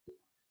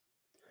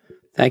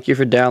Thank you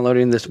for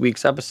downloading this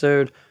week's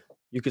episode.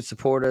 You can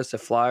support us at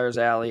Flyers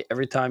Alley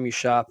every time you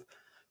shop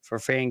for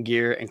fan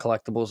gear and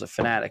collectibles at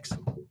Fanatics.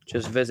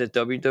 Just visit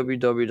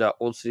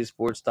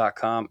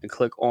www.oldcitysports.com and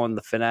click on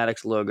the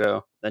Fanatics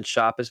logo. Then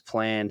shop as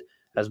planned,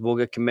 as we'll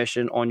get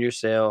commission on your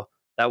sale.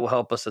 That will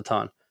help us a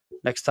ton.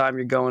 Next time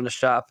you're going to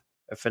shop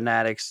at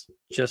Fanatics,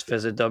 just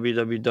visit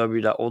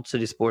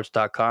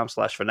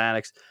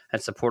www.oldcitysports.com/fanatics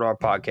and support our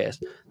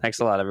podcast. Thanks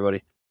a lot,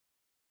 everybody.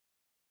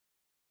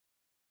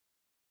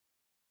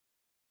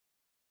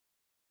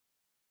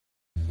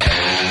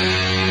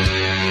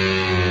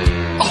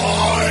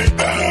 I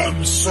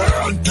am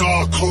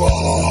Santa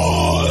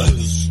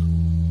Claus.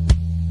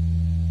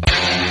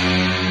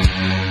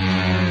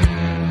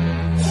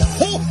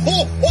 Ho,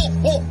 ho, ho,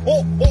 ho,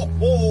 ho, ho,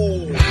 ho.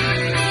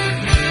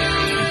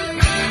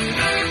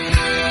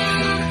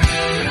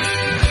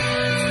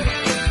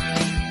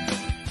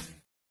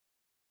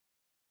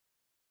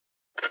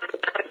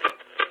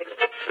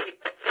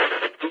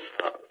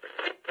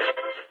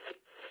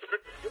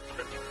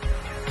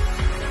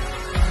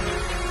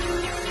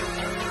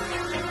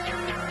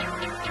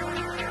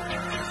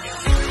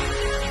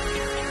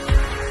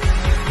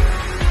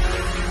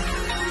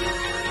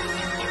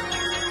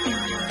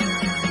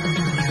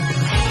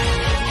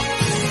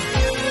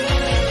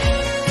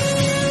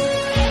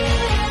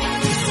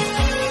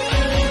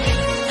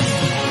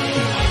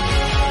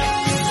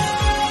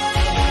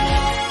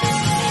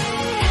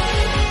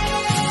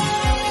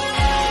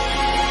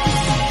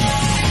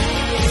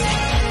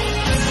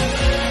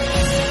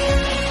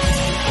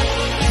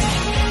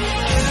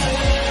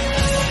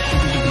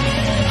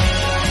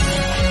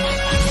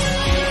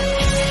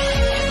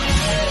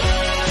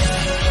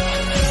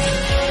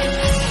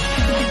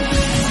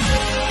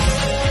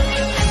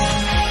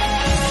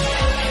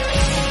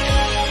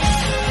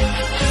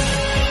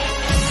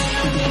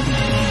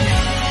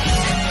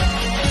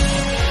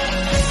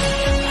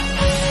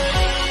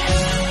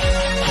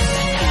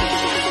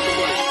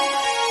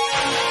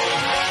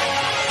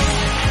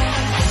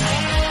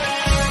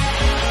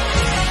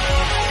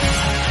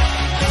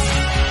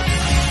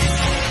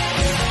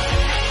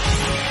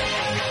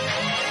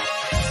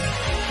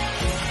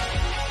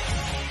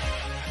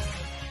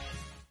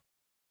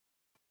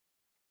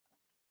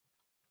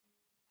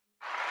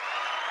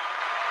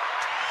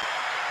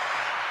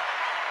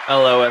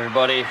 Hello,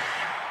 everybody.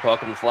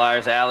 Welcome to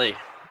Flyers Alley,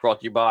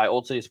 brought to you by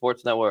Old City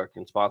Sports Network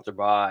and sponsored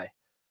by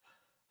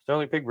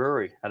Sterling Pig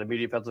Brewery out of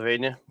Media,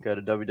 Pennsylvania. Go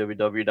to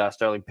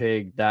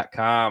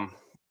www.sterlingpig.com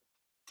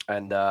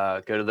and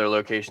go to their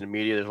location in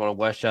Media. There's one in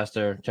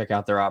Westchester. Check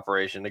out their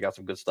operation. They got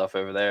some good stuff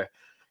over there.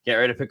 Get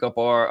ready to pick up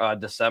our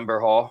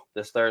December haul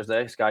this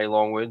Thursday. Scotty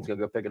Longwood's going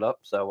to go pick it up.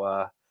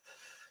 So,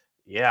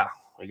 yeah,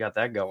 we got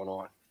that going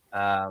on.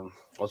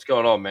 What's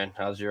going on, man?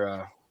 How's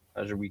your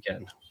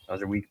weekend?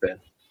 How's your week been?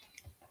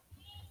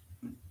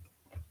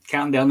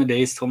 Counting down the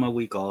days till my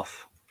week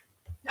off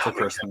till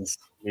Christmas.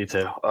 Me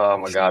too. Oh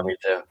my God, me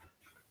too.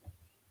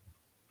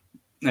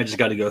 I just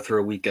got to go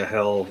through a week of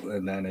hell,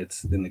 and then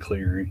it's in the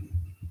clearing.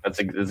 That's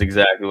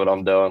exactly what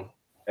I'm doing,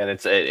 and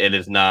it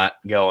is not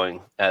going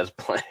as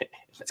planned.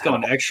 It's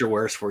going extra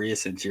worse for you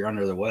since you're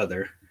under the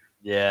weather.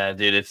 Yeah,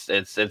 dude,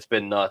 it's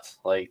been nuts.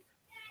 Like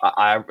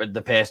I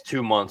the past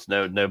 2 months,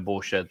 no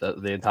bullshit.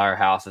 The entire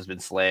house has been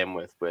slammed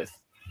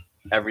with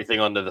everything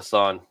under the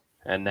sun,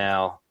 and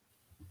now.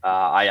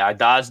 I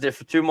dodged it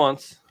for 2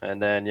 months, and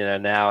then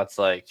now it's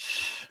like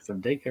some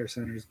daycare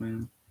centers,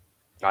 man.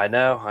 I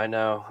know, and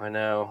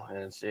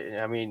it's.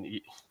 I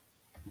mean,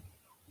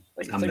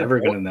 I'm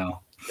never gonna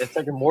know. It's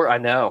like more. I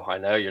know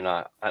you're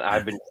not.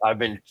 I've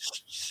been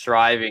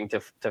striving to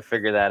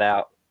figure that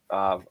out,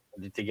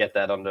 to get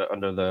that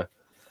under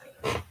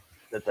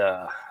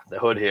the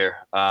hood here.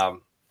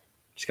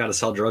 Just got to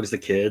sell drugs to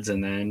kids,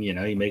 and then you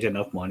make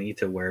enough money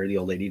to where the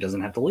old lady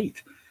doesn't have to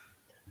leave.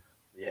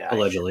 Yeah,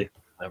 allegedly.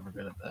 Never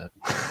good at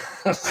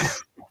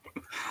that.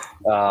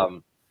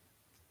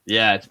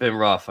 Yeah, it's been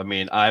rough. I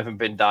mean, I haven't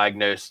been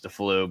diagnosed the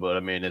flu, but I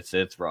mean,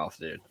 it's rough,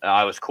 dude.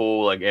 I was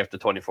cool. Like after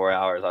 24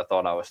 hours, I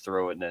thought I was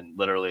through it, and then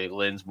literally,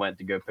 Lynn's went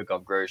to go pick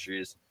up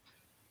groceries,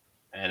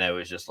 and it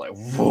was just like,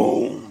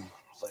 boom.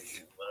 It's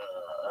like,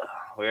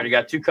 we already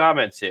got 2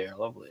 comments here.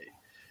 Lovely.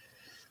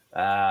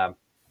 Bro,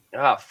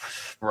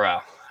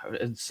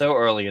 it's so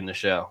early in the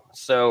show.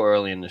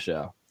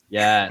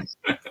 Yes,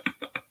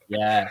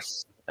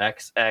 yes.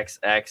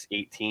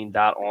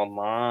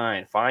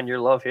 XXX18.online. Find your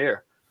love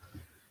here.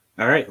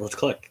 All right, let's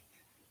click.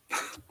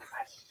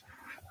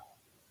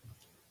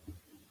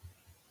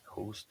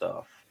 Cool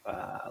stuff.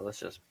 Let's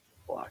just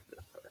block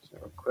this person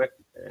real quick.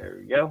 There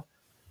we go.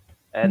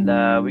 And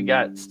we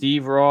got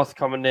Steve Roth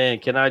coming in.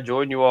 Can I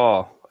join you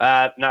all?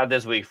 Not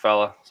this week,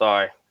 fella.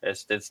 Sorry.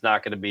 It's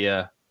not going to be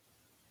a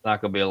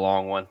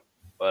long one,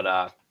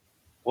 but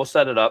we'll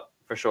set it up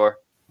for sure.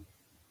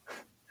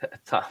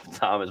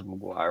 Thomas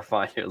McGuire,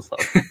 find your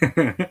love.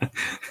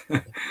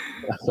 I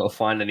don't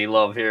find any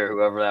love here,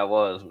 whoever that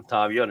was.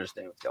 Tom, you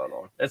understand what's going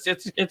on. It's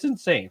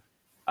insane.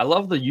 I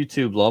love the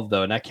YouTube love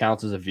though, and that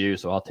counts as a view,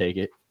 so I'll take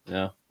it.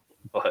 Yeah,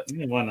 but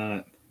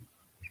why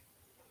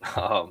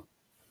not?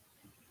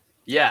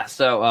 Yeah,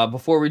 so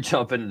before we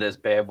jump into this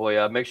bad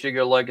boy, make sure you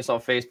go like us on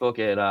Facebook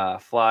at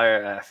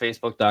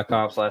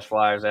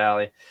facebook.com/Flyers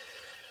Alley,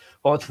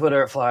 on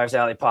Twitter at Flyers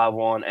Alley Pod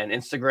 1, and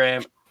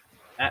Instagram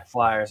at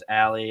Flyers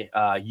Alley.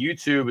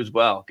 YouTube as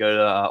well. Go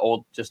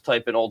to just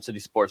type in Old City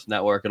Sports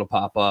Network, it'll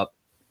pop up.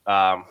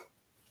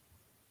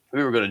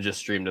 We were going to just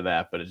stream to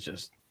that, but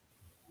it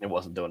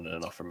wasn't doing it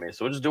enough for me,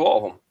 so we'll just do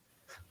all of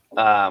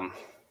them.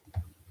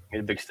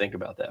 Made a big stink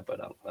about that, but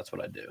that's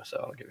what I do, so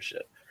I don't give a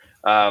shit.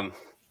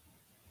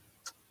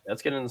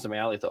 Let's get into some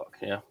alley talk.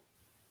 Yeah.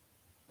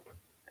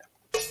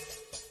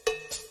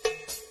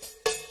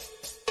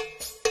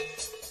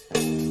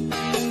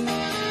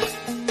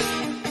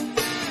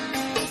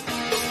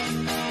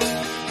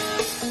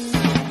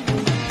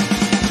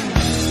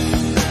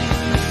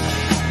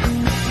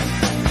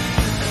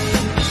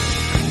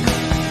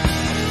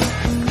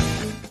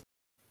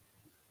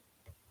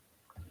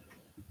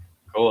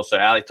 Cool. So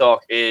alley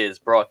talk is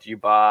brought to you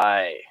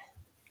by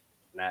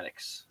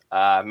Fanatics.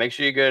 Make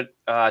sure you go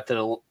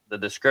to the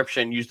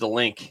description, use the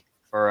link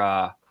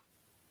for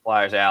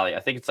Flyers Alley. I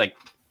think it's like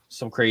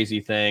some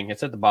crazy thing.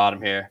 It's at the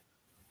bottom here.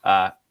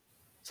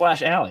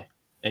 /alley.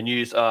 And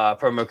use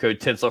promo code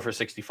Tinsel for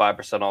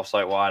 65% off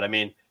site wide. I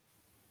mean,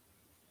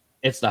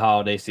 it's the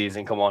holiday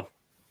season. Come on.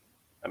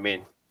 I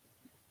mean,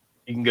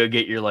 you can go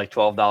get your like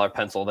 $12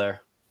 pencil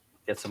there.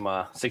 Get some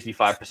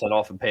 65%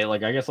 off and pay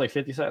like, I guess, like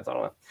 50 cents. I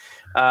don't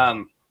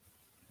know.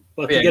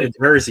 Well, if you get a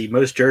jersey,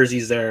 most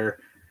jerseys there,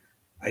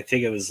 I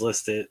think it was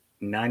listed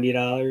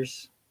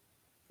 $90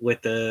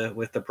 with the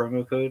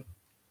promo code.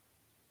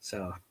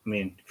 So, I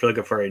mean, if you're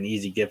looking for an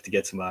easy gift to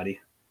get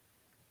somebody.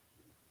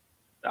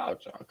 Oh,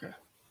 okay.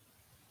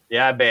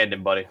 Yeah, I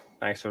abandoned, buddy.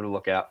 Thanks for the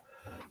lookout.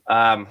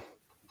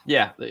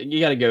 Yeah,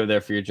 you got to go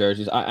there for your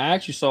jerseys. I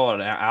actually saw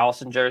an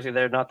Allison jersey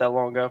there not that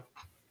long ago.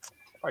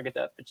 I get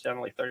that bitch down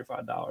to like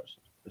 $35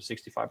 for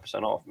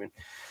 65% off. I mean,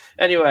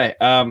 anyway,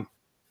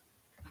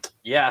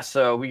 yeah,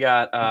 so we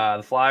got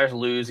the Flyers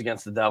lose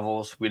against the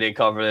Devils. We didn't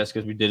cover this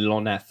because we did it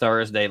on that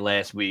Thursday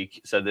last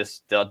week. So this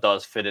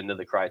does fit into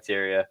the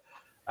criteria.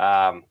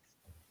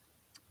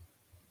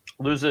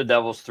 Lose to the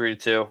Devils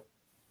 3-2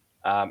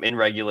 in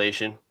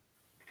regulation.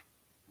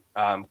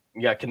 You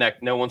got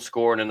Connect. No one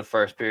scored in the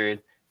first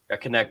period.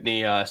 Got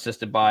Konechny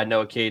assisted by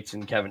Noah Cates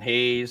and Kevin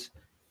Hayes.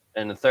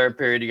 In the third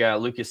period, you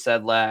got Lucas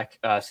Sedlak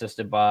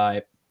assisted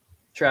by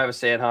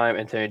Travis Sanheim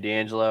and Tony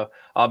D'Angelo.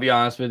 I'll be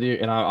honest with you,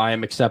 and I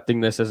am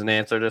accepting this as an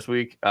answer this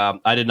week.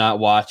 I did not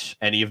watch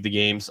any of the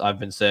games. I've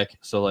been sick,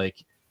 so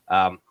like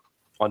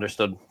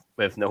understood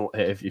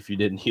if you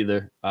didn't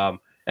either.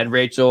 And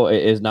Rachel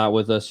is not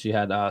with us. She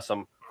had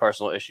some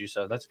personal issues,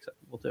 so that's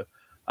acceptable too.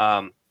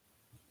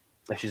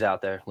 If she's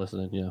out there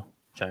listening,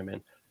 chime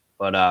in.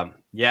 But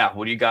yeah,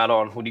 what do you got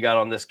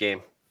on this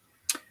game?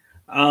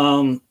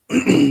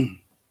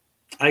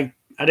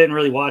 I didn't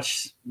really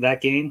watch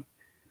that game.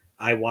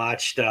 I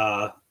watched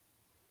a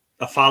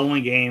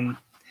following game.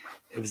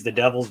 It was the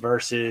Devils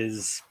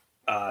versus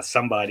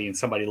somebody, and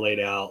somebody laid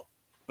out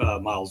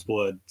Miles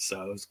Wood,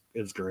 so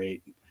it was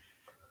great.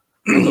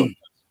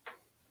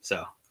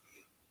 So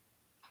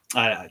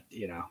I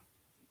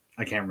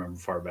can't remember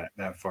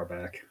that far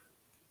back.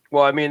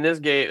 Well, I mean, this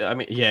game,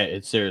 yeah,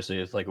 it's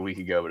like a week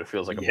ago, but it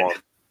feels like a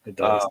month. It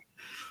does.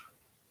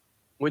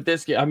 With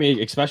this game, I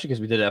mean, especially because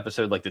we did an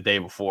episode like the day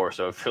before,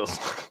 so it feels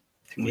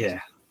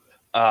yeah.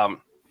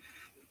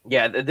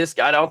 Yeah, this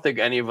I don't think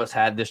any of us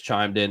had this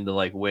chimed in to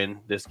like win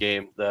this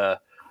game. The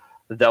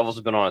Devils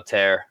have been on a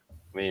tear.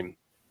 I mean,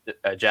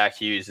 Jack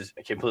Hughes has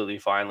completely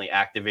finally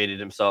activated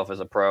himself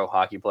as a pro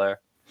hockey player.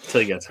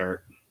 Until he gets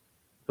hurt.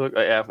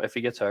 Yeah, if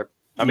he gets hurt.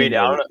 I mean,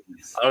 I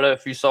don't know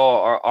if you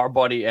saw our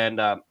buddy and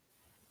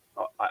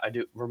I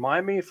do.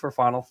 Remind me for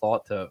final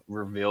thought to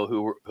reveal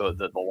who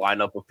the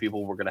lineup of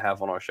people we're going to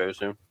have on our show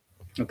soon.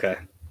 Okay.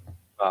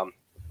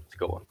 It's a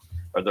good one.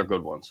 Or they're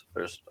good ones.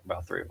 There's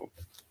about 3 of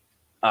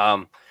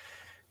them.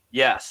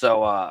 Yeah.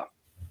 So,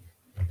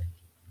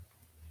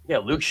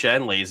 Luke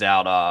Shen lays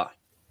out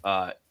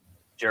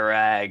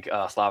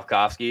Juraj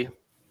Slavkovsky.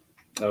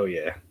 Oh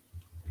yeah.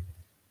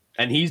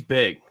 And he's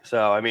big.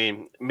 So I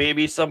mean,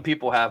 maybe some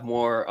people have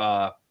more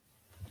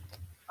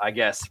I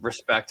guess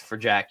respect for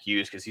Jack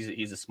Hughes because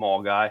he's a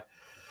small guy.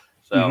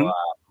 So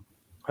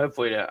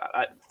hopefully,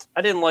 I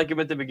didn't like him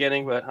at the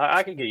beginning, but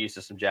I can get used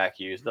to some Jack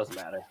Hughes. It doesn't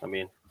matter. I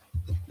mean,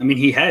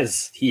 he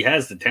has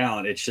the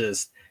talent. It's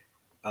just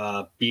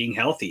being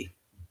healthy.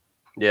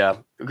 Yeah,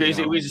 because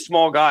he's a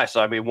small guy.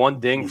 So I mean, one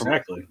ding from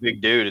a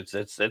big dude.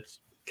 It's.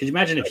 Could you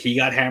imagine if he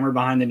got hammered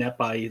behind the net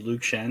by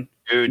Luke Shen?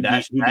 Dude,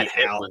 that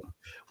hit.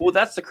 Well,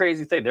 that's the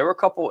crazy thing. There were a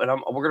couple, and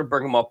we're going to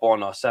bring them up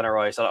on center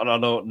ice. I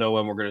don't know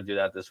when we're going to do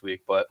that this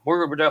week, but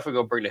we're definitely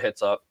going to bring the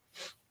hits up.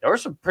 There were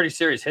some pretty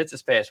serious hits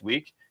this past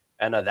week,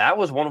 and that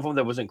was one of them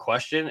that was in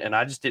question, and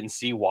I just didn't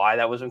see why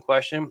that was in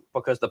question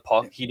because the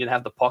puck, he didn't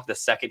have the puck the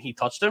second he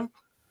touched him.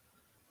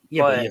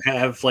 Yeah, but you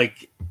have,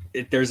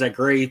 there's that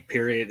gray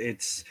period.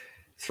 It's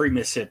 3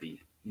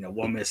 Mississippi.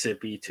 1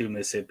 Mississippi, 2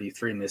 Mississippi,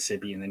 3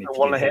 Mississippi, and then you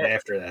get hit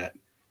after that.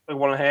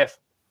 1.5.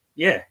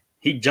 Yeah,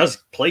 he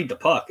just played the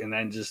puck, and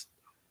then just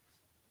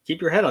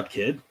keep your head up,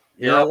 kid.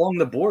 You're along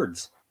the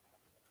boards.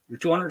 You're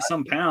 200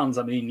 some pounds.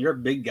 I mean, you're a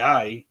big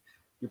guy.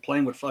 You're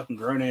playing with fucking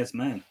grown ass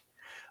men.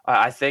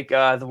 I think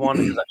the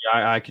one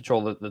I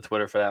control the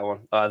Twitter for that one.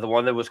 The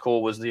one that was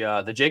cool was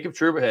the Jacob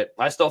Trouba hit.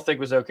 I still think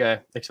was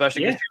okay,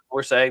 especially because people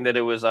were saying that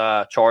it was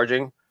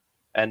charging,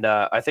 and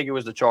I think it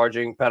was the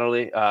charging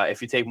penalty.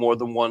 If you take more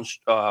than one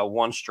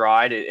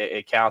stride,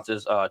 it counts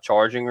as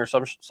charging or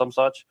some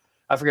such.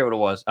 I forget what it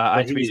was.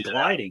 I he was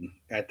gliding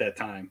at that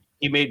time.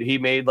 He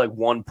made like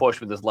one push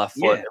with his left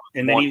foot,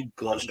 and then he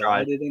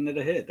glided into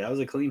the hit. That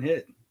was a clean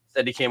hit.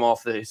 Said he came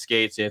off the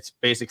skates. It's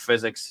basic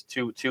physics.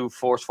 Two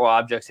forceful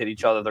objects hit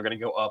each other. They're going to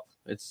go up.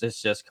 It's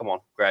just come on,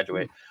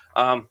 graduate.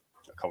 Coming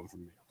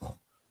from me.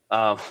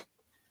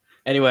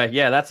 Anyway,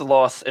 yeah, that's a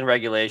loss in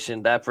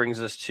regulation. That brings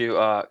us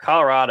to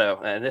Colorado,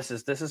 and this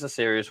is a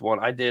serious one.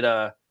 I did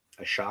a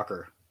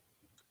shocker.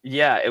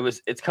 Yeah,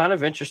 it's kind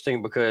of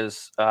interesting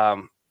because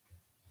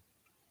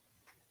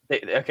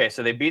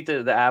they beat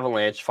the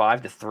Avalanche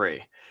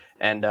 5-3.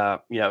 And,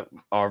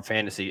 our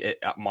fantasy,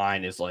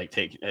 mine is like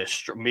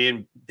me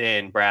and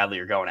Dan Bradley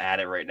are going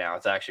at it right now.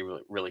 It's actually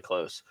really, really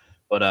close.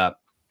 But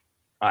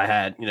I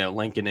had,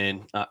 Lincoln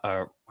in,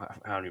 I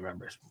don't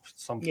remember.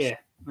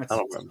 That's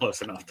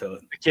close enough to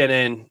it.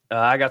 McKinnon,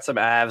 I got some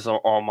Avs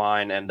on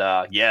mine. And,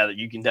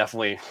 you can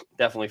definitely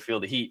feel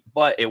the heat.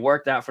 But it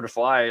worked out for the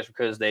Flyers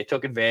because they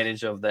took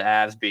advantage of the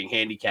Avs being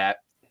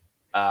handicapped.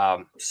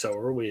 So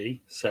are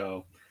we.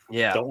 So...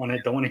 Yeah, don't want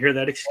to hear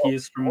that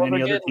excuse from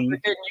any other team.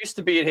 They're used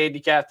to being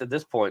handicapped at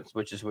this point,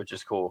 which is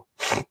cool.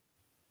 Still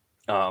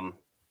a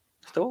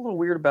little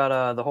weird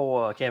about the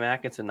whole Cam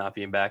Atkinson not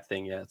being back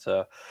thing yet.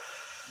 So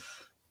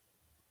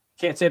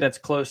can't say that's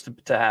close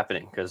to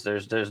happening because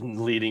there's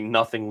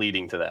nothing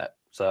leading to that.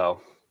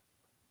 So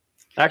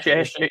actually, I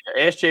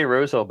asked Jay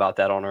Rosehill about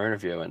that on our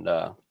interview, and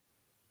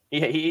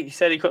he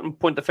said he couldn't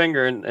point the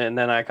finger, and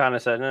then I kind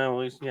of said, no,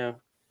 well, he's kind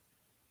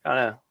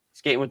of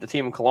skating with the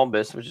team in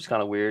Columbus, which is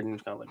kind of weird, and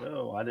it's kind of like,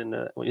 oh, I didn't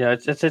know. Well, yeah,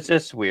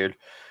 it's weird.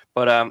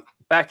 But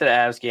back to the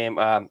Avs game.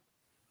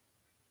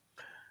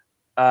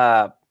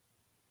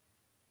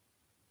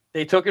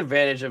 They took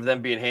advantage of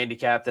them being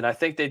handicapped, and I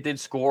think they did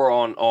score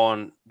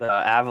on the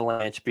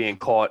Avalanche being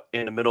caught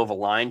in the middle of a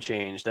line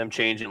change, them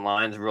changing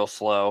lines real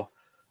slow.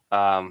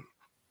 But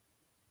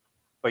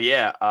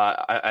yeah,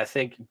 I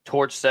think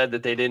Torch said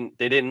that they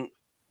didn't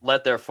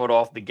let their foot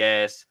off the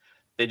gas.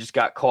 They just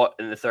got caught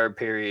in the third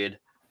period.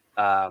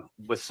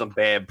 With some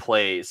bad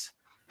plays,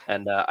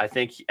 and I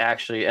think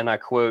actually, and I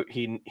quote,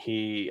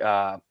 he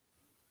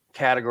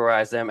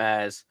categorized them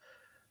as,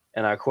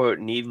 and I quote,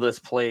 needless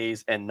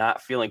plays and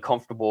not feeling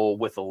comfortable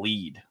with a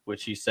lead,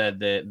 which he said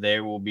that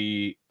there will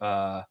be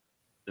the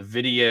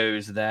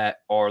videos that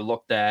are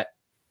looked at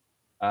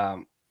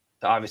to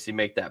obviously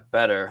make that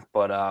better.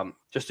 But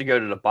just to go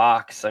to the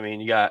box, I mean,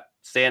 you got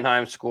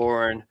Sanheim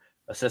scoring,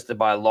 assisted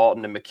by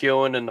Lawton and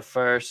McEwen in the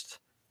first.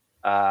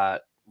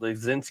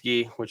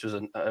 Lizinski, which was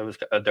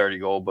a dirty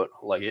goal, but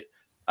like it,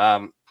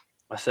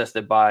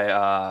 assisted by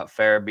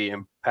Farabee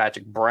and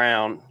Patrick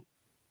Brown.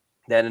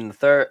 Then in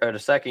the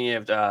second, you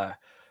have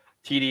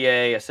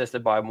TDA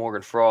assisted by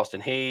Morgan Frost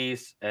and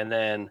Hayes. And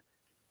then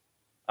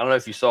I don't know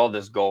if you saw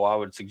this goal. I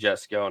would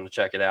suggest going to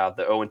check it out.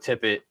 The Owen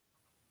Tippett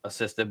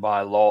assisted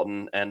by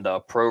Lawton and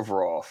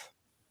Provorov.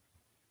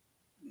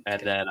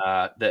 And then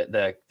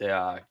the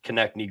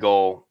Konechny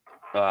goal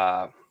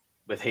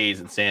with Hayes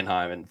and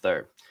Sanheim in the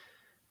third.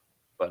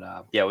 But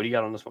what do you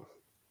got on this one?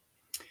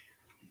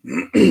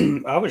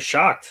 I was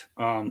shocked,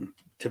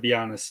 to be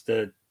honest,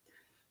 that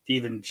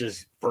even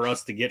just for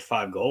us to get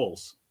 5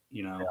 goals.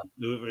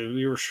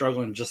 We were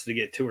struggling just to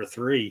get 2 or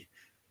 3.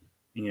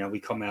 We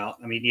come out.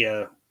 I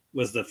mean,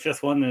 was the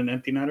 5th one an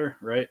empty netter,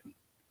 right?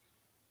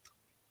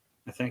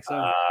 I think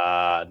so.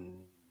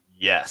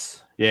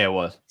 Yes. Yeah, it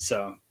was.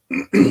 So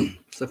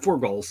 4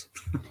 goals.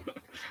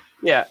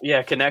 Yeah.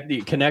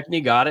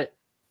 Konechny got it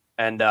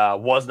and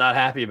was not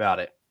happy about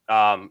it.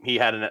 He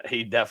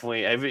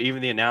definitely,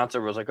 even the announcer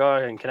was like, oh,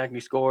 and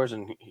Konechny scores,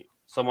 and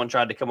someone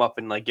tried to come up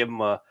and like give him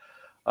a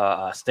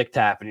stick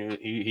tap, and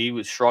he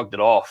was shrugged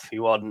it off. He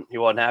wasn't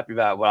happy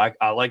about it. But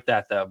I like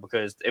that though,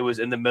 because it was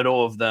in the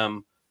middle of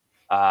them.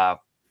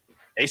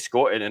 They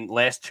scored in the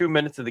last 2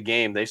 minutes of the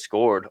game. They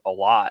scored a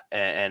lot,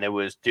 and it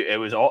was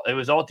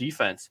all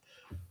defense.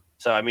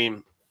 So I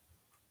mean,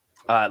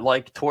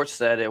 like Torch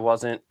said, it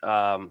wasn't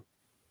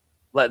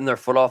letting their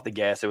foot off the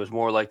gas. It was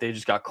more like they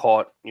just got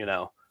caught.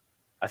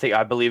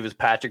 I believe it was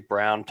Patrick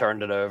Brown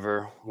turned it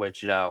over,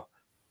 which, that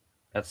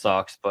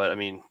sucks. But I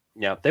mean,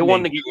 they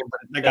won the game.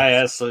 That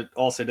guy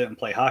also didn't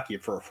play hockey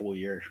for a full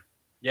year.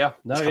 Yeah.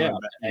 No, yeah.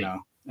 Back,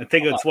 I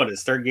think it's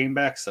his 3rd game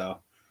back. So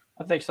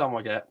I think something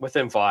like that.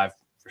 Within 5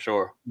 for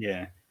sure.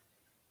 Yeah.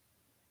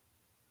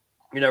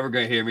 You're never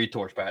going to hear me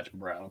torch Patrick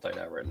Brown. I'll tell you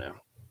that right now.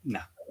 No.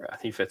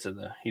 He fits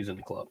he's in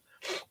the club.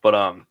 But,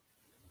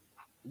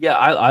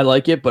 I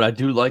like it, but I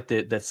do like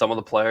that some of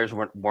the players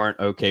weren't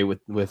okay with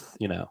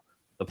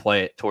the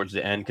play it towards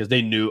the end because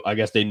they knew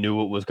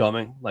it was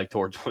coming. Like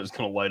Torch was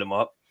going to light them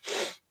up.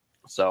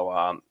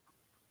 So,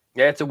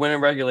 it's a win in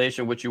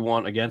regulation, which you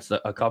want against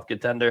a cup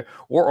contender,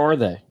 or are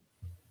they?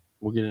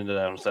 We'll get into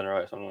that on center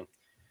ice. I don't know.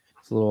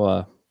 It's a little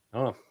I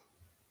don't know. A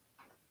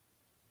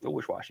little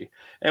wish-washy.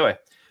 Anyway,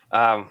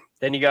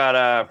 then you got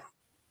I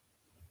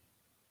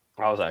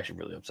was actually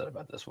really upset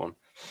about this one.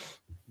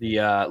 The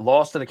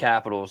loss to the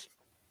Capitals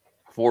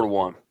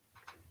 4-1.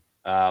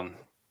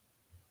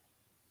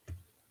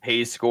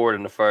 Hayes scored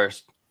in the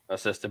first,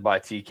 assisted by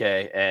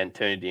TK and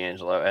Tony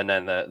DeAngelo, and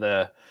then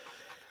the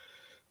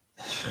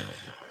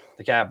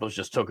Capitals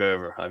just took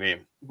over. I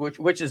mean,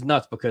 which is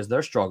nuts because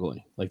they're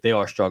struggling, like they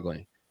are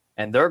struggling,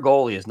 and their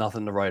goalie is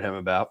nothing to write home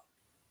about.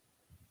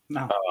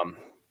 No,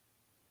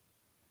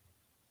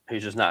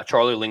 he's just not.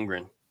 Charlie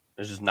Lindgren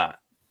is just not.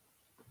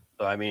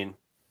 So I mean,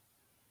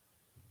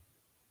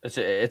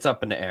 it's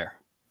up in the air.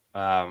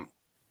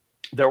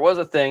 There was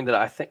a thing that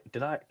I think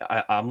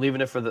I'm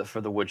leaving it for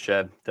the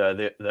woodshed,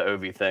 the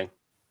OV thing.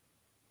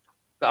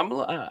 I don't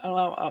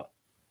know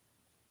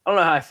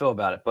how I feel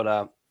about it,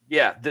 but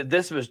yeah,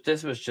 this was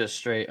just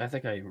straight. I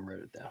think I even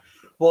wrote it down.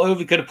 well,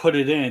 Ovi could have put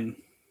it in.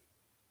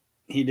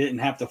 He didn't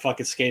have to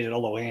fucking skate it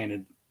all the way in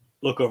and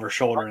look over his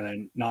shoulder and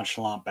then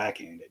nonchalant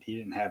backhand it. He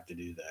didn't have to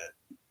do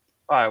that.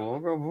 All right, well,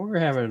 we're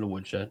having it in the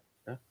woodshed.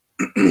 Yeah.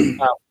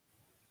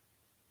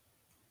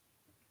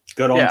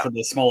 Good on for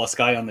the smallest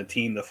guy on the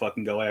team to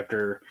fucking go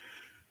after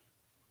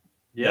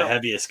the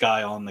heaviest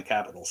guy on the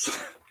Capitals.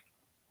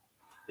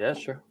 Yeah,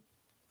 sure.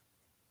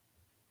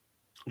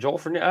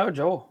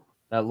 Joel.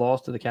 That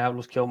loss to the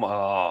Capitals killed my.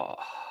 Oh.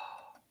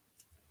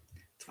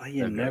 That's why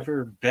you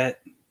never bet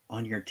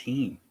on your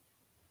team.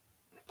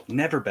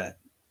 Never bet.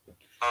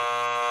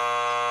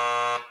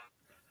 That.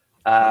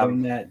 I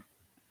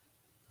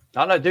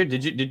don't know, dude.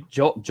 Did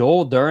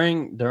Joel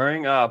during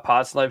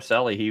Pod Snipe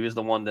Selly, he was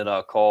the one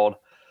that called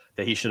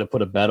that he should have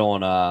put a bet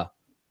on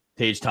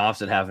Tage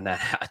Thompson having that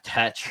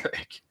hat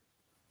trick.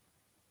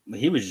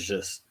 He was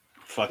just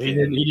fucking. He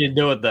didn't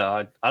do it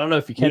though. I don't know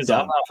if you can.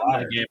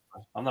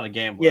 I'm not a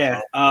gambler.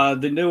 Yeah,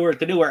 the newer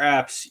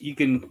apps you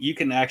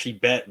can actually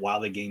bet while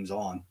the game's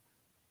on.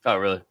 Oh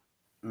really?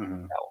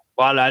 Mm-hmm.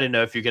 Well, I didn't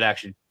know if you could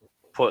actually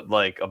put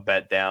like a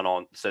bet down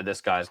on so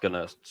this guy's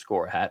gonna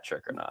score a hat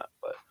trick or not.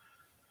 But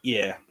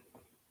yeah,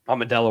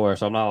 I'm in Delaware,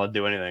 so I'm not allowed to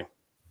do anything.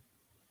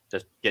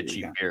 Just get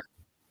cheap beer.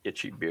 Get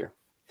cheap beer.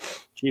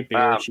 Cheap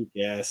beer, cheap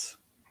gas.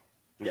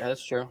 Yeah,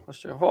 that's true.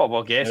 Oh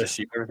well, gas is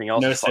cheap. Everything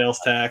else. No sales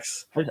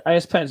tax. I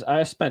spent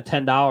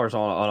 $10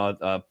 on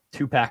a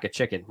 2-pack of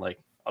chicken. Like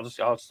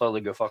I'll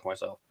slowly go fuck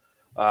myself.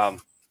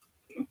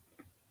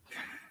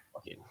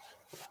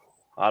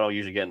 I don't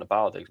usually get into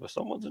politics, but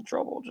someone's in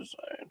trouble. Just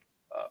saying.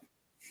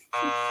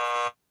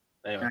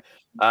 Anyway,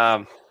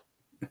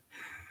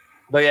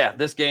 but yeah,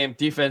 this game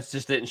defense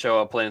just didn't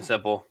show up. Plain and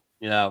simple.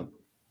 You know.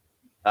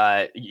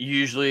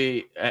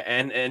 Usually,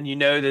 and you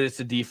know that it's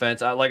a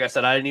defense. Like I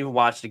said, I didn't even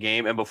watch the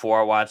game, and before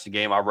I watched the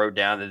game, I wrote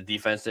down that the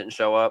defense didn't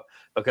show up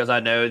because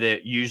I know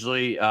that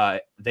usually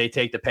they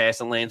take the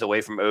passing lanes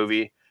away from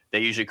Ovi.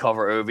 They usually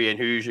cover Ovi, and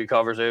who usually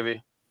covers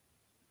Ovi?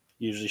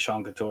 Usually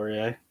Sean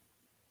Couturier.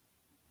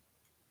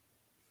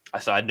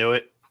 So I knew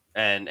it,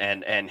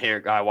 and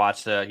here I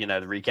watched the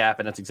recap,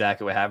 and that's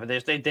exactly what happened.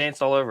 They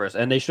danced all over us,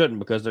 and they shouldn't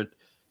because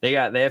they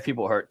have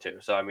people hurt too.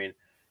 So I mean,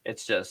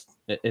 it's just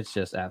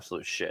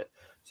absolute shit.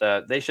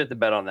 So they should have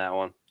bet on that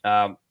one.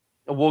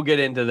 We'll get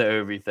into the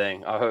Ovi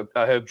thing. I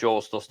hope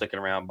Joel's still sticking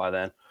around by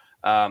then.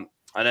 And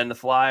then the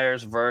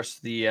Flyers versus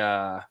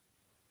the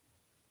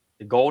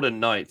Golden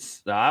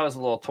Knights. Now, I was a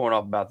little torn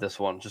up about this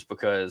one just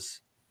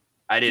because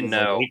I didn't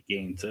know. A late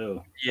game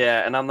too.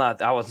 Yeah, and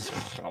I wasn't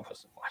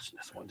watching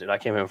this one, dude. I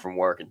came home from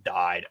work and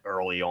died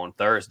early on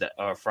Thursday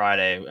or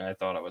Friday. I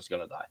thought I was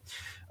gonna die.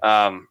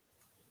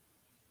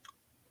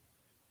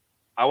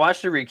 I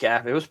watched the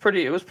recap. It was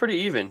pretty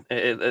even.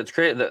 It's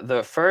great.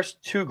 The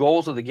first 2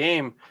 goals of the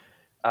game,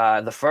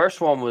 the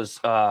first one was,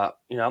 I'm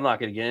not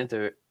going to get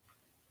into it.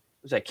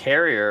 It was a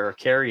Carrier.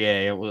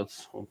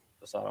 Let's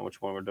decide on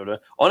which one we're doing.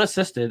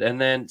 Unassisted, and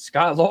then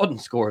Scott Lawton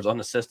scores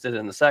unassisted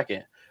in the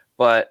second.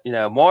 But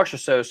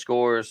Marchessault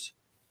scores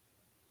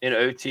in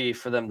OT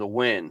for them to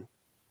win.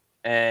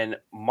 And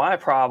my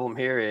problem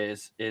here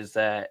is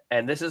that,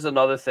 and this is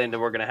another thing that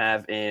we're going to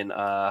have in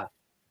the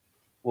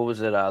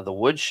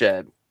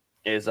Woodshed.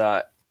 Is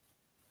the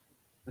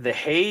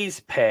Hayes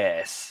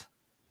pass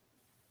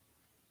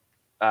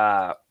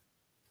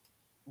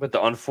with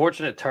the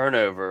unfortunate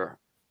turnover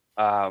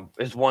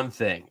is one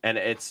thing, and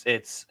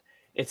it's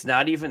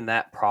not even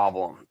that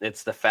problem.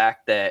 It's the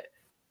fact that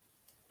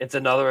it's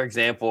another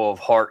example of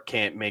Hart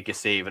can't make a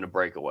save in a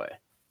breakaway.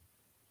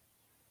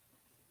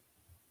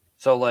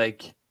 So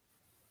like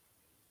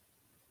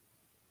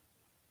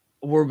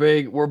we're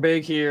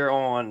big here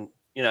on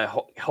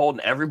holding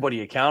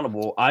everybody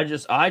accountable. I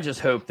just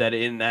hope that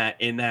in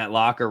that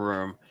locker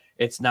room,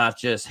 it's not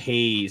just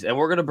Hayes, and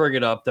we're gonna bring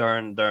it up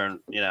during the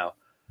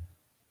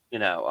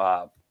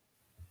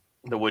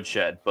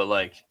Woodshed. But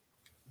like,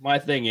 my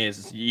thing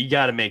is, you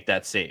got to make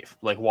that save.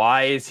 Like,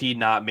 why is he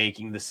not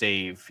making the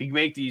save? He can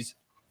make these,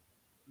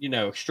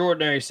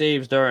 extraordinary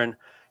saves during,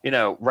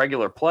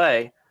 regular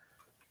play,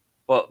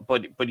 but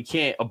he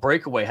can't. A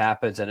breakaway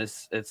happens, and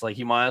it's like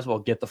he might as well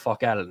get the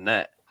fuck out of the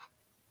net.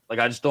 Like,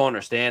 I just don't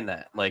understand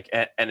that. Like,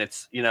 and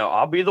it's,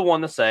 I'll be the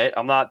one to say it.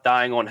 I'm not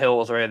dying on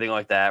hills or anything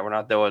like that. We're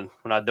not doing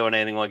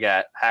anything like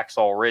that.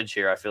 Hacksaw Ridge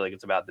here. I feel like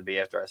it's about to be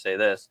after I say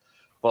this,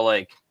 but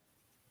like,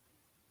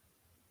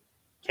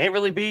 can't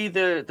really be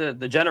the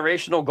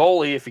generational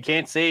goalie if you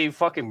can't save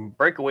fucking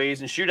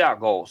breakaways and shootout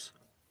goals.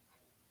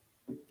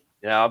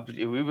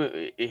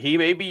 He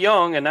may be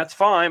young, and that's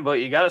fine, but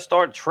you got to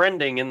start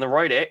trending in the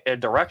right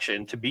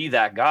direction to be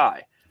that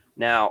guy.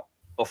 Now,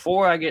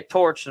 before I get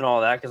torched and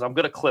all that, because I'm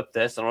going to clip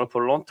this and I'm going to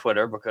put it on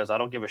Twitter because I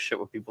don't give a shit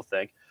what people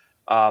think.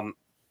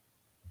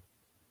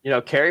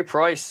 Carey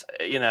Price,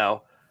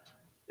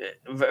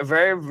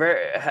 very, very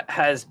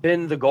has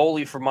been the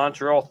goalie for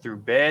Montreal through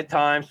bad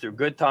times, through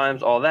good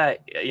times, all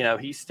that.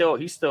 He's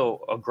still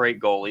a great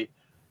goalie.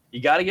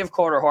 You got to give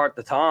Carter Hart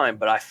the time,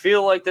 but I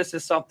feel like this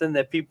is something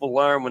that people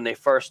learn when they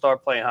first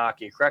start playing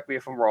hockey. Correct me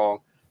if I'm wrong.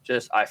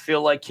 I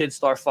feel like kids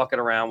start fucking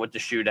around with the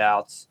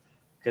shootouts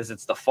because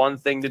it's the fun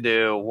thing to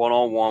do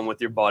one-on-one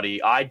with your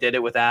buddy. I did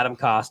it with Adam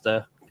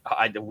Costa.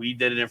 We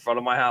did it in front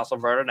of my house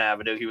on Vernon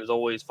Avenue. He was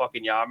always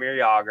fucking Jaromir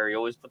Jagr. He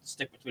always put the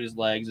stick between his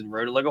legs and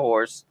rode it like a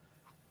horse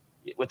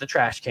with the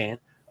trash can.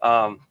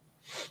 All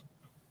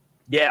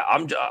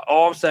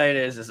I'm saying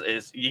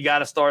is you got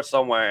to start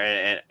somewhere,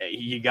 and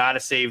you got to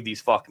save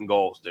these fucking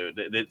goals, dude.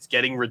 It's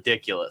getting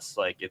ridiculous.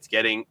 Like, it's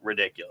getting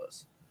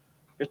ridiculous.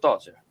 Your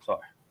thoughts here? Sorry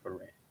for the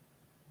rain.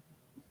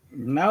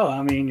 No,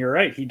 I mean, you're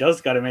right. He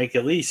does got to make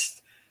at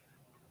least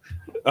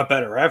a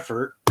better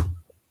effort.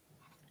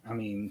 I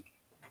mean,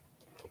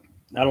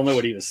 I don't know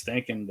what he was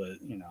thinking, but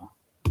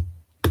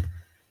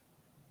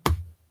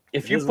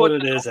if you put what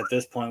it is at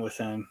this point with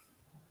him.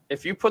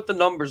 If you put the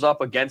numbers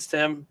up against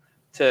him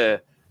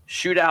to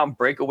shootout and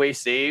breakaway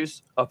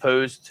saves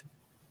opposed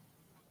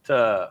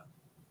to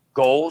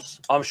goals,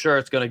 I'm sure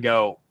it's going to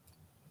go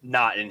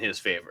not in his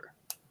favor.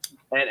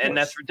 And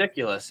that's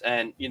ridiculous.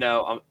 And,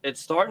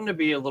 it's starting to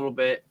be a little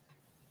bit –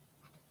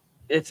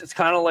 it's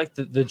kind of like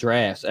the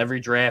drafts.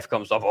 Every draft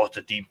comes up, it's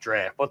a deep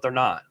draft, but they're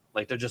not.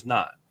 Like, they're just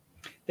not.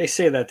 They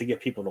say that to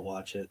get people to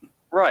watch it.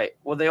 Right.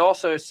 Well, they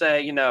also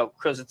say,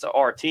 because it's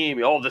our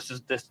team, this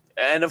is this.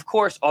 And, of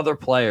course, other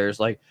players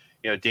like,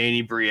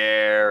 Danny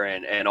Briere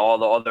and all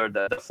the other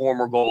the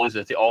former goalies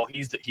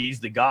that he's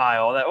the guy,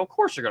 all that. Of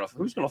course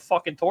who's gonna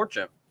fucking torch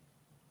him?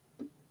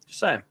 Just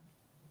saying.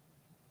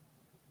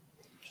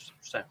 Just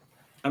saying.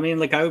 I mean,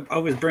 like I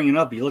was bringing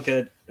up, you look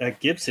at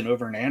Gibson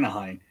over in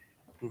Anaheim.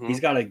 Mm-hmm. He's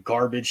got a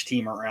garbage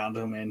team around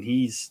him, and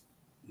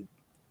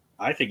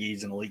I think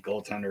he's an elite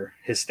goaltender.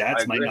 His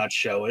stats might not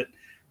show it,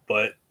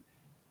 but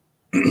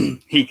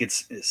he could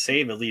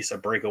save at least a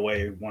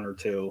breakaway, one or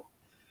two.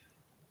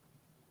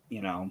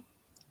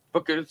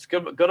 But it's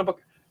good.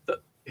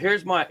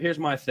 Here's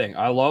my thing.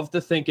 I love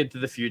to think into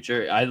the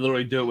future. I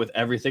literally do it with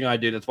everything I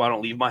do. That's why I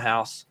don't leave my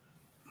house.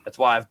 That's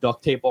why I have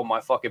duct tape on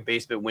my fucking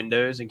basement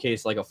windows in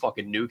case like a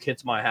fucking nuke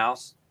hits my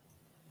house.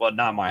 Well,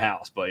 not my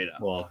house, but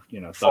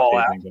fall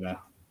out.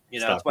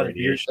 That's why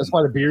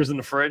the beer's in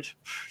the fridge.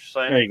 Just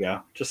saying. There you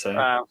go. Just saying.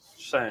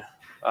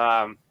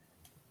 But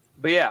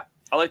yeah,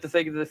 I like to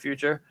think into the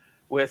future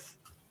with.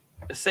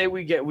 Say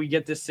we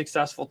get this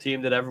successful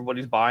team that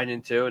everybody's buying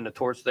into, and the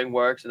torch thing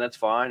works, and that's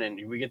fine, and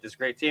we get this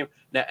great team.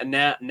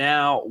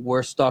 Now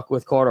we're stuck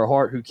with Carter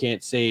Hart, who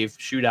can't save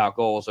shootout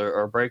goals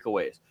or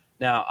breakaways.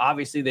 Now,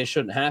 obviously, they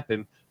shouldn't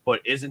happen,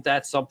 but isn't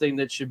that something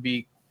that should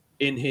be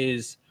in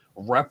his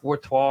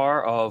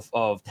repertoire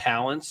of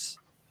talents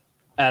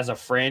as a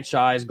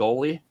franchise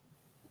goalie?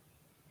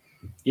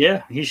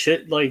 Yeah, he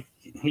should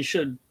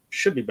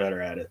be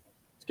better at it.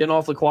 It's getting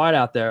awfully quiet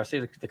out there. I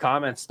see the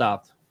comments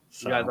stopped.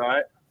 So. You guys all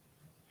right?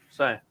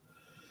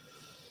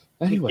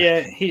 Anyway, yeah,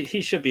 he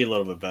should be a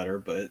little bit better,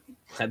 but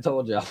I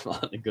told you I'm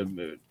not in a good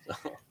mood.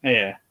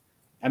 Yeah,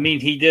 I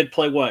mean, he did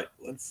play what?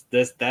 What's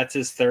this? That's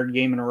his third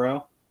game in a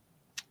row.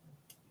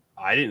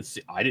 I didn't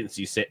see.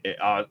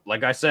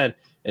 Like I said,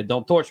 and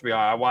don't torch me.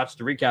 I watched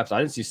the recaps. I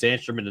didn't see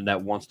Sandstrom in the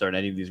net once during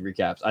any of these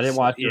recaps. I didn't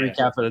watch the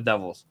recap for the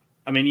Devils.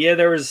 I mean, yeah,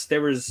 there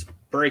was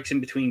breaks in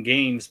between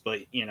games, but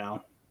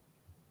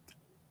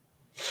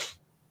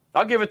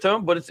I'll give it to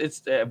him, but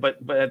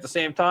but at the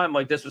same time,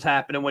 like this was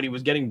happening when he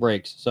was getting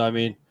breaks. So I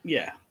mean,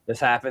 yeah, this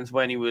happens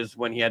when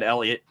he had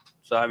Elliott.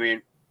 So I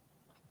mean,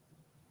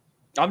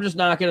 I'm just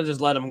not gonna just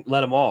let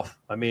him off.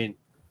 I mean,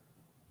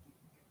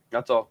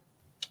 that's all.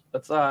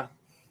 That's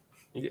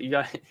you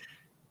got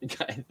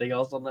anything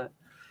else on that?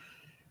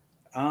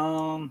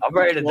 I'm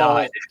ready to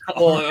die.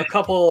 Well, a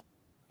couple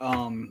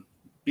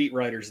beat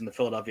writers in the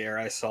Philadelphia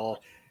area I saw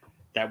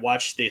that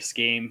watched this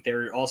game.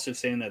 They're also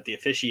saying that the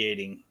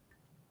officiating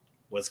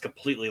was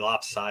completely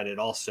lopsided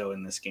also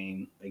in this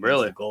game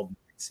against the Golden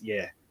Knights.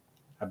 Yeah.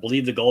 I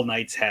believe the Golden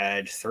Knights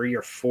had 3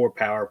 or 4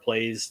 power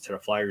plays to the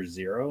Flyers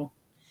 0.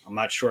 I'm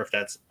not sure if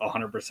that's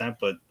 100%,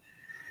 but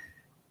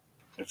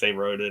if they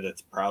wrote it,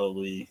 it's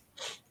probably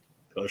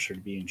closer to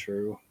being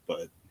true.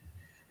 But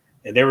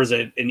there was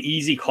an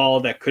easy call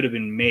that could have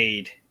been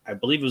made. I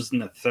believe it was in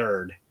the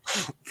third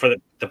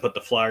to put the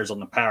Flyers on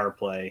the power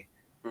play.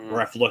 Mm-hmm.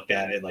 Ref looked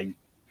at it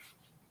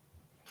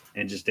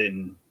and just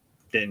didn't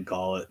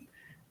call it.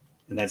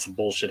 and then some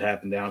bullshit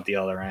happened down at the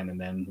other end, and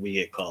then we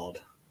get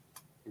called.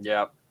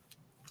 Yeah.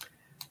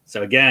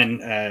 So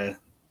again,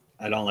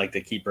 I don't like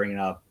to keep bringing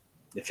up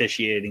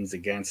officiating's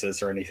against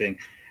us or anything.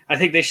 I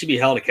think they should be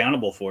held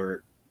accountable for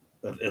it.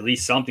 At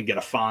least something, get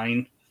a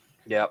fine.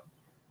 Yep.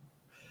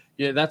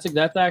 Yeah, that's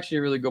actually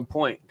a really good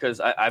point,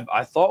 because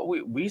I thought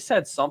we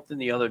said something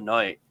the other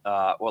night,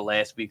 or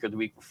last week or the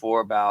week before,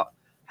 about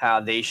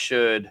how they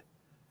should,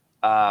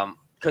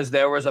 because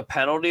there was a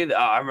penalty. That,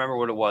 I remember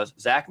what it was.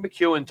 Zach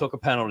McEwen took a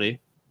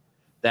penalty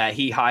that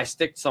he high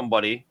sticked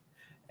somebody,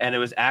 and it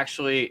was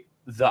actually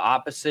the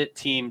opposite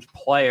team's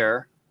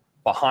player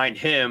behind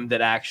him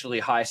that actually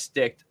high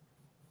sticked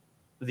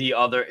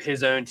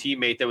his own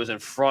teammate that was in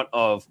front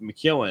of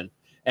McEwen,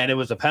 and it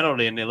was a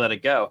penalty, and they let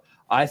it go.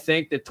 I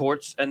think the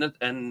Torch and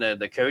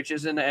the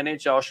coaches in the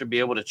NHL should be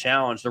able to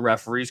challenge the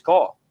referee's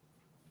call.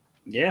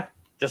 Yeah,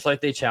 just like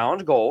they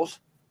challenge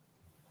goals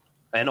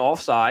and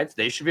offsides,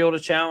 they should be able to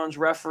challenge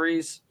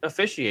referees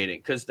officiating,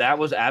 because that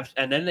was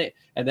and then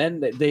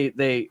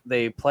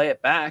they play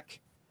it back,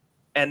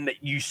 and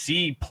you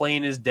see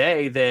plain as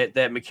day that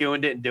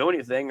McEwen didn't do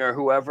anything, or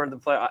whoever in the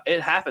play.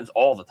 It happens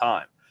all the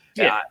time.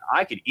 Yeah,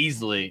 I could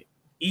easily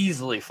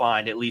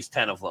find at least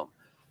 10 of them.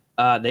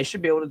 They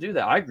should be able to do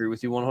that. I agree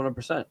with you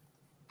 100%.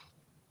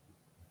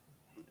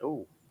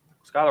 Oh,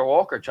 Skylar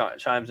Walker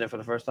chimes in for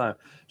the first time.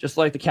 Just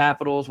like the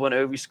Capitals when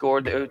Ovi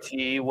scored the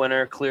OT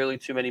winner, clearly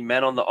too many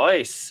men on the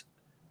ice.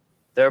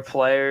 Their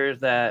players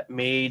that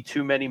made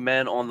too many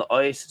men on the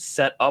ice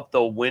set up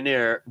the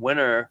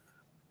winner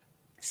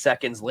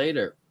seconds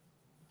later.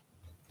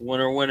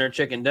 Winner,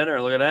 chicken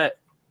dinner. Look at that.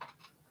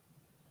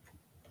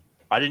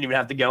 I didn't even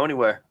have to go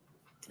anywhere.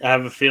 I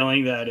have a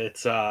feeling that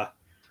it's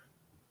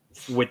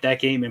with that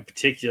game in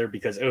particular,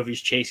 because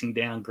Ovi's chasing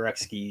down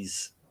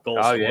Gretzky's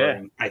goal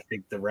scoring. Yeah. I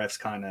think the refs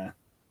kind of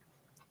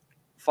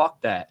fuck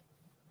that.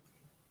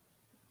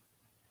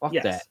 Fuck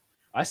that.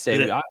 I say,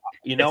 if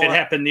it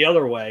happened the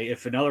other way,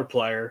 if another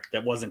player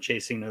that wasn't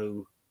chasing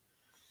no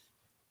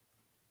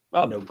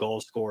goal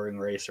scoring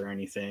race or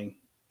anything,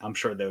 I'm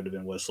sure they would have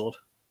been whistled.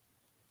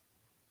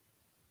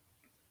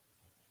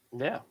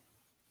 Yeah.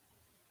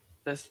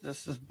 This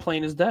is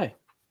plain as day.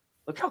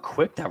 Look how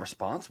quick that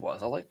response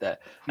was. I like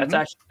that.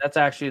 That's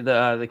actually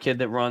the kid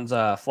that runs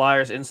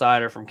Flyers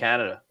Insider from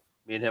Canada.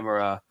 Me and him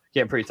are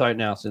getting pretty tight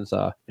now since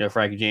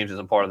Frankie James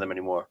isn't part of them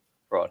anymore.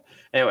 Fraud.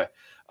 Anyway,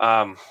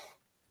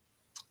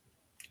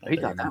 he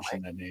got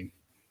that name.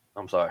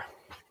 I'm sorry.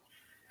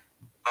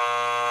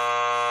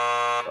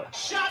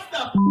 Shut the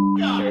f*** up.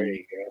 There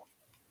you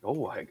go.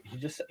 Oh, he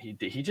just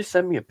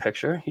sent me a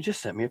picture. He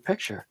just sent me a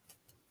picture.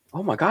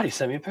 Oh my God, he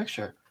sent me a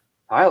picture.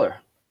 Skylar,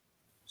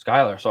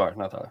 sorry,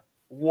 not Tyler.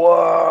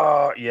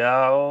 Whoa,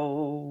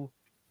 yo.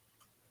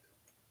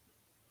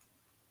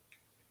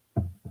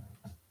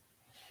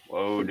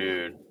 Whoa,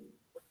 dude.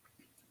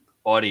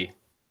 Buddy,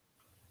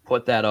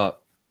 put that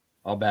up.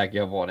 I'll back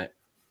you up on it.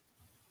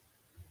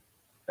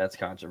 That's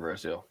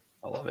controversial.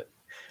 I love it.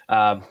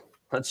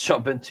 Let's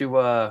jump into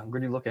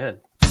Gritty Look Ahead.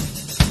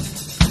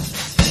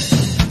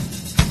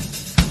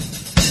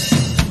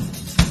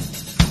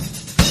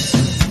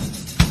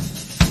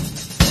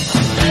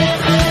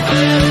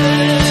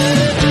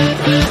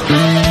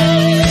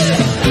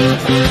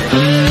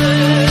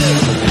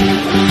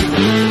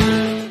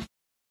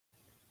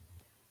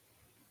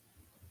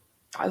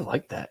 I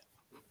like that.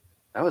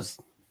 That was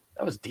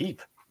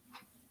deep.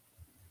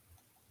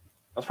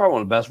 That's probably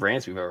one of the best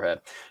rants we've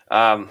ever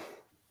had.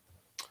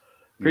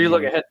 Gritty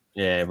Look Ahead.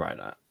 Yeah, probably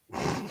not.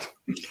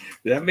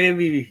 That may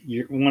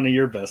be one of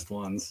your best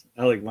ones.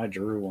 I like my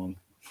Drew one.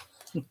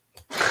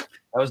 That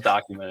was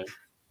documented.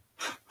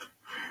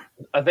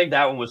 I think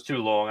that one was too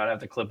long. I'd have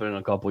to clip it in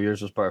a couple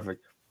years. It was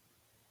perfect.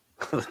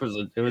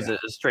 It was a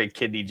straight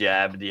kidney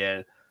jab at the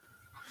end.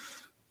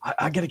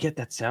 I got to get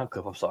that sound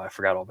clip. I'm sorry. I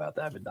forgot all about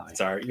that. I've been dying.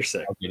 Sorry, you're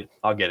sick.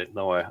 I'll get it.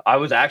 No way. I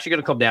was actually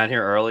going to come down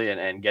here early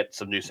and get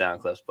some new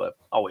sound clips, but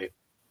I'll wait.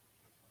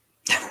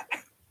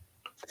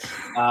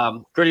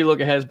 Gritty Look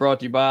Ahead is brought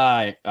to you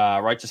by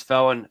Righteous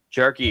Felon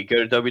Jerky.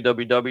 Go to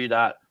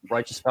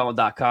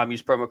www.righteousfelon.com.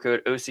 Use promo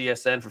code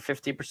OCSN for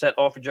 15%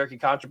 off your jerky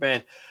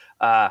contraband.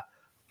 I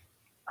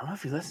don't know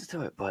if he listens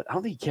to it, but I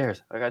don't think he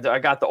cares. I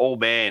got the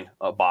old man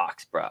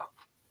box, bro.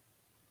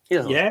 He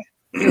doesn't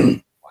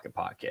fucking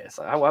podcast.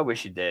 I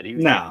wish he did.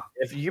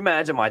 If you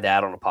imagine my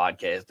dad on a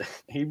podcast,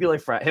 he'd be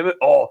like Frank.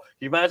 You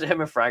imagine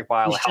him and Frank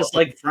Bile. He's just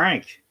like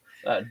Frank,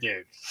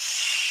 dude.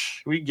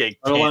 We get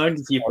alone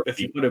if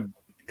you put a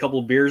couple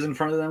of beers in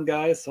front of them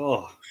guys.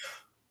 Oh,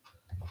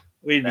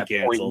 we'd be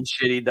canceled.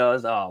 Shit he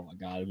does. Oh my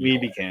God,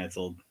 we'd be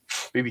canceled.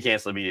 We'd be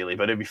canceled immediately,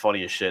 but it'd be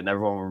funny as shit, and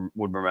everyone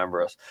would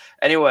remember us.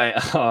 Anyway,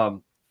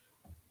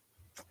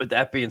 with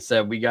that being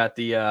said, we got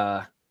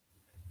the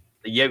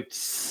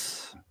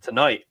Yotes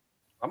tonight.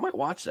 I might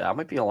watch that. I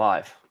might be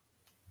alive.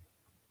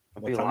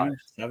 What time?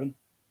 7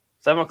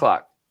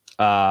 o'clock.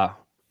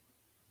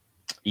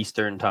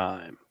 Eastern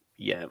time,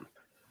 PM.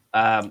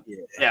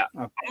 Yeah.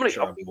 I'm like,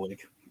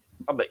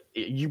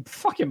 you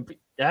fucking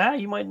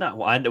you might not.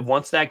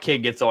 Once that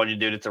kid gets on you,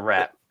 dude, it's a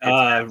wrap.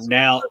 Now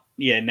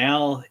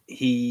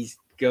he's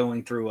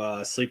going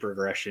through sleep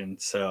regression.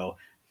 So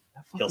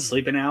he'll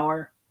sleep an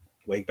hour,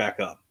 wake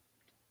back up.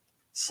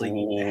 Sleep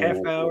a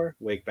half hour,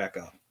 wake back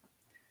up.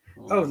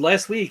 Oh,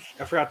 last week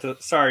I forgot to.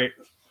 Sorry,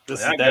 this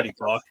is daddy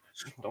talk.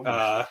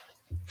 My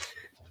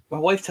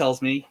wife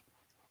tells me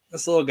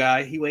this little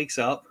guy. He wakes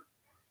up,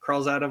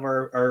 crawls out of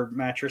our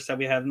mattress that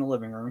we have in the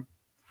living room.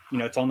 You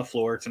know, it's on the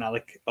floor. It's not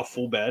like a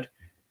full bed.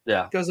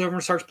 Yeah. Goes over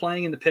and starts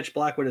playing in the pitch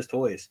black with his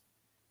toys.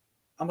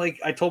 I'm like,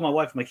 I told my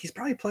wife, I'm like, he's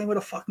probably playing with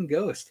a fucking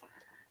ghost.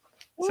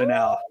 So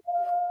now,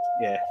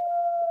 yeah.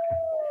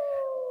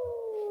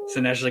 So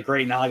now she's like,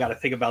 great. Now I got to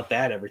think about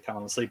that every time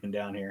I'm sleeping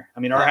down here. I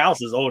mean, our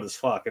house is old as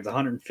fuck. It's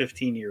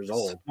 115 years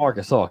old.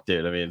 Marcus Hawk,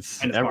 dude. I mean,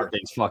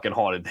 everything's fucking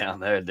haunted down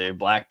there, dude.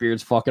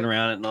 Blackbeard's fucking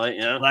around at night,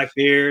 you know?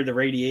 Blackbeard, the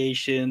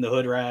radiation, the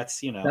hood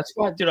rats, you know. That's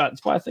why, dude.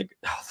 That's why I think.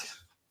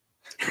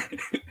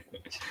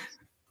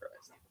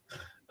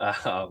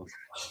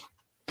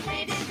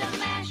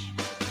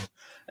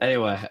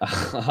 Anyway,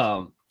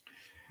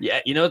 yeah,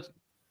 you know,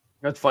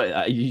 that's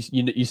funny.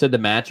 You said the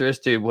mattress,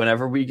 dude.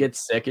 Whenever we get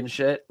sick and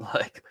shit,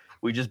 like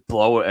we just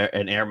blow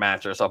an air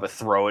mattress up and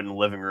throw it in the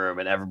living room,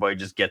 and everybody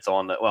just gets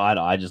on the. Well,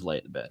 I just lay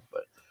in the bed,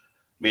 but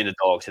me and the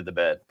dogs hit the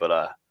bed.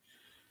 But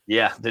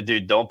yeah, the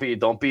dude, don't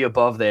be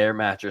above the air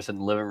mattress in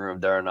the living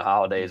room during the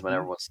holidays when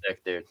everyone's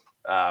sick, dude.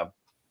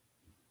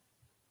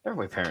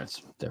 Everybody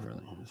parents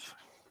differently.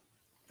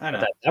 I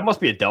know that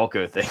must be a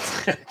Delco thing.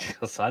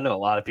 I know a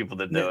lot of people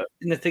that do it.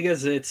 And the thing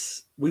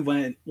is, we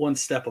went one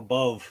step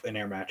above an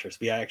air mattress.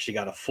 We actually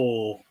got a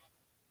full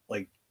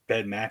like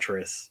bed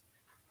mattress.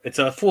 It's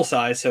a full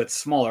size, so it's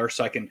smaller,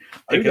 so I can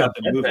pick it up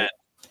and move it.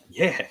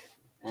 Yeah,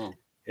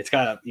 It's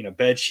got a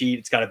bed sheet.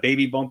 It's got a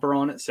baby bumper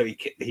on it, so he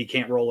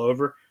can't roll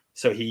over.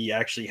 So he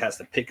actually has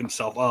to pick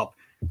himself up,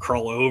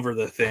 crawl over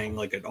the thing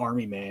like an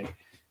army man.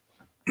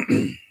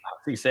 I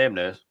think Sam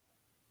knows.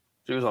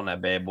 She was on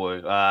that bad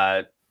boy.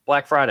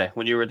 Black Friday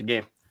when you were at the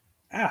game.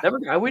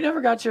 We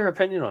never got your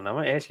opinion on that. I'm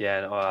gonna ask you.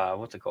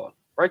 What's it called?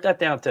 Write that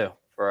down too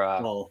for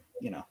final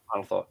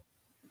thought.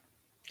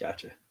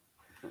 Gotcha.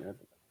 Yeah.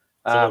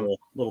 It's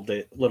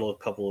little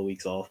couple of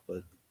weeks off,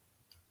 but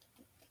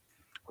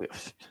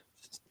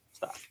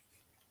stop.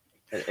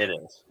 It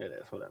is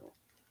whatever.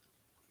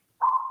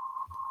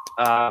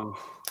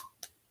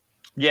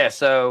 Yeah.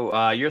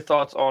 So your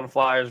thoughts on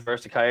Flyers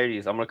versus the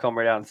Coyotes? I'm gonna come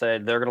right out and say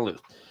they're gonna lose.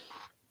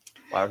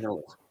 Flyers gonna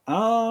lose.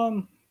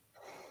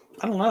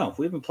 I don't know.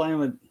 We've been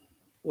playing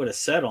with a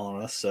set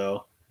on us,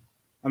 so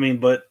I mean,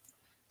 but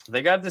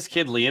they got this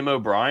kid Liam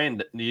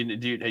O'Brien. Do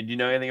you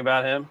know anything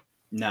about him?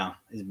 No,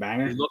 he's a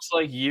banger. He looks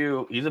like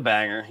you. He's a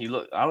banger.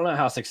 I don't know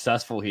how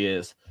successful he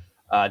is.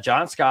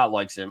 John Scott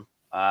likes him.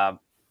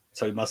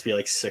 So he must be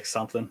like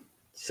 6'something.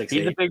 6'8".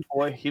 He's a big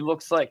boy. He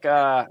looks like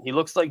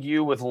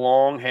you with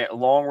long hair,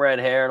 long red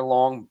hair,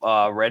 long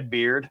red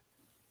beard.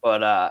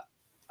 But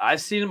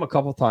I've seen him a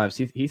couple times.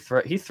 He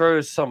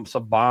throws some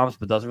bombs,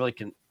 but doesn't really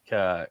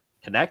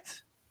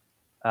connect.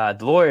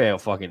 Delorier will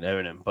fucking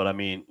own him, but I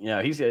mean,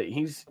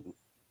 he's.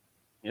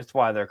 That's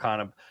why they're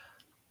kind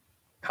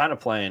of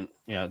playing,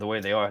 the way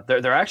they are.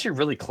 They're actually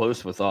really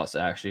close with us.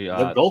 Actually,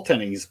 the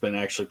goaltending's been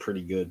actually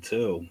pretty good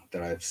too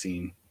that I've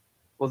seen.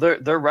 Well,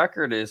 their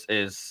record is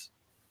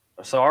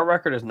so our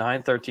record is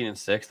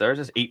 9-13-6. Theirs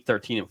is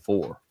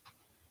 8-13-4.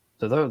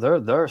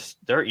 So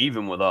they're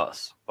even with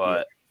us,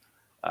 but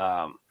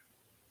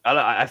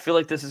I feel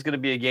like this is going to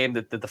be a game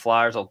that the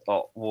Flyers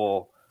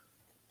will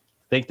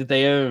think that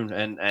they own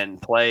and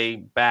play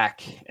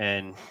back,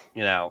 and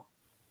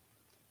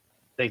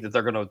think that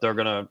they're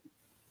gonna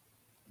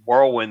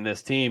whirlwind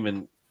this team,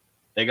 and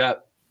they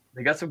got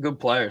some good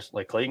players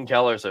like Clayton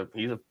Keller. So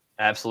he's an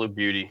absolute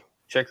beauty.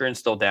 Chikrin's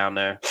still down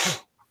there.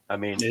 I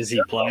mean, is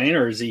he playing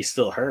or is he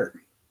still hurt?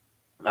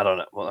 I don't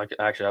know. Well, I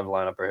actually have a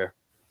lineup right here.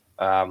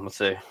 Let's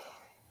see.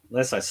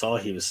 Last I saw,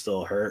 he was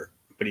still hurt,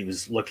 but he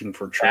was looking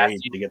for trade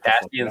to get the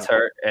Bastian's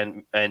hurt,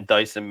 and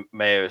Dyson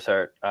Mayo's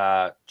hurt.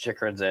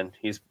 Chikrin's in.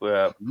 He's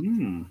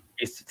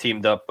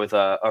teamed up with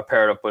or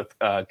paired up with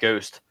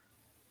Ghost.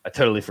 I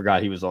totally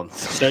forgot he was on.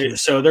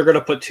 So they're going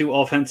to put two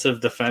offensive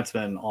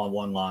defensemen on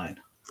one line.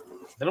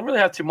 They don't really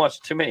have too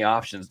many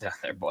options down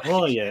there, boy.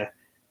 Oh yeah.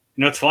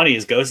 What's funny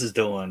is Ghost is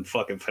doing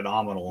fucking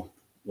phenomenal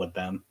with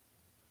them.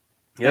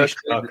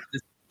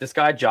 This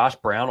guy Josh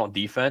Brown on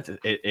defense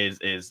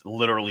is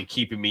literally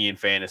keeping me in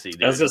fantasy.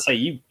 Dude. I was gonna say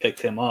you picked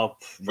him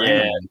up.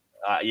 Yeah.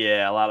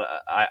 A lot of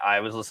I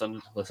was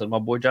listening to my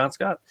boy John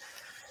Scott.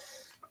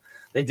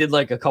 They did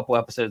like a couple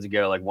episodes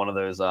ago, like one of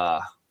those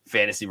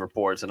fantasy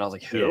reports, and I was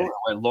like, who?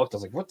 I looked, I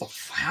was like, what the?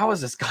 How is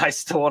this guy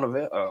still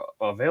available?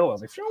 I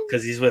was like,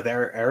 because he's with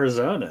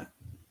Arizona.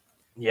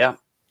 Yeah.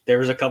 There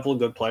was a couple of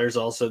good players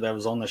also that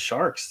was on the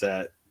Sharks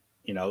that,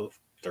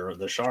 they're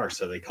the Sharks,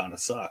 so they kind of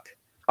suck.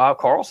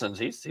 Carlson's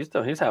he's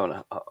having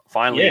a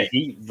finally. Yeah,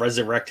 he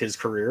resurrected his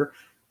career.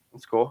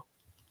 That's cool.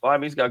 Well, I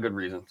mean, he's got a good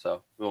reason,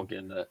 so we won't get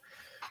into that.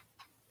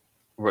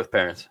 We're both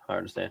parents, I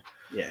understand.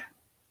 Yeah.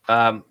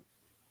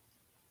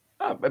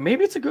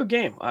 Maybe it's a good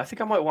game. I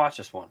think I might watch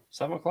this one.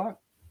 7:00.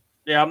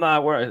 Yeah, I'm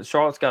not.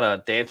 Charlotte's got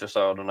a dance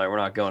recital tonight. We're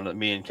not going to.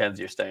 Me and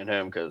Kenzie are staying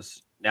home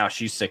because now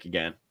she's sick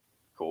again.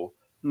 Cool.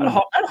 I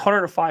had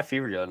 105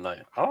 fever the other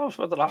night. I was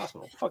went to the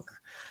hospital.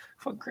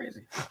 Fucking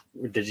crazy.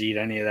 Did you eat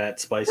any of that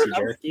spicy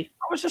jerky?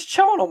 I was just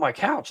chilling on my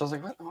couch. I was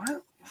like, what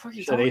the fuck are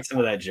you Should talking ate some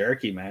of that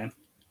jerky, man.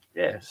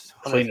 Yeah.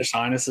 Clean the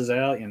sinuses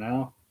out,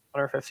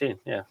 115.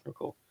 Yeah,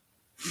 cool.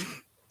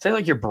 Say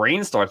like your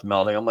brain starts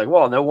melting. I'm like,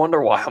 well, no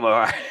wonder why I'm all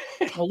right.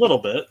 A little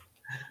bit.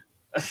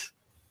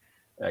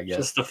 I guess.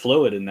 Just the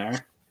fluid in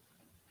there.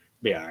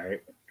 Be all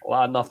right. A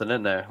lot of nothing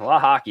in there. A lot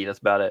of hockey. That's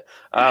about it.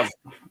 A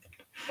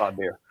lot of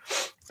beer.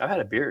 I haven't had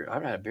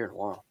a beer in a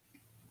while.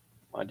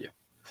 Mind you.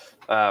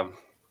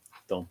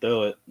 Don't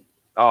do it.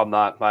 Oh, I'm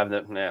not.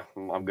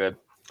 I'm good.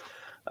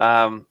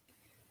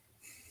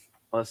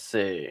 Let's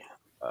see.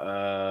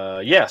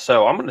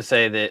 So I'm going to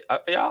say that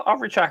I'll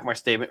retract my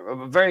statement.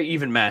 A very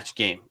even match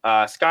game.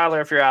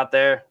 Skylar, if you're out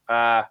there,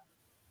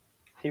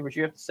 hear what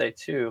you have to say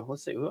too.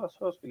 Let's see who else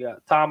we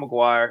got. Tom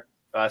McGuire,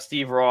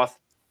 Steve Roth,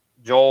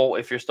 Joel,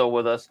 if you're still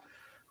with us.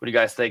 What do you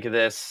guys think of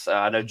this?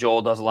 I know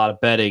Joel does a lot of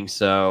betting,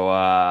 so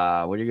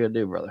what are you going to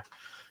do, brother?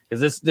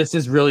 Because this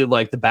is really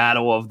like the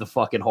battle of the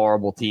fucking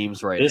horrible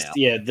teams now.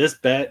 Yeah, this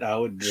bet I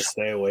would just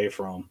stay away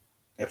from,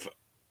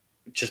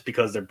 just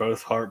because they're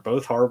both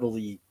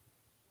horribly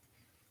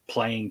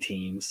playing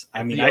teams.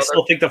 I mean, I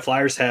still think the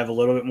Flyers have a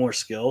little bit more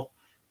skill.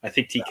 I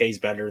think TK's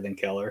better than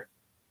Keller.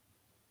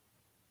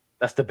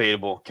 That's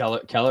debatable.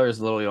 Keller is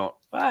literally on.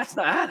 That's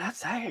not.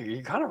 That's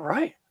you're kind of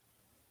right.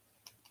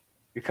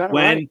 You're kind of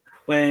right.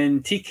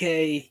 When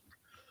TK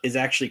is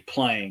actually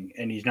playing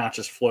and he's not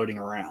just floating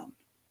around,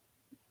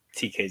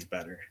 TK's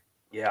better.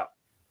 Yeah.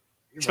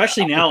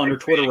 Especially now under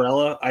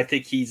Tortorella, I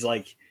think he's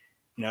like,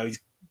 he's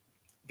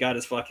got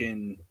his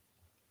fucking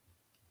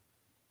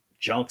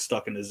junk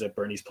stuck in the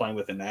zipper and he's playing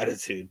with an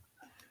attitude.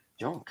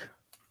 Junk.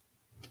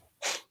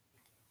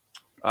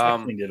 I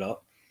cleaned it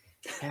up.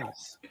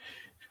 Yes.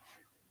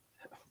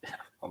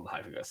 I'm not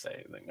even gonna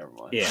say anything. Never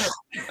mind.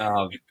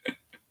 Yeah.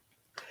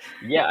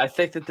 Yeah, I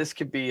think that this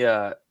could be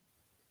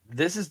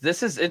this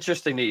is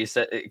interesting that you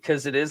said,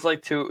 because it is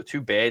like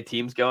two bad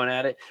teams going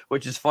at it,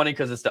 which is funny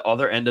because it's the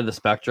other end of the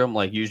spectrum.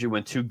 Like usually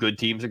when two good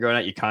teams are going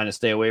at, you kind of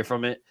stay away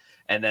from it,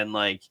 and then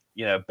like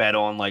bet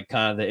on like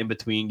kind of the in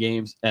between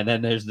games, and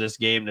then there's this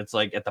game that's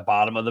like at the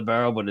bottom of the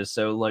barrel, but is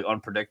so like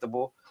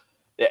unpredictable.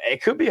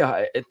 It could be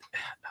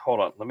hold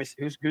on, let me see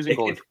who's in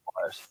goal for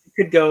Flyers.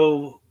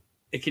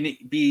 It can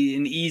be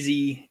an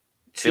easy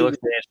Felix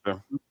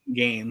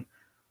game,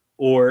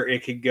 or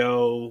it could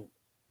go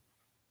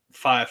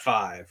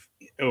 5-5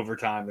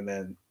 overtime and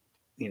then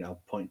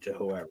point to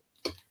whoever.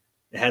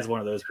 It has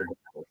one of those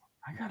predictables.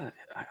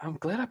 I'm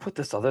glad I put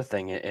this other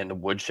thing in the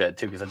woodshed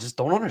too, because I just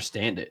don't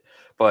understand it.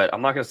 But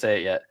I'm not gonna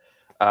say it yet.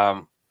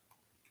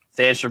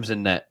 Sandstrom's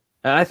in net,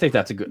 and I think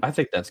that's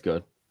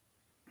good.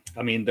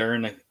 I mean,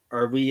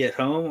 are we at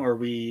home or are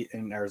we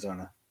in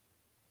Arizona?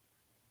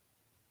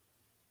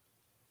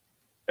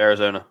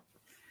 Arizona.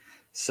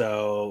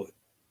 So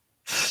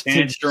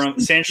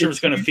Sandstrom's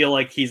going to feel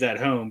like he's at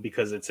home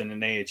because it's in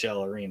an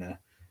AHL arena.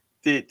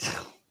 It's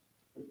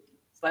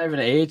not even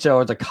an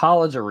AHL; it's a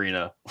college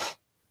arena.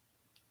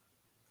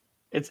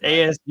 It's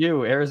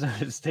ASU,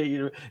 Arizona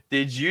State.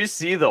 Did you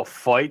see the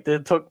fight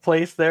that took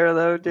place there,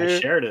 though, dude? I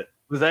shared it.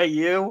 Was that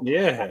you?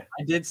 Yeah.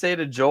 I did say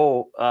to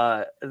Joel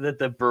that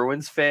the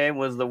Bruins fan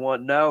was the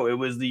one. No, it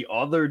was the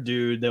other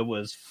dude that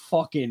was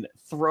fucking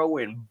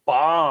throwing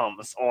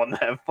bombs on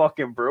that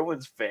fucking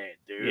Bruins fan,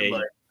 dude. Yeah,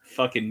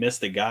 fucking missed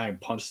the guy and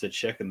punched the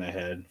chick in the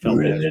head. Felt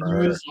bad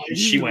for her.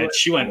 She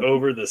went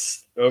over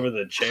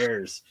the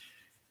chairs.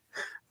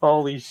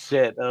 Holy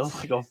shit! That was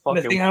like a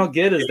fucking. The thing I don't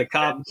get is the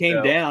cop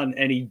came down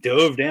and he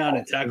dove down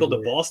and tackled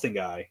the Boston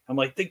guy. I'm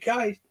like, the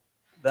guy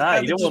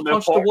you just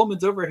punched the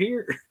woman's over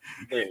here.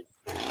 Dude.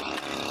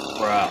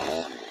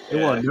 Bro,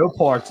 there were no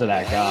parts of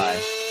that guy.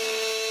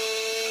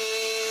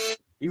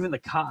 Even the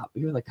cop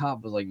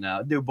was like,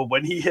 no, dude. But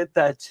when he hit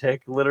that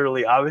chick,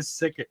 literally, I was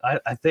sick.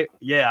 I think,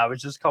 I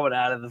was just coming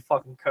out of the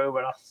fucking coma,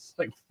 and I was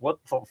like, what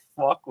the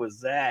fuck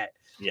was that?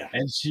 Yeah.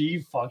 And she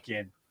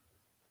fucking.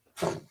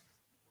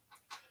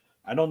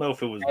 I don't know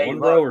if it was one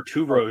row or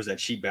two rows that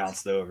she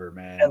bounced over,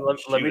 man.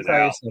 Let me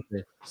tell you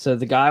something. So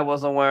the guy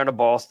wasn't wearing a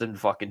Boston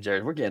fucking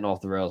jersey. We're getting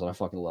off the rails, and I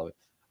fucking love it.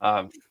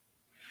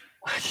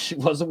 She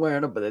wasn't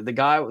wearing it, but the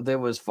guy that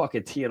was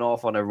fucking teeing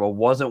off on everyone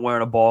wasn't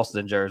wearing a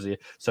Boston jersey,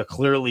 so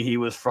clearly he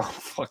was from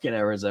fucking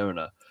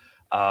Arizona.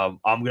 I'm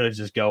gonna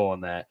just go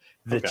on that.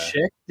 The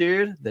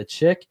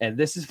chick, and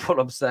this is what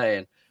I'm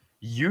saying.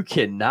 You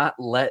cannot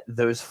let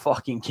those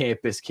fucking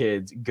campus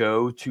kids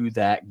go to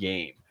that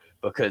game,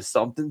 because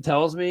something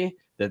tells me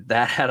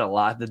that had a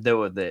lot to do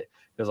with it.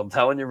 Because I'm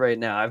telling you right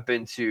now, I've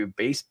been to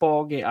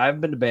baseball games, I've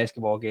been to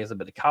basketball games, I've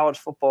been to college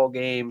football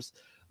games.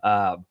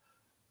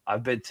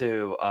 I've been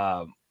to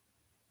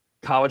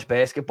college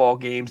basketball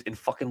games in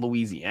fucking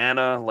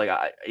Louisiana. Like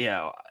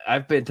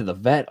I've been to the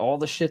vet, all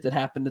the shit that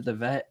happened at the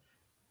vet.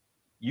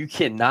 You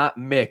cannot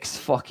mix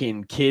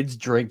fucking kids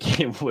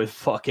drinking with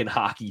fucking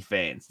hockey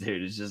fans,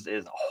 dude. It's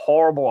a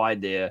horrible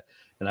idea.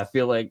 And I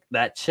feel like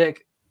that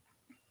chick,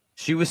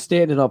 She was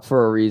standing up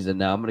for a reason.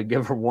 Now I'm gonna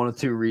give her one of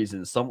two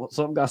reasons.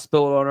 Something got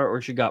spilled on her, or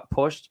she got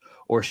pushed,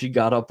 or she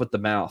got up with the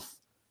mouth.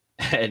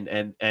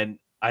 And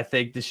I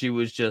think that she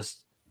was just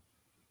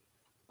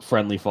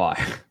friendly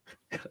fire.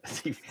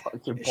 She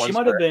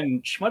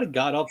might have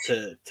got up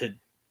to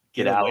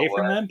get out away of the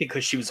from way. them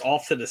because she was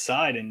off to the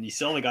side, and you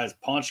saw the guy's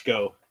punch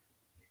go,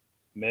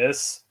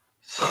 miss.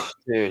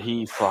 Dude,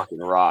 he fucking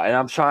raw. And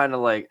I'm trying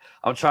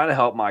to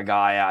help my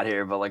guy out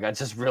here, but like I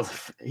just really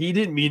he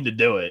didn't mean to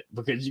do it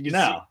because you can see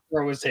him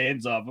throw his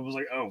hands up. It was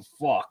like, oh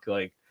fuck,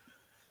 like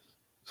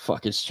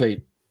fucking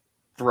straight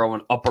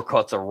throwing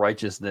uppercuts of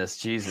righteousness.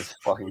 Jesus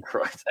fucking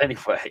Christ.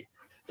 Anyway,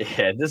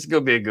 yeah, this is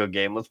gonna be a good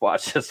game. Let's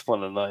watch this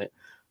one tonight.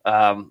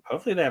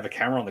 Hopefully they have a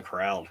camera on the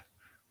crowd.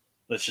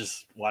 Let's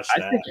just watch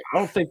that. I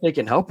don't think they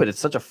can help it. It's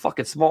such a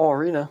fucking small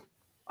arena.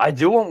 I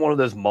do want one of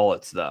those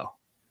mullets though.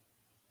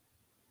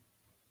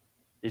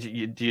 Do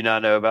you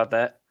not know about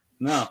that?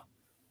 No.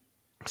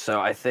 So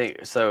I think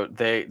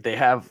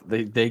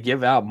they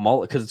give out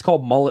mullet because it's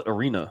called Mullet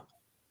Arena.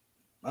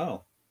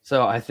 Oh.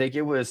 So I think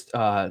it was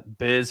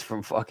Biz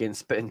from fucking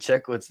Spittin'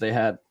 Chicklets. They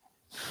had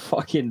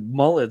fucking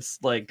mullets,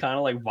 like kind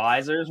of like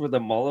visors with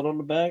a mullet on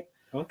the back.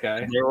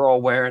 Okay. And they were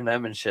all wearing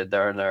them and shit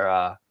during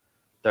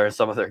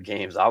some of their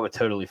games. I would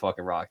totally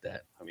fucking rock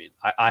that. I mean,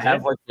 I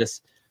have like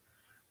this.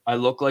 I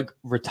look like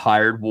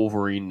retired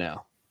Wolverine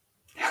now.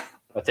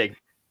 I take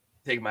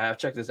my hat.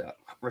 Check this out.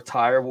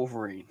 Retired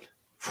Wolverine.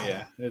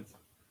 Yeah.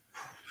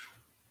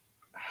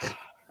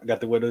 I got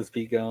the widow's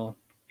peak on.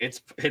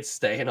 It's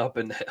staying up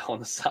on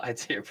the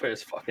sides here, but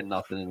it's fucking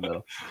nothing in the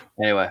middle.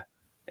 Anyway,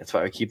 that's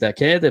why we keep that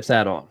Canadips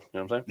hat on. You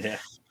know what I'm saying?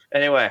 Yeah.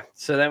 Anyway,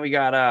 so then we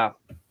got a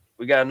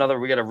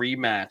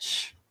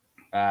rematch.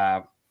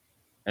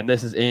 And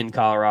this is in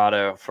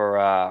Colorado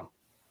for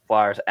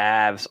Flyers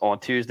Avs on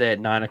Tuesday at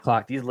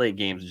 9:00. These late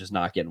games are just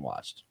not getting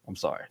watched. I'm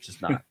sorry, it's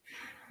just not.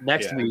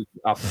 Next week,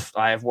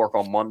 I have work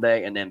on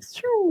Monday, and then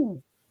see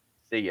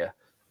ya.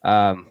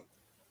 A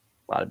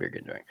lot of beer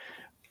getting drank.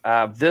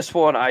 This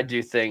one, I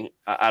do think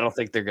I don't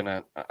think they're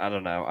gonna. I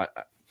don't know.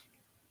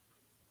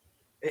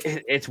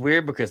 It's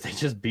weird because they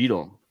just beat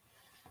them,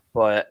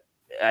 but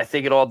I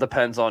think it all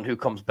depends on who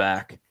comes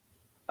back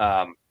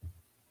on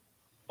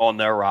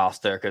their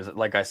roster. Because,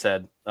 like I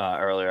said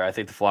earlier, I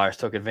think the Flyers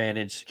took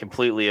advantage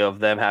completely of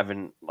them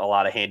having a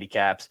lot of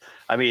handicaps.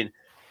 I mean,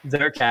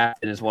 their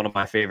captain is one of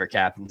my favorite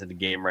captains in the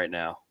game right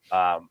now,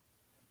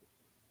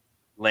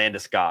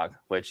 Landeskog,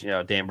 which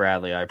Dan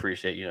Bradley. I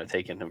appreciate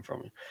taking him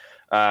from me.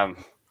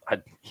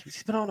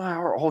 He's been on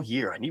IR all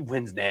year, and he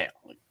wins now.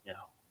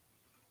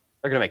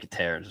 They're gonna make a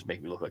tear and just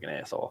make me look like an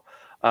asshole.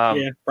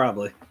 Yeah,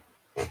 probably.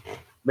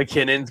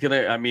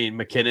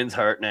 McKinnon's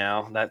hurt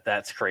now.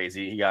 That's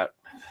crazy. He got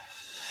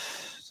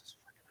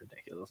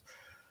ridiculous.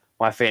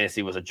 My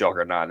fantasy was a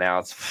juggernaut. Now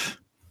it's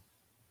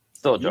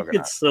still a juggernaut. You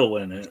could still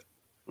win it.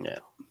 Yeah,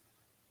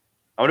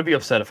 I'm gonna be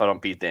upset if I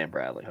don't beat Dan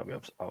Bradley.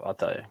 I'll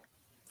tell you.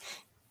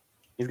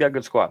 He's got a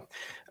good squad.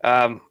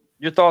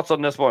 Your thoughts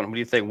on this one? What do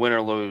you think? Win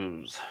or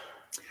lose?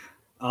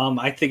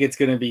 I think it's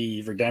going to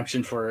be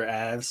redemption for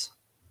Avs.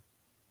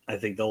 I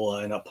think they'll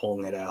end up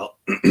pulling it out.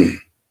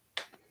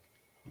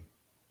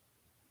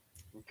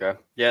 Okay.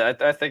 Yeah,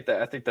 I think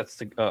that's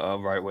the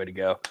right way to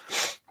go.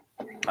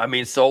 I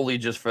mean, solely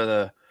just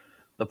for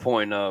the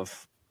point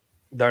of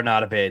they're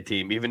not a bad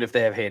team. Even if they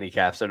have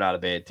handicaps, they're not a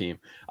bad team.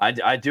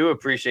 I do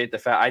appreciate the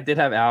fact I did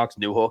have Alex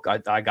Newhook.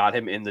 I got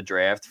him in the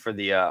draft for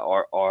the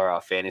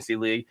our fantasy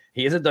league.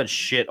 He hasn't done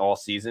shit all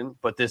season,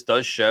 but this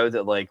does show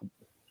that like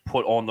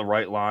put on the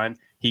right line,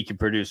 he can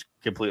produce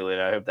completely.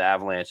 And I hope the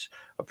Avalanche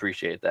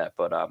appreciate that.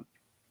 But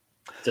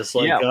just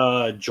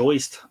like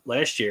Joyce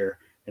last year,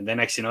 and then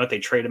next you know what, they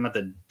trade him at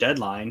the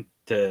deadline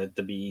to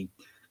be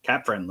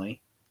cap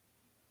friendly.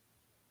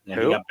 And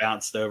he got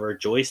bounced over.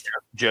 Joyce,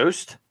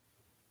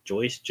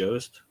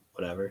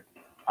 whatever.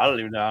 I don't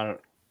even know.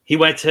 He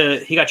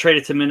got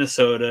traded to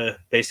Minnesota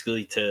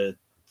basically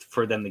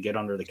for them to get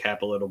under the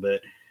cap a little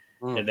bit.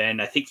 And then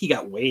I think he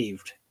got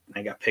waived and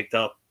I got picked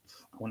up.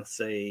 I want to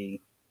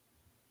say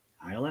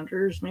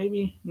Islanders,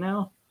 maybe?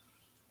 No.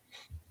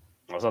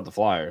 Well, it's not the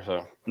Flyers,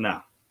 so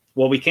no.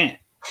 Well, we can't.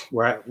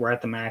 We're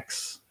at the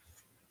max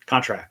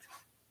contract.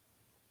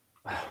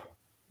 That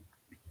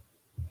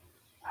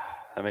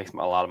makes a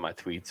lot of my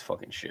tweets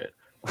fucking shit.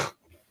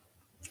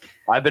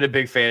 I've been a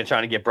big fan of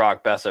trying to get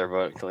Brock Besser,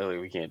 but clearly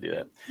we can't do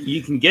that.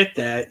 You can get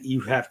that.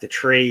 You have to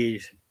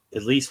trade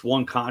at least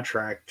one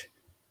contract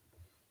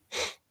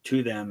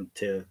to them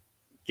to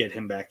get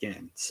him back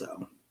in.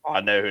 So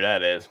I know who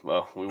that is.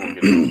 Well, we won't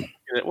get it.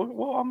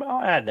 Well,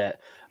 I'll add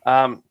that.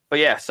 But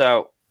yeah,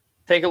 so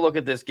take a look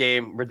at this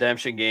game,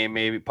 redemption game,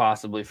 maybe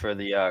possibly for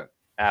the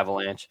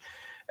Avalanche.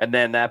 And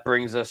then that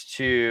brings us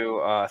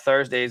to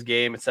Thursday's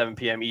game at 7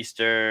 p.m.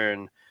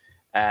 Eastern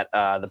at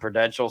the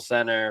Prudential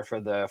Center for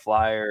the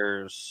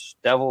Flyers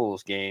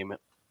Devils game.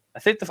 I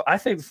think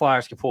the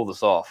Flyers can pull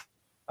this off.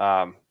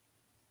 A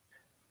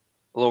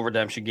little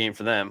redemption game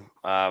for them.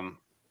 I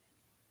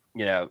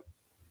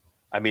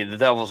mean, the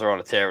Devils are on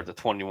a tear with the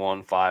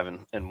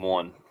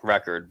 21-5-1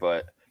 record,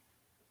 but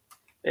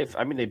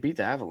they beat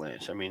the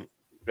Avalanche. I mean,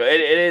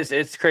 It is.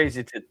 It's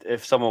crazy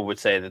if someone would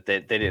say that they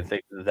didn't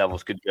think the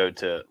Devils could go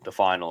to the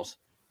finals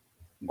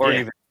or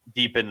Yeah. even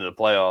deep into the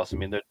playoffs. I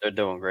mean, they're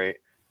doing great.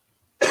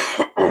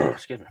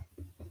 Excuse me.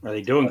 Are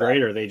they doing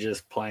great, or are they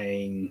just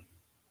playing?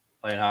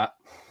 Playing hot.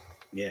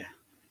 Yeah.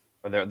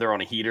 Or they're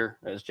on a heater,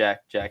 as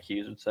Jack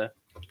Hughes would say.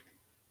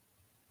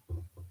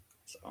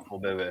 So A little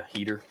bit of a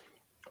heater.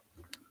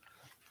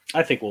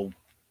 I think we'll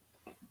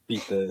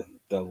beat the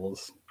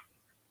Devils.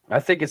 I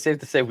think it's safe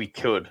to say we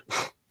could,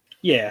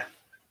 Yeah.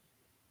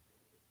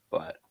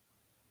 but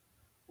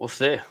we'll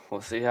see.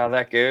 We'll see how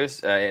that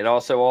goes. It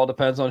also all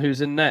depends on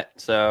who's in net.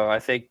 So I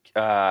think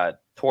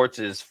Torts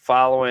is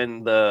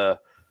following the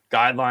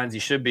guidelines he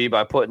should be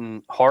by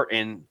putting Hart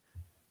in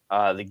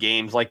the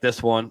games like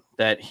this one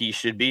that he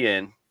should be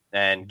in,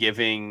 and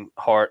giving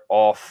Hart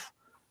off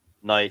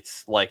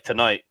nights like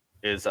tonight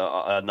is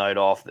a night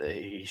off that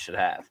he should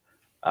have.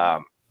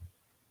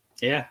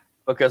 Yeah.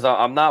 Because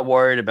I'm not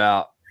worried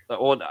about.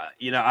 Well,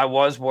 I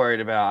was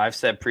worried about. I've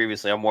said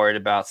previously, I'm worried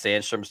about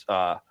Sandstrom's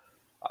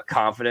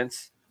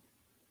confidence.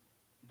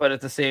 But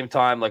at the same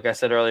time, like I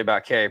said earlier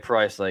about Carey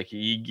Price, like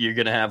you're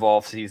going to have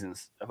off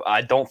seasons.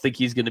 I don't think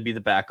he's going to be the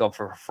backup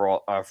for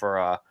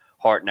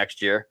Hart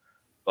next year,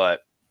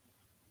 but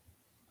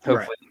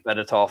hopefully the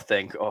Benetov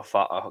thing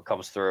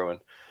comes through and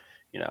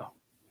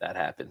that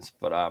happens.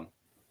 But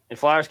and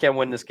Flyers can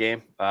win this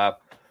game.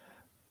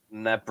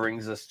 And that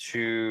brings us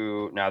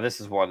to now. This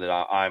is one that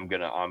I'm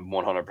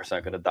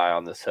 100% gonna die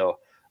on this hill.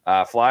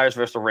 Flyers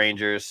versus the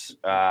Rangers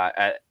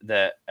at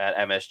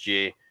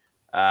MSG.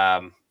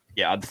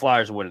 The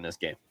Flyers are winning this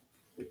game.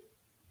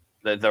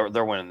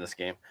 They're winning this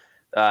game.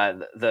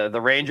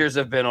 The Rangers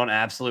have been on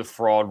absolute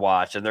fraud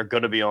watch, and they're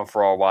going to be on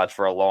fraud watch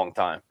for a long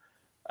time.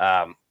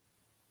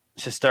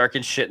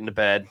 Shesterkin's shit in the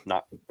bed.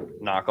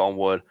 Knock on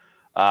wood.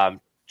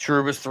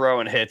 Trouba's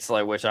throwing hits,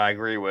 which I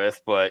agree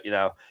with, but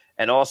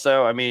and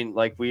also, I mean,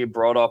 like we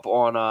brought up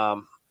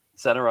on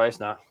center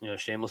ice now,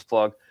 shameless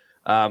plug.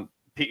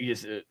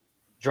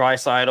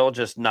 Draisaitl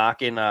just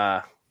knocking.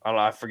 I don't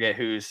know. I forget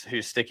whose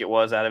stick it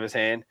was out of his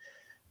hand,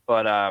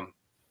 but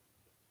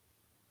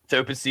it's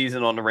open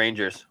season on the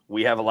Rangers.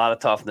 We have a lot of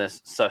toughness.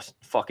 So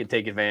fucking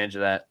take advantage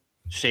of that.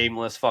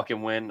 Shameless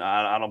fucking win.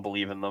 I don't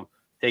believe in them.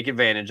 Take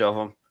advantage of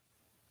them.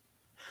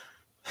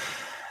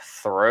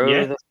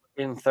 Throw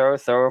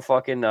a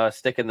fucking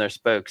stick in their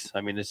spokes.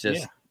 I mean, it's just.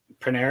 Yeah.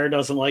 Panarin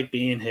doesn't like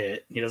being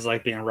hit. He doesn't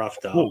like being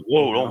roughed up.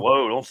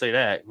 Whoa, don't say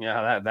that.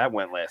 Yeah, that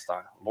went last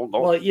time. Don't.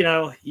 Well,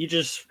 you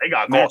just they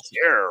got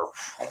Gauthier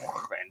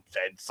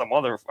and some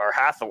other or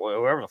Hathaway,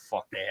 whoever the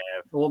fuck they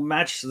have. We'll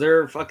match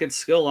their fucking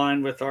skill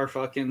line with our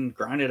fucking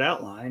grinded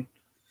out line.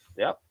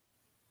 Yep.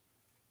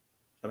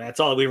 I mean, that's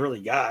all we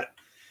really got.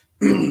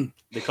 The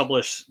couple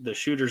of the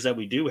shooters that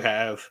we do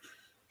have,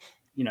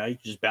 you can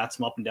just bounce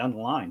them up and down the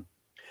line.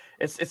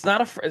 It's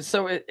not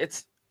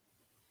it's.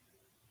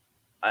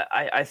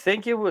 I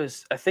think it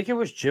was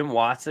Jim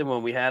Watson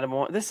when we had him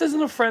on. This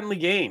isn't a friendly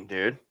game,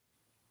 dude.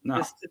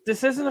 No,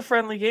 this isn't a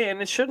friendly game,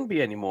 and it shouldn't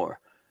be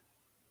anymore.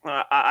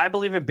 I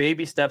believe in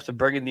baby steps of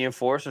bringing the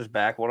enforcers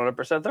back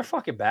 100%. They're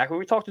fucking back. When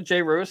we talked to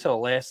Jay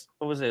Rosehill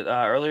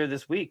earlier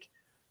this week.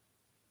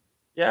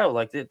 Yeah,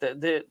 like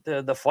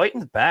the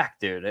fighting's back,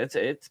 dude.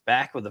 It's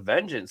back with a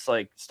vengeance.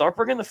 Like, start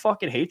bringing the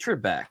fucking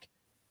hatred back.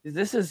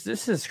 This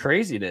is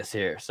craziness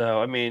here.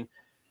 So I mean,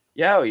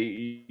 yeah,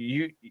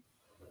 you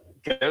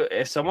go,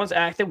 if someone's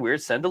acting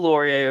weird, send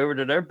Delorier over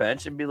to their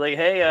bench and be like,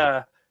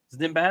 hey,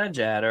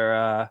 Zibanejad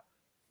or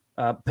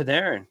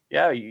Panarin.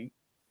 Yeah, you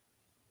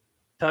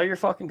tell your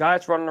fucking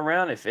guys running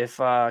around if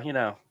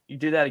you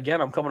do that again,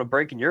 I'm coming to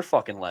breaking your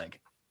fucking leg.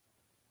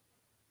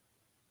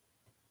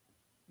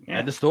 Yeah.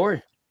 End of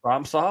story.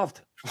 Problem solved.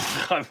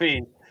 I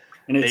mean,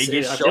 and I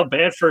feel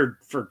bad for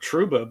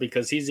Trouba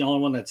because he's the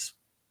only one that's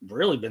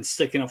really been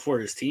sticking up for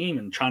his team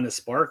and trying to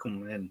spark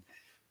them. And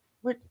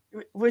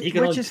which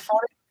is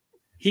funny.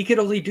 He could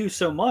only do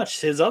so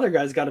much. His other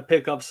guys got to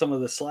pick up some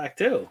of the slack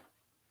too.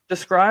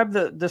 Describe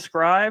the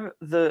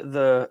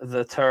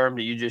term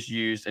that you just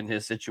used in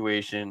his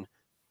situation,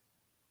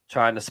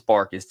 trying to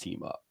spark his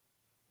team up.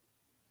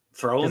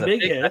 Throwing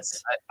big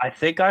hits. I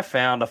think I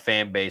found a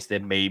fan base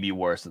that may be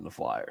worse than the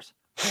Flyers.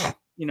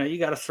 You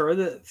got to throw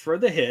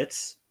the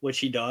hits, which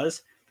he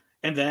does,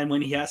 and then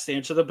when he has to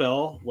answer the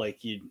bell,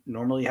 like you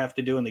normally have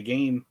to do in the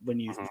game when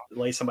you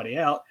lay somebody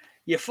out,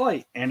 you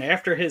fight. And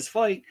after his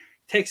fight,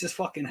 takes his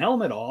fucking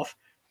helmet off,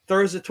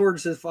 throws it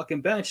towards his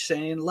fucking bench,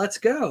 saying, "Let's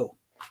go,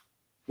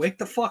 wake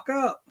the fuck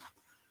up."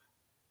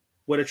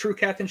 What a true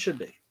captain should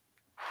be.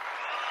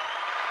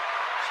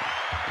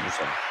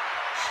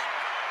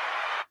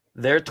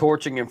 They're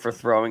torching him for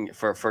trying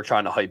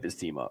to hype his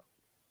team up.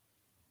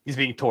 He's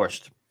being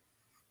torched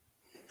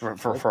for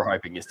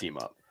hyping his team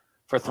up,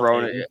 for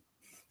throwing it.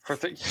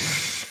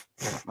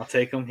 I'll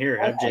take him here.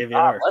 Have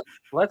JVR.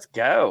 Let's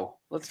go.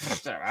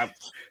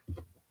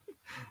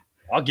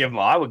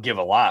 I would give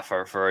a lot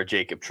for a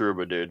Jacob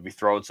Trouba, dude, to be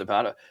throwing some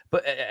out of.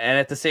 But and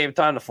at the same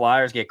time, the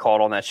Flyers get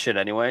caught on that shit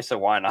anyway, so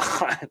why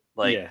not?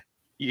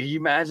 You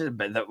imagine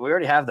that we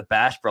already have the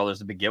Bash brothers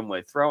to begin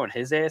with, throwing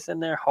his ass in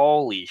there.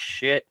 Holy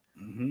shit!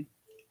 Mm-hmm.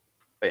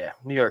 But yeah,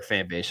 New York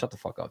fan base, shut the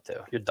fuck up too.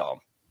 You're dumb.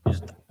 You're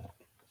just dumb.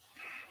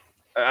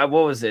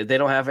 What was it? They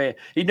don't have a.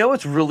 You know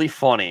what's really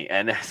funny,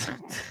 and it's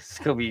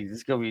gonna be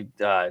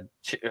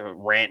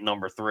rant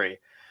number 3.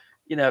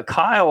 You know,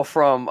 Kyle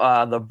from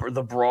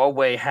the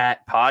Broadway Hat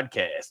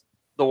podcast,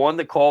 the one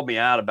that called me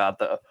out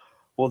about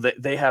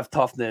they have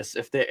toughness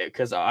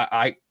because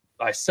I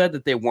said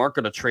that they weren't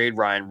going to trade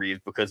Ryan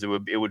Reeves because it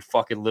would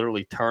fucking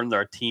literally turn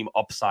their team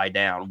upside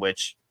down,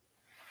 which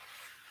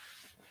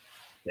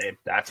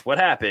that's what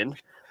happened.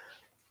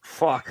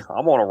 Fuck,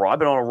 I'm on a roll. I've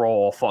been on a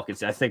roll all fucking.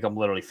 I think I'm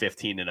literally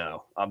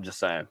 15-0. I'm just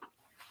saying.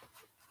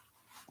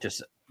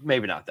 Just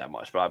maybe not that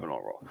much, but I've been on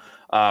a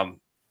roll.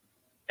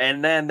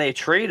 And then they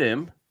trade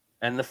him,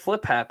 and the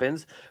flip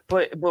happens.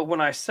 But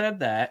when I said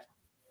that,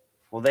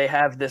 well, they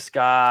have this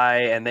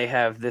guy, and they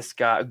have this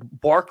guy.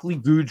 Barclay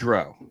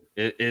Goodrow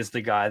is the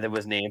guy that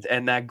was named,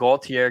 and that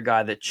Gaultier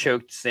guy that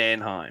choked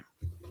Sanheim.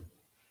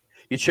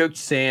 You choked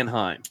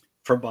Sanheim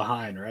from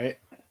behind, right?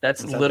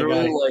 That's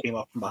literally like came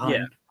up from behind.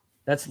 Yeah.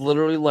 That's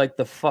literally like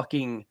the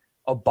fucking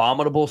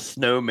abominable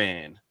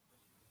snowman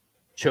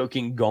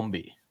choking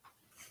Gumby.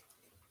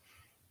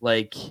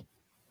 Like,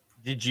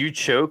 did you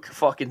choke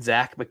fucking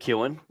Zach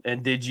McEwen?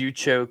 And did you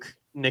choke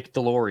Nick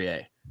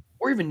Delorier?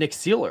 Or even Nick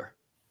Sealer?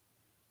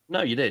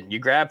 No, you didn't. You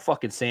grabbed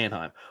fucking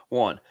Sanheim.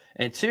 1.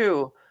 And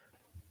 2,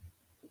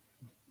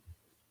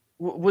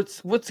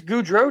 what's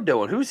Goudreau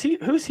doing? Who's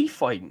he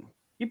fighting?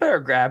 You better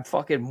grab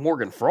fucking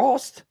Morgan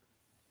Frost.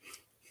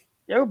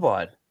 Yo,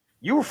 bud.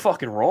 You were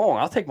fucking wrong.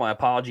 I'll take my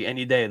apology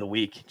any day of the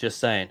week. Just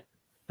saying.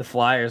 The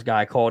Flyers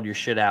guy called your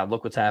shit out.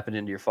 Look what's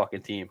happening to your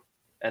fucking team.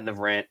 End of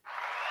rant.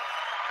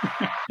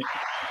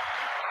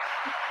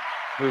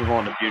 Move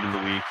on to Beauty of the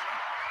Week.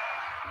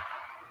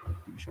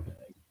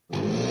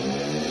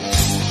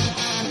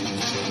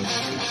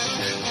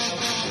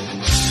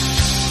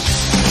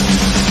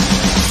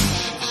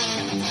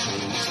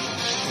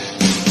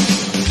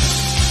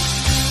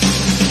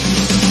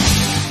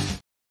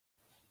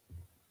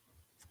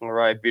 All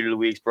right, Beauty of the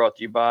Week is brought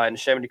to you by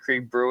Neshaminy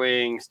Creek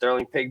Brewing,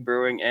 Sterling Pig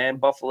Brewing, and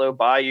Buffalo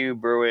Bayou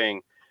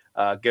Brewing.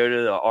 Go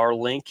to our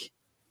link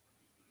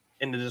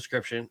in the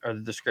description, or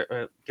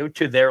go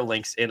to their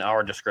links in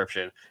our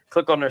description.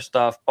 Click on their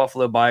stuff.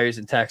 Buffalo Bayou's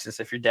in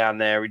Texas. If you're down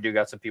there, we do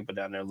got some people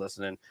down there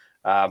listening.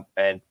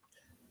 And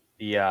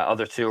the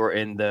other 2 are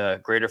in the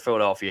greater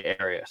Philadelphia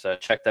area. So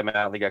check them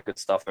out. They got good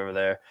stuff over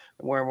there.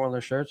 I'm wearing one of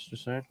their shirts,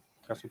 just saying.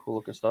 Got some cool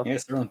looking stuff. Yeah,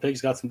 Sterling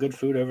Pig's got some good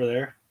food over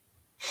there.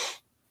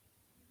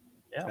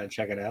 Yeah. Gotta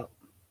check it out.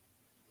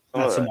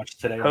 Not so much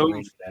today on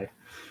race day.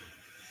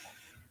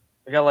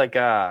 We got like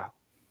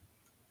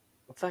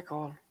what's that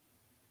called?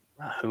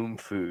 Not home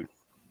food.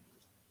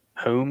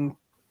 Home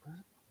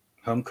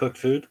cooked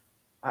food.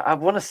 I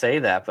want to say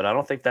that, but I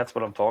don't think that's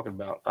what I'm talking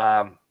about.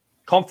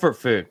 Comfort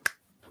food.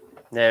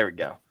 There we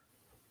go.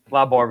 A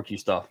lot of barbecue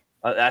stuff.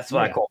 That's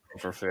what I call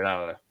comfort food. I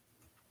don't know.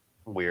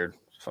 Weird.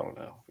 So I don't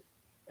know.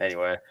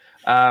 Anyway,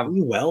 Are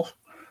you well?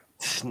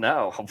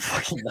 No, I'm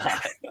fucking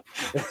not.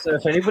 So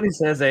if anybody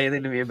says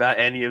anything to me about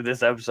any of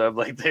this episode, I'm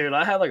like, dude,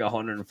 I had like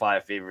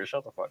 105 fever.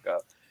 Shut the fuck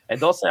up. And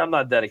don't say I'm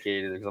not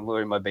dedicated because I'm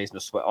literally in my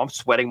basement sweat. I'm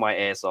sweating my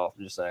ass off.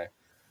 I'm just saying.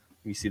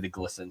 You see the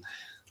glisten.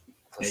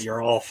 Yeah,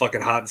 you're all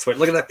fucking hot and sweaty.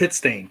 Look at that pit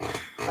stain.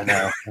 I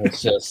know.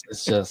 It's just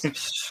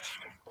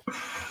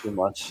too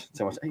much.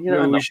 Too much. You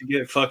know, we should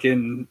get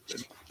fucking.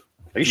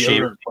 Are you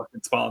shaving?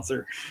 Fucking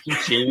sponsor. You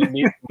shaving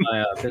me?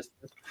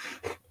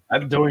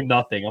 I'm doing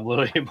nothing. I'm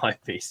literally in my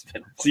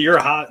basement. So you're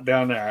hot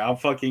down there.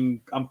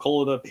 I'm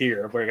cold up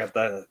here. Where I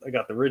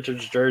got the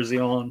Richards jersey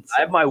on. So.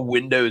 I have my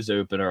windows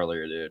open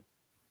earlier, dude.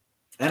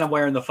 And I'm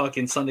wearing the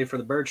fucking Sunday for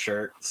the Bird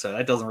shirt, so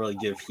that doesn't really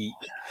give heat.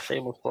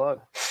 Shameless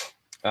plug.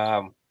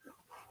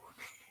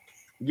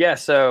 Yeah,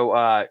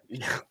 so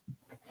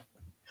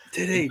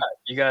Did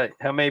you got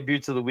how many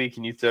Buttes of the Week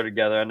can you throw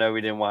together? I know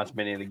we didn't watch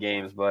many of the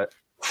games, but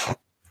I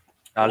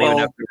don't even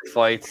know if there were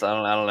fights. I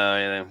don't know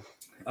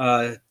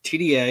anything.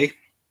 TDA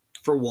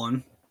for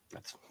 1.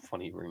 That's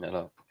funny you bring that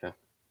up. Okay.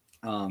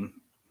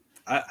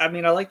 I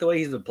mean, I like the way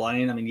he's been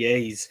playing. I mean, yeah,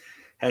 he's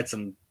had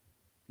some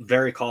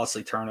very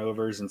costly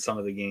turnovers in some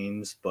of the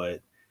games,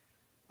 but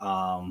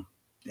I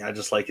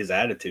just like his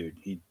attitude.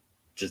 He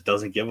just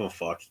doesn't give a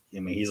fuck. I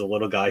mean, he's a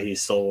little guy. He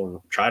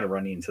still try to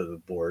run into the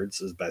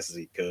boards as best as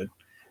he could.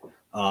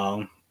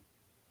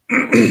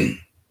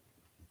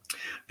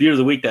 Beauty of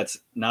the Week that's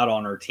not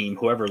on our team.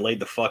 Whoever laid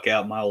the fuck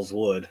out Miles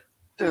Wood.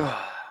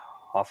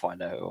 I'll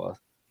find out who it was.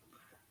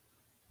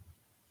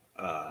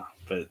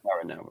 But not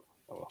right now.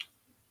 Oh, well.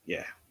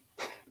 Yeah.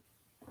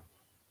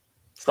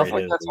 Stuff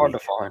like that's hard to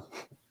find.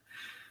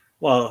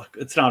 Well,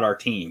 it's not our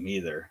team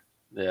either.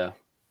 Yeah.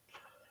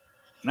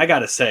 And I got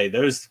to say,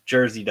 those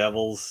Jersey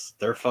Devils,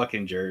 their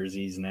fucking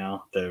jerseys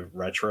now, the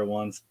retro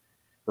ones,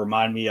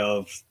 remind me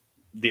of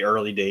the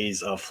early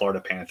days of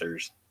Florida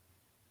Panthers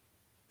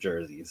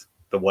jerseys.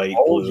 The white,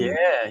 blue,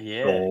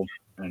 gold,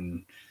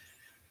 and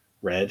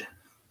red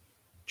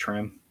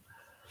trim.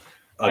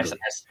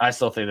 I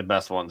still think the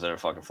best ones are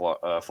fucking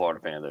Florida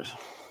Panthers.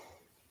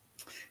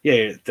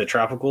 Yeah, the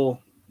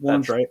tropical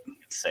ones, right?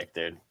 Sick,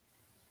 dude.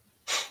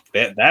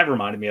 That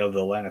reminded me of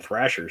the Atlanta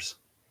Thrashers.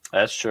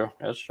 That's true.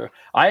 That's true.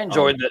 I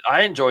enjoyed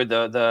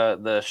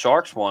the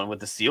Sharks one with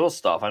the Seals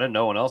stuff. I didn't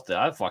know one else did.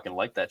 I fucking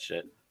like that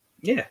shit.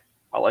 Yeah,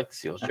 I like the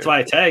Seals. that's jersey.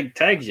 why I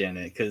tagged you in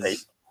it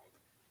because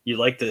you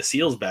liked the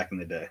Seals back in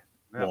the day.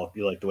 Yeah. Well,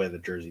 you liked the way the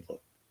jersey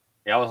looked.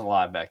 Yeah, I wasn't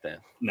live back then.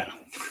 No,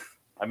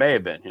 I may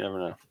have been. You never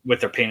know. with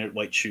their painted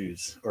white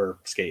shoes or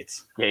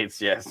skates.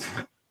 Gates, yes.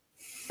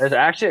 There's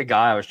actually a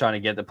guy I was trying to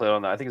get to play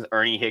on that. I think it's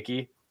Ernie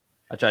Hickey.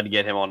 I tried to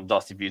get him on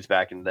Dusty Buttes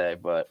back in the day,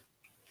 but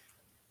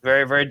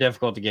very, very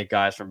difficult to get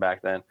guys from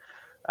back then.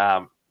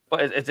 But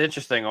it's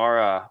interesting.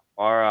 Our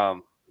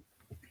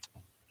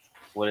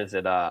what is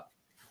it?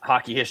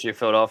 Hockey history of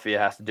Philadelphia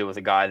has to do with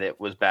a guy that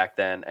was back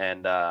then,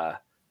 and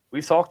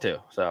we've talked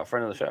to. So, a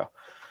friend of the show.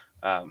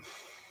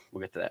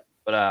 We'll get to that.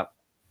 But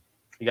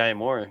you got any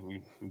more?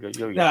 You go.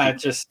 No, I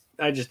just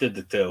did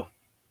the two.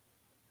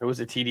 Who was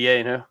the TDA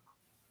and who?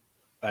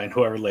 And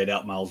whoever laid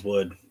out Miles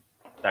Wood.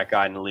 That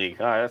guy in the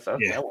league. All right,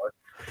 Yeah. that works.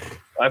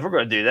 If we're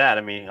going to do that,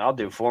 I mean, I'll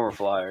do former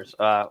Flyers.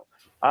 I'm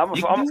a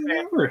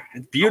fan.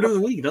 It's beauty of the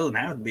week. It doesn't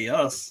have to be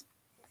us.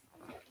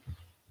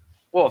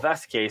 Well, if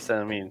that's the case,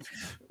 then I mean,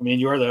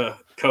 you are the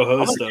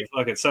co-host of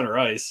fucking Center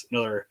Ice.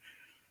 Another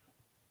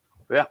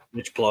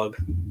niche plug.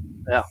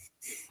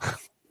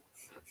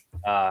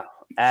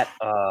 at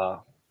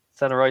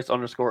Center Ice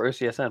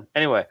 _OCSN.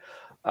 Anyway,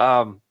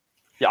 I'm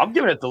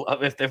giving it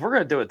if we're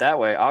going to do it that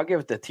way, I'll give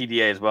it to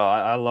TDA as well.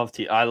 I love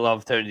Tony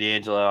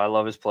DeAngelo. I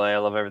love his play. I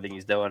love everything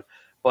he's doing.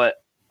 But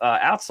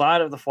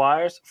outside of the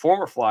Flyers,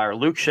 former Flyer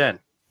Luke Shen.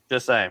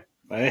 Just saying.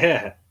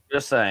 Yeah.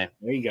 Just saying.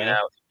 There you go. You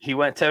know, he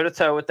went toe to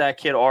toe with that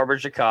kid Arbor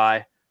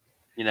Jakai.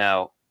 You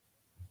know,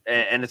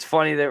 and it's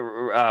funny that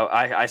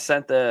I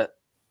sent the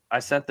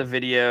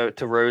video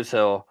to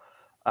Rosehill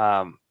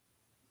of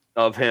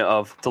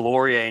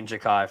Delorier and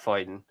Jakai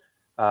fighting.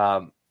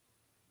 And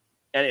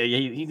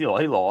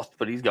he lost,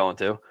 but he's going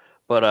to.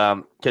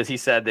 But because he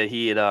said that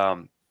he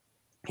had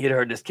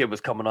heard this kid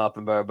was coming up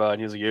and blah, blah, and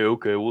he was like, yeah,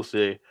 okay, we'll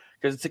see.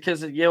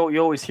 Because you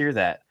always hear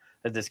that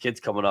this kid's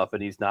coming up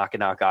and he's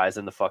knocking out guys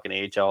in the fucking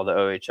AHL, the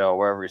OHL,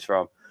 wherever he's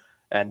from.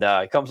 And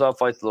he comes up,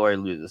 fights the lawyer,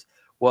 loses.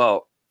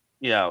 Well,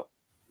 you know,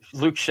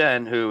 Luke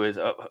Shen, who is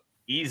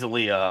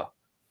easily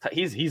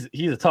he's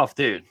a tough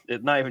dude.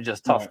 It's not even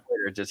just tough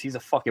player, just he's a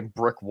fucking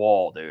brick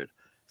wall, dude.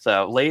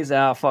 So lays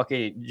out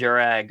fucking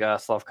Jurag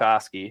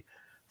Slavkovsky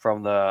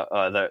from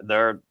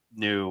their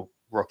new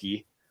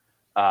rookie,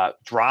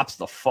 drops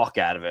the fuck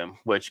out of him,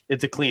 which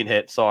it's a clean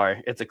hit.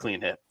 Sorry, it's a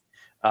clean hit.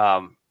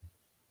 And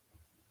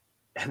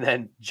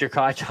then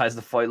Jakai tries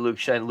to fight Luke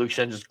Shen. Luke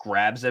Shen just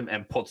grabs him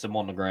and puts him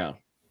on the ground.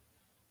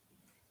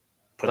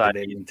 Put the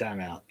baby in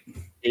timeout.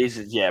 He's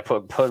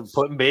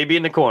putting baby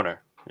in the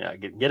corner. Yeah,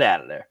 get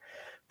out of there.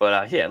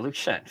 But Luke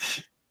Shen.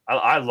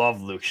 I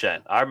love Luke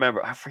Shen. I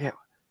remember. I forget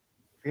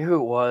who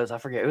it was. I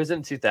forget. It was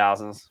in the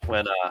 2000s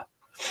when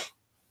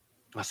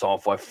I saw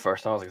him fight for the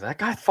first time. I was like, is that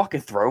guy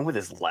fucking throwing with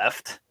his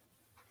left?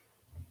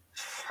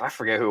 I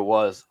forget who it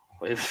was.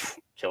 It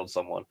killed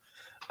someone.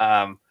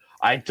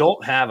 I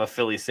don't have a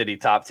Philly City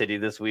top titty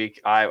this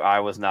week. I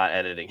was not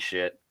editing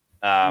shit.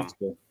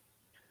 Cool.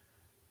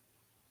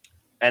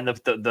 And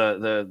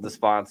the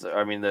sponsor,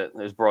 I mean, it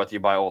was brought to you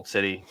by Old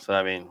City. So,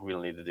 I mean, we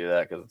don't need to do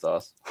that because it's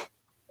us.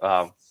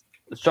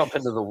 Let's jump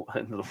into the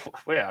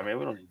we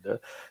don't need to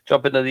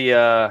jump into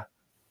the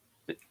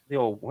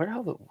old, where the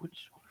hell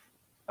which?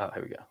 Oh,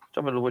 here we go.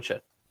 Jump into the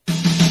woodshed.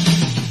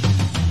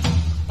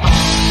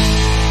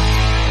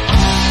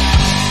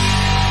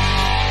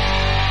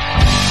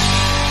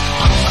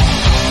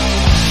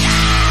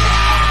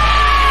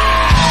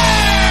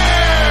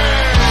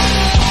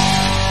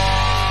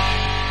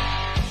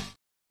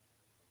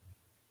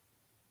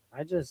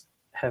 I just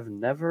have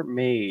never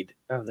made.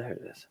 Oh, there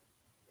it is.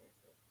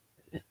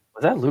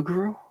 Was that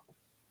Lugaroo?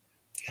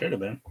 Should have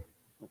been.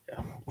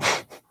 Okay.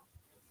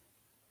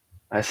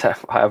 I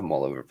have them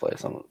all over the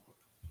place. I don't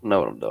know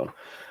what I'm doing.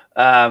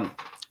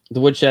 The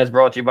Woodshed is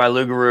brought to you by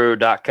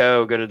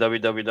Lugaroo.co. Go to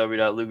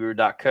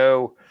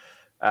www.lugaroo.co.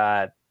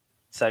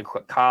 Send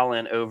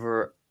Colin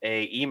over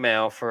a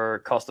email for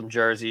custom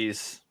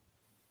jerseys.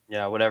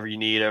 Yeah, whatever you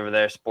need over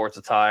there, sports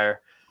attire.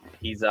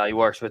 He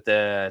works with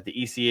the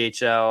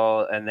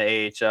ECHL and the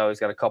AHL. He's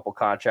got a couple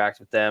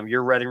contracts with them.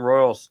 Your Reading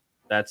Royals.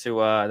 That's who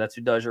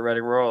does your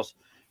Reading Royals.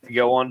 If you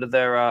go onto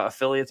their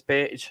affiliates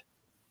page,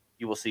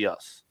 you will see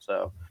us.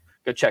 So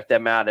go check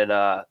them out at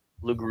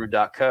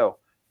Lugaroo.co.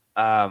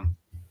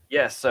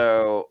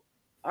 So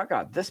I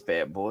got this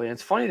bad boy. And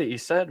it's funny that you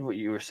said what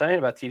you were saying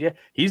about TDA.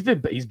 He's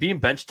being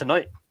benched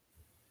tonight.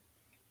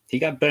 He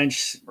got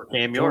benched for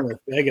Cam York.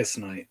 Vegas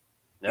night.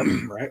 Yep.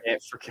 Right.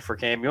 For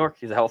Cam York,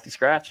 he's a healthy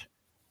scratch.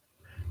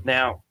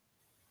 Now,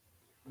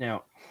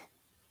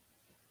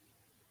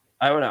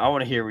 I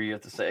want to hear what you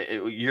have to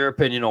say. Your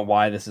opinion on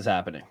why this is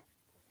happening.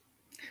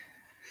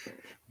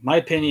 My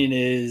opinion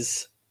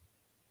is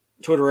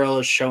Tortorella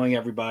is showing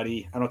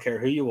everybody, I don't care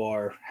who you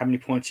are, how many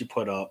points you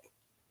put up.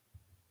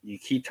 You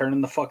keep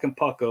turning the fucking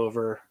puck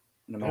over,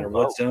 no matter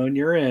what zone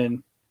you're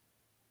in,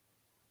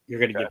 you're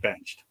going to get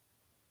benched.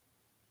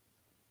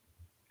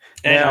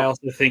 And I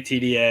also think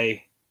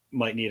TDA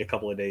might need a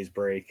couple of days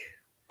break.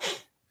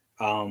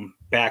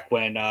 Back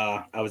when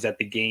I was at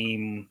the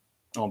game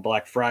on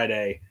Black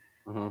Friday,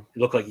 it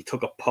looked like he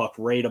took a puck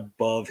right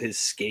above his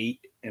skate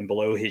and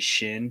below his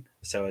shin.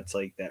 So it's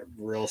like that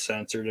real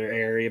sensitive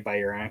area by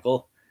your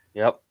ankle.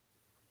 Yep.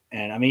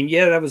 And I mean,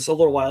 yeah, that was a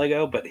little while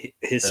ago, but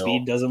his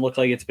speed doesn't look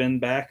like it's been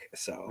back.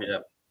 So yeah.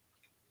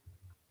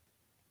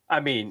 I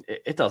mean,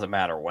 it doesn't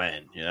matter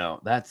when,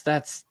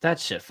 that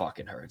shit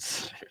fucking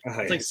hurts.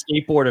 It's like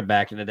skateboarding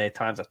back in the day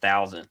times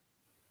 1,000.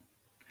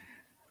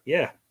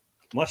 Yeah,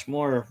 much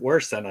more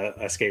worse than a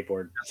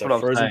skateboard. That's so what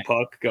I'm frozen saying.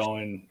 puck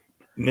going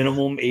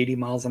minimum 80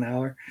 miles an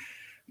hour.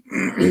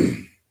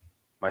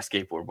 My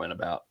skateboard went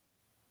about.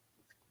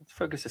 Let's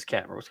focus this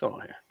camera. What's going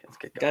on here? Let's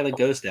get going. Guy that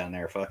goes down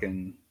there,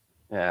 fucking.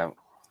 Yeah,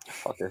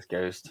 fuck this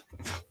ghost.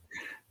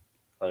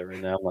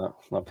 Right now, I'm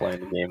not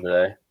playing the game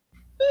today.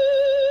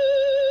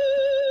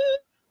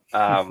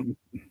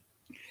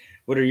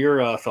 What are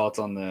your thoughts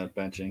on the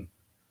benching?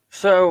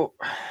 So,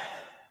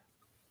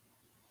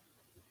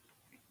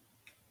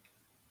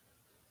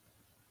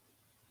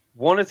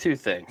 one of two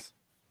things,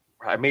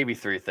 maybe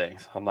three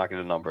things. I'm not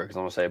going to number because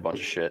I'm going to say a bunch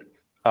of shit.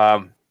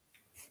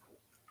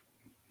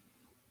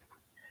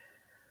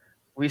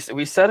 We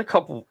said a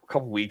couple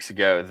weeks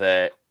ago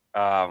that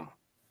I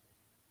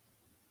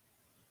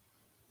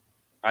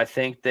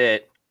think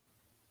that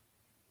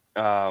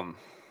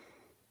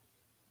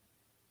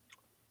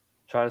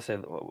try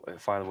to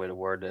find a way to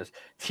word this.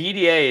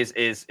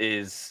 TDA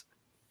is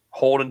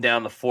holding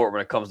down the fort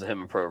when it comes to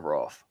him and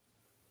Provorov.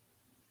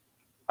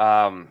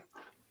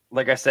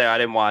 Like I said, I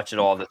didn't watch it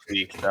all this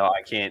week, so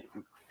I can't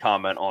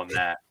comment on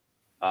that.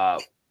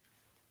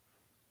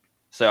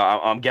 So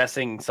I'm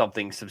guessing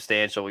something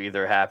substantial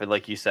either happened,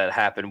 like you said,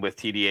 happened with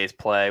TDA's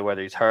play,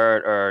 whether he's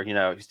hurt or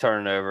he's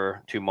turning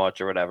over too much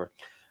or whatever.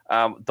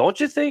 Don't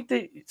you think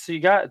that? So you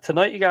got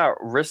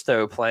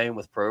Risto playing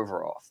with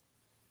Provorov.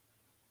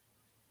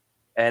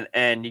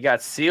 And you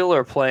got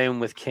Sealer playing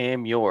with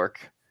Cam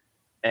York,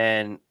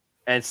 and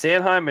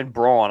Sanheim and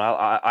Braun.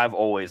 I've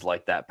always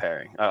liked that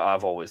pairing.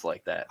 I've always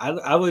liked that.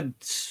 I would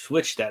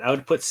switch that. I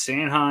would put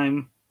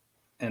Sanheim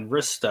and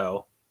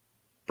Risto,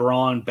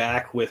 Braun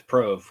back with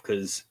Prov,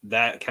 because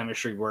that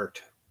chemistry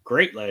worked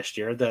great last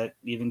year. That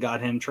even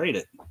got him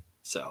traded.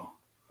 So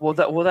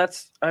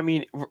that's. I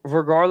mean,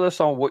 regardless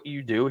on what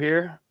you do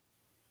here,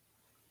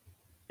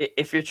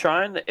 if you're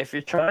trying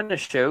to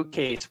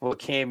showcase what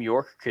Cam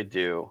York could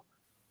do,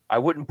 I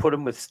wouldn't put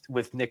him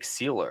with Nick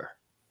Sealer,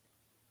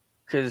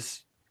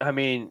 because I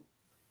mean,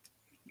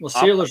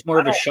 Sealer's more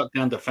of a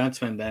shutdown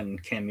defenseman than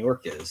Cam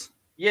York is.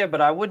 Yeah,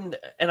 but I wouldn't,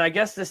 and I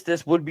guess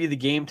this would be the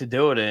game to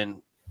do it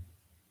in.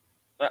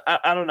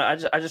 I don't know.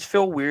 I just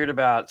feel weird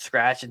about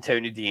scratching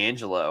Tony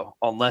DeAngelo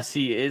unless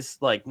he is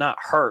like not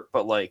hurt,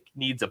 but like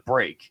needs a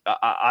break.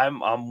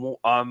 I'm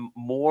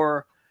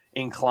more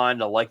inclined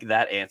to like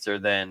that answer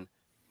than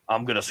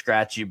I'm gonna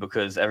scratch you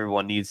because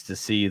everyone needs to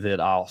see that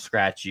I'll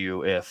scratch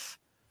you if.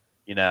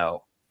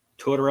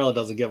 Tortorella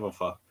doesn't give a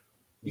fuck.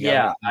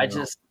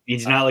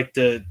 He's not like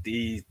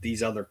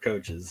these other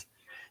coaches.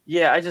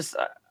 Yeah,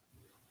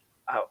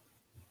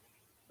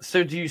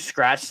 so do you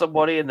scratch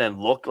somebody and then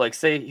look like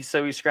he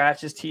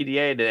scratches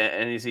TDA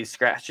and is he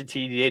scratching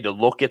TDA to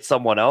look at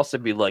someone else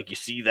and be like, you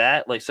see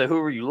that? Like, so who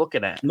are you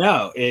looking at?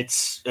 No,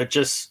 it's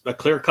just a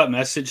clear cut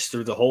message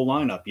through the whole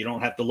lineup. You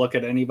don't have to look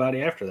at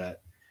anybody after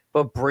that.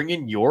 But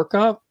bringing York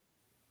up,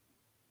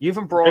 you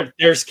even brought.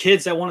 There's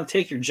kids that want to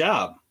take your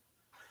job.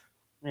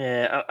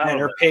 Yeah,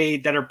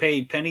 that are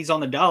paid pennies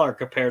on the dollar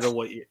compared to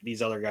what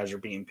these other guys are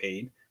being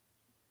paid.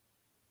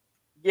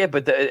 Yeah,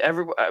 but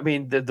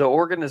the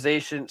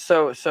organization.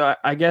 So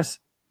I guess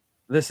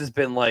this has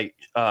been like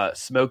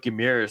smoke and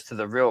mirrors. To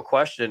the real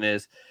question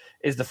is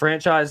the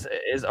franchise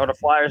are the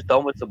Flyers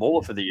done with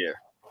Zamula for the year?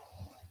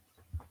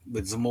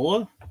 With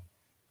Zamula?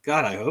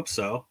 God, I hope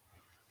so.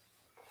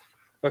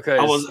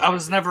 Because I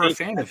was never a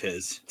fan of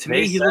his. To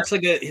me, he looks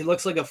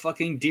like a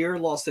fucking deer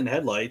lost in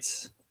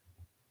headlights.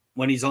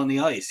 When he's on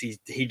the ice,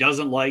 he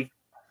doesn't like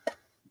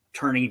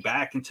turning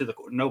back into the.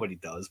 Nobody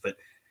does, but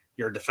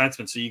you're a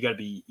defenseman, so you got to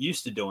be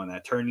used to doing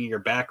that, turning your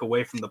back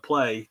away from the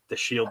play to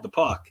shield the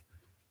puck.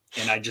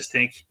 And I just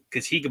think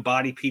because he could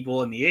body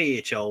people in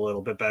the AHL a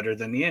little bit better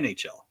than the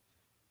NHL.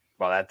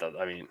 Well, that does.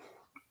 I mean,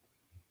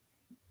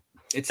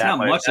 it's not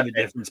much of a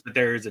difference, but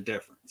there is a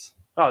difference.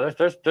 Oh,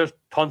 there's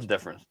tons of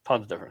difference.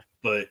 But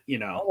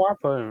I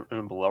put him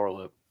in the lower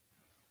loop.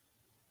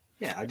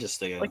 Yeah, I just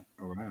think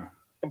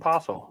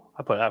impossible.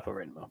 I put right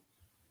in the middle.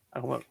 I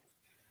don't want.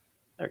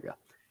 There you go.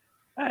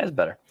 That's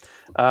better.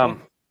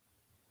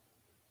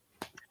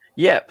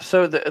 Yeah.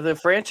 So the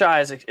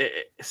franchise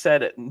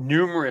said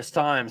numerous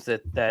times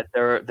that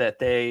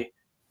they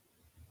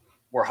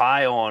were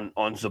high on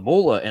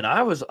Zamula, and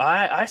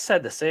I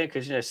said the same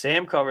because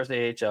Sam covers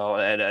the AHL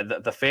and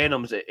the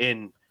Phantoms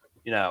in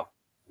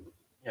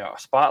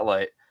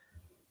spotlight.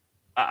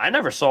 I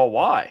never saw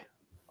why.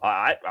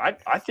 I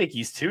think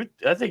he's too.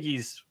 I think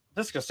he's.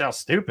 This is gonna sound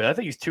stupid. I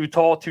think he's too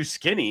tall, too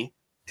skinny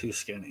Too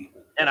skinny.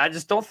 And I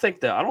just don't think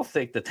that I don't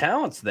think the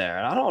talent's there.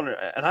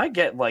 And I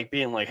get like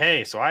being like,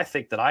 hey, so I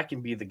think that I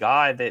can be the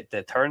guy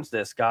that turns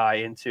this guy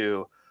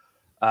into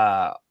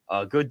a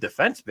good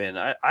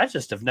defenseman. I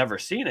just have never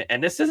seen it.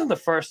 And this isn't the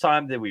first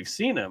time that we've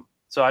seen him.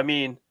 So I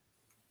mean,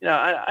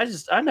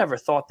 I never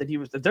thought that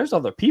that there's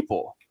other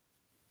people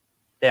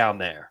down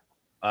there.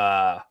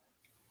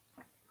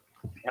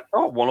 I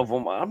thought one of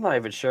them. I'm not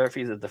even sure if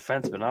he's a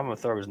defenseman. I'm gonna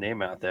throw his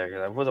name out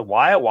there. Was it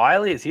Wyatt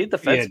Wiley? Is he a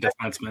defenseman? Yeah,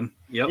 defenseman.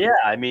 Yep. Yeah,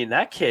 I mean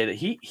that kid.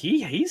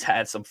 He's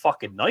had some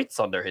fucking nights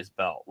under his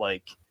belt.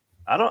 Like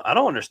I don't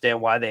understand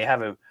why they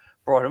haven't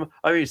brought him.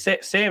 I mean,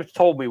 Sam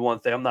told me one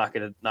thing. I'm not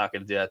gonna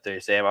do that to you,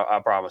 Sam. I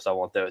promise I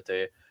won't do it to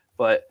you.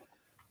 But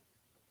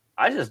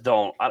I just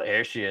don't.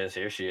 Here she is.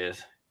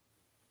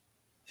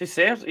 See,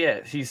 Sam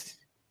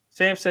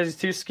says he's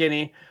too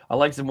skinny. I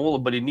like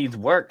Zamula, but he needs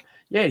work.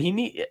 Yeah,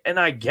 and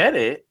I get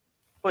it,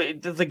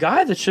 but the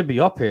guy that should be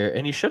up here,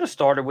 and he should have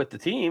started with the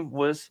team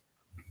was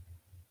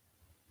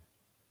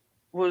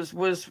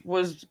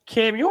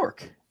Cam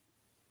York.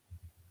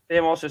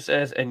 Sam also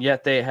says, and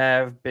yet they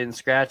have been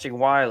scratching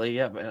Wiley.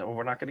 Yeah, but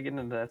we're not going to get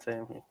into that,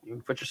 Sam. You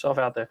can put yourself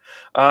out there.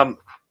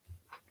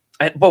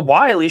 But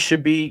Wiley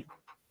should be.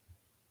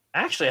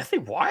 Actually, I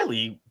think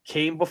Wiley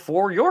came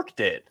before York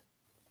did.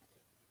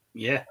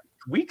 Yeah,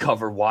 we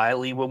covered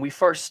Wiley when we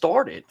first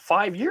started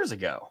 5 years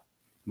ago.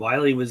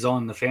 Wiley was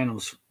on the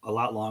Phantoms a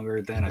lot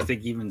longer than I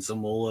think even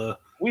Zamula.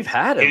 We've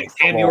had him.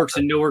 Cam York's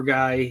a newer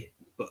guy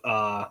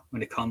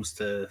when it comes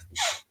to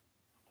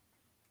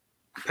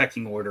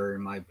pecking order,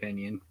 in my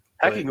opinion.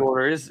 Pecking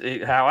order is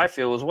how I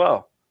feel as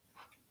well.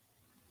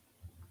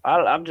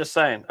 I'm just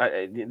saying,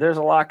 there's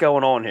a lot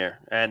going on here,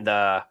 and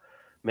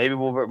maybe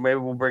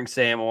we'll bring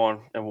Sam on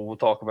and we'll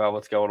talk about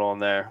what's going on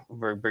there.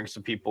 We'll bring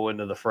some people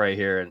into the fray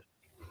here, and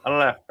I don't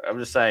know. I'm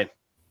just saying.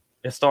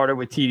 It started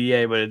with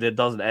TDA, but it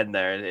doesn't end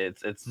there.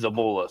 It's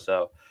Zamula.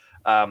 So,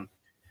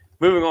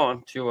 moving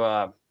on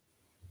to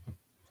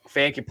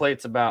fan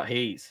complaints about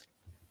Hayes.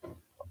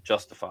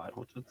 Justified.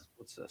 What's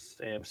this?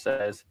 Sam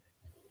says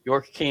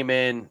York came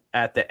in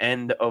at the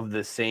end of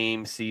the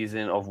same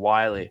season of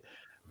Wiley,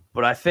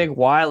 but I think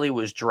Wiley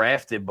was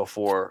drafted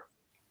before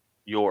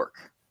York.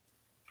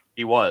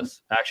 He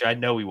was. Actually, I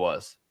know he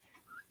was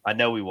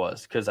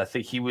because I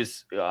think he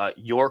was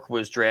York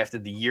was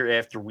drafted the year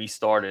after we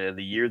started, and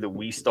the year that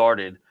we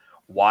started,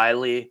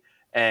 Wiley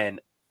and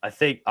I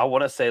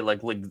want to say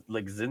like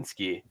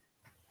Legzinski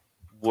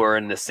were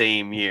in the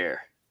same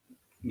year.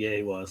 Yeah,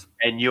 he was.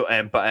 And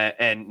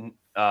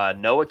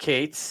Noah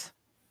Cates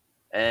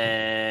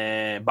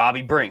and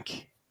Bobby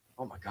Brink.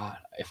 Oh my God!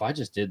 If I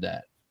just did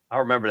that, I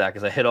remember that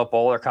because I hit up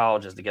all our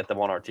colleges to get them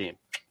on our team.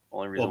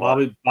 Only reason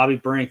Bobby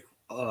Brink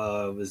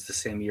was the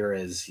same year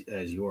as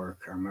York.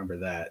 I remember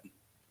that.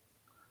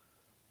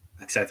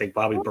 Actually, I think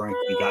Bobby Brink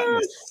we got in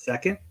the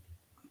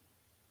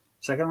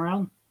second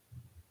round.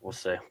 We'll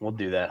see. We'll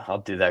do that. I'll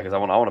do that because I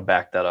want to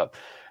back that up.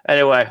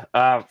 Anyway,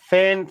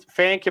 fans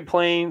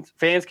complain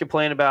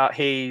about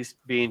Hayes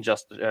being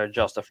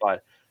justified.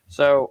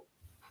 So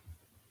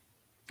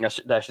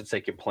that should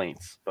say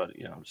complaints, but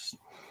I'm just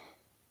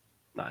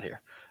not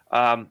here.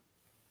 The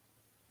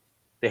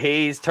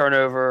Hayes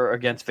turnover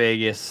against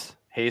Vegas.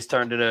 Hayes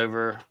turned it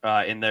over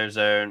in their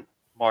zone.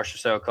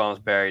 Marchessault comes,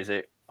 buries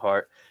it.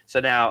 Hart. So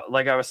now,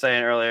 like I was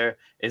saying earlier,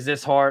 is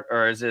this Hart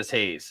or is this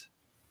Hayes?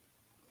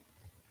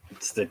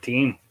 It's the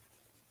team.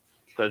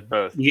 So it's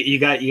both. You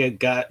got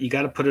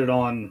to put it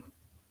on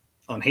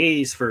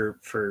Hayes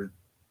for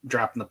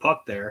dropping the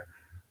puck there.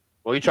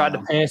 Well, he tried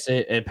to pass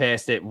it and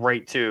passed it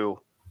right to,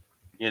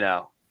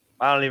 I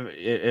don't even.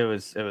 It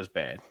was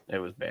bad. It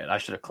was bad. I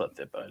should have clipped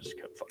it, but I just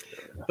couldn't fucking do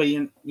it. But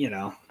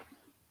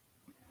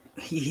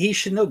he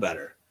should know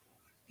better.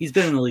 He's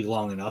been in the league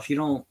long enough. You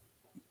don't.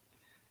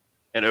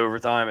 In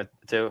overtime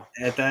too.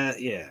 At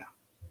that, yeah.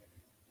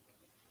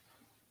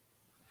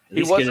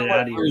 He wasn't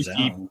out of your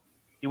zone.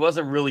 He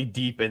wasn't really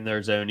deep in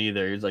their zone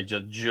either. He was like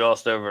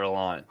just over the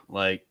line,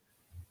 like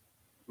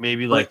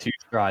maybe like 2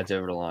 strides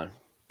over the line.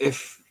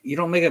 If you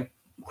don't make a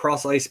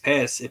cross ice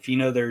pass, if you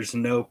know there's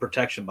no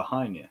protection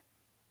behind you,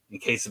 in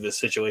case of a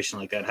situation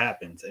like that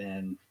happens,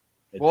 and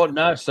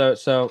no, so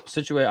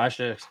I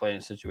should explain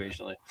it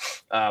situationally.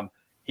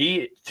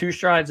 He 2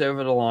 strides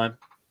over the line,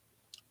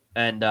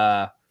 and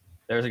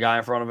there's a guy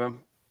in front of him,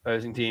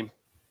 opposing team,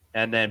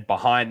 and then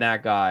behind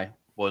that guy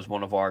was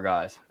one of our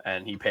guys,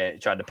 and he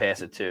tried to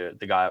pass it to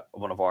the guy,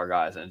 one of our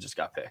guys, and it just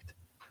got picked.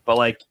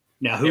 But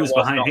now who was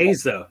behind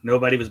Hayes though?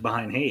 Nobody was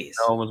behind Hayes.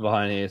 No one was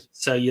behind Hayes.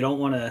 So you don't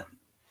want to.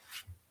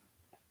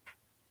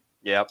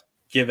 Yep.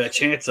 Give that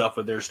chance up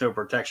when there's no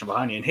protection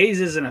behind you. And Hayes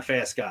isn't a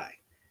fast guy.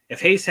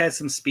 If Hayes has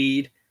some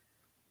speed,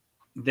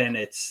 then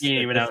it's. He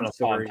didn't even have enough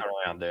time to turn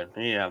around, dude.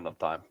 He didn't have enough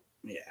time.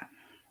 Yeah.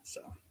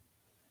 So.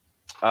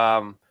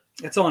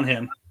 It's on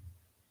him.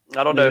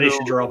 I don't know. They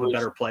should draw up a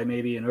better play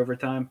maybe in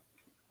overtime.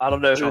 I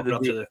don't know who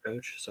the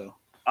coach. So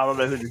I don't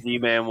know who the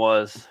D-man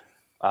was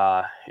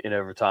in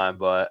overtime,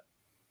 but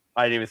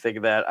I didn't even think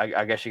of that.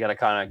 I guess you got to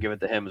kind of give it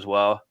to him as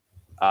well.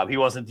 He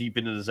wasn't deep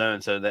into the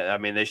zone, so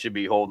they should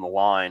be holding the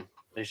line.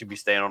 They should be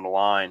staying on the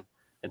line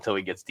until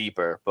he gets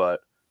deeper.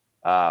 But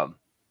it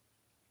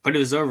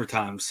was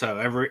overtime,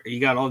 so you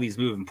got all these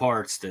moving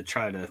parts to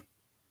try to.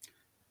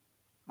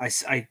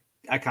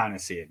 I kind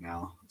of see it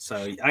now.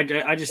 So I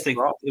just think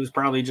it was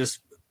probably just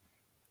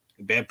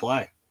a bad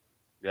play.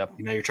 Yep.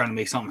 You're trying to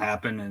make something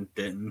happen and it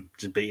didn't,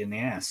 just beat you in the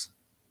ass.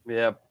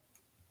 Yep.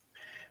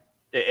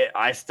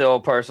 I still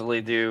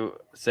personally do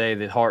say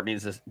that Hart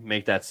needs to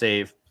make that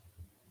save.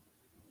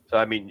 So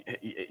I mean,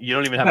 you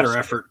don't even have better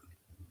effort.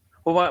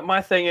 Well,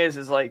 my thing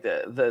is like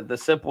the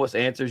simplest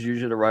answer is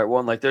usually the right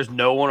one. Like, there's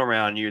no one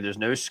around you. There's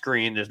no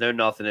screen. There's no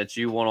nothing. It's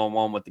you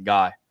one-on-one with the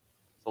guy.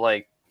 So,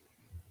 like,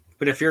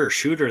 but if you're a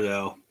shooter,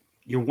 though,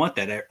 you want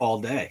that all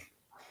day.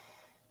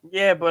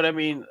 Yeah, but I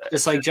mean,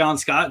 just like John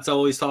Scott's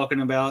always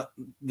talking about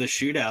the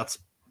shootouts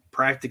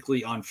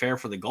practically unfair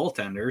for the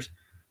goaltenders.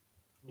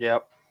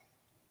 Yep.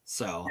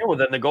 So, yeah, well,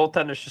 then the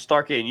goaltenders should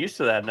start getting used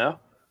to that, no?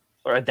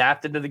 Or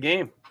adapted to the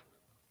game.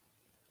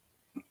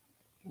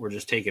 Or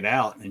just take it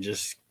out and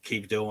just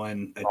keep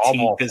doing a I'm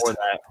team, all for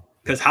that.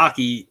 Because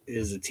hockey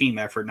is a team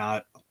effort,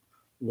 not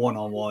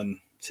one-on-one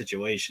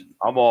situation.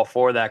 I'm all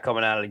for that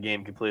coming out of the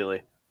game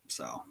completely.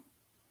 So,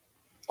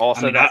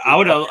 also, I mean, I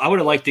would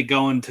have liked to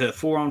go into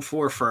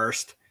 4-on-4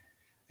 first,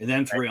 and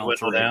then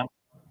 3-on-3. Down,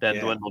 then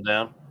dwindle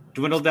down.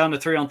 Dwindle down to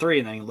 3-on-3,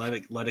 and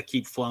then let it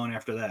keep flowing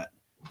after that.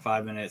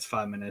 5 minutes.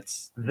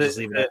 Just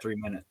leave it at 3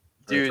 minutes.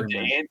 Dude,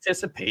 the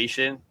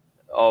anticipation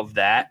of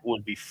that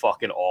would be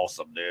fucking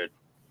awesome, dude.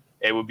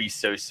 It would be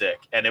so sick,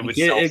 and it would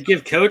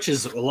give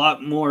coaches a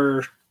lot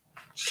more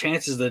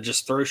chances to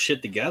just throw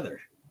shit together,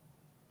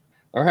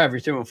 or have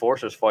your two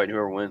enforcers fighting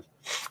whoever wins.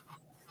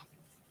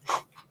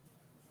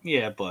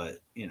 Yeah, but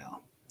then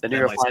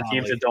you're gonna find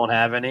teams that don't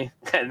have any,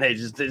 and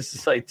it's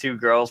just like two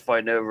girls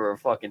fighting over a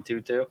fucking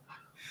tutu.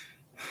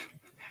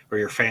 Or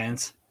your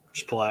fans,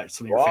 just pull out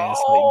some of your fans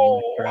so you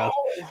in the crowd.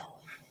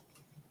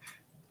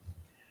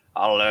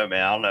 I don't know,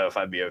 man. I don't know if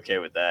I'd be okay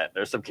with that.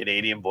 There's some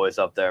Canadian boys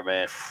up there,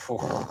 man.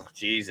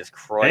 Jesus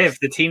Christ. Hey, if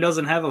the team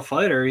doesn't have a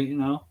fighter,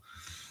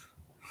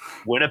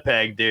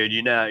 Winnipeg, dude.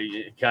 You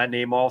can I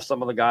name off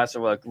some of the guys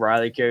from like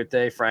Riley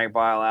Cote, Frank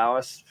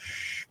Bialowis?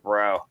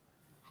 Bro.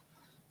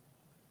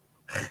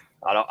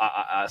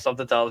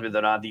 Something tells me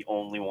they're not the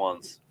only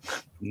ones.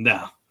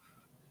 No.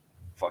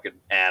 Fucking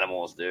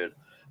animals, dude.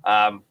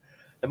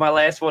 And my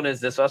last one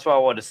is this. That's why I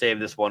wanted to save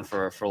this one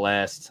for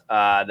last.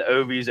 The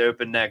Ovi's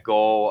open net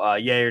goal.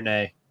 Yay or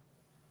nay?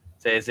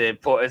 So is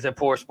it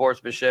poor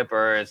sportsmanship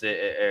or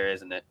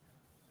isn't it?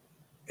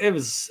 It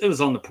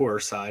was on the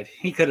poorer side.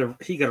 He could have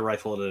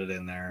rifled it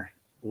in there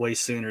way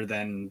sooner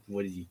than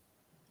what he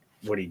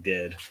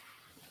did.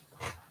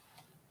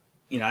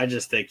 I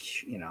just think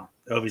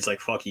Ovi's like,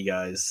 fuck you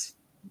guys.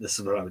 This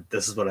is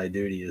what I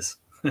do to you.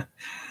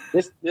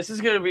 This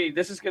is gonna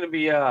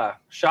be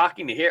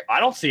shocking to hear. I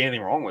don't see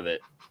anything wrong with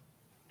it,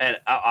 and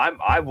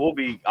I will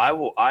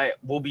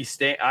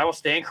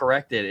stand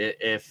corrected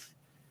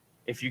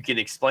if you can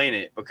explain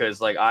it,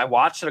 because like I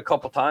watched it a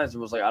couple times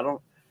and was like, I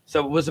don't.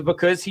 So was it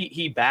because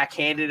he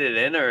backhanded it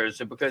in, or is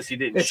it because he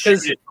didn't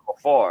shoot it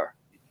far?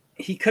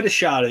 He could have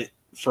shot it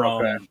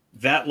from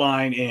that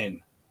line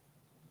in.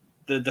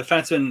 The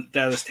defenseman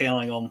that was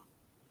tailing him,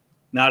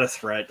 not a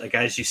threat. Like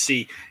as you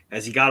see,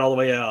 as he got all the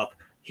way up,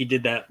 he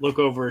did that look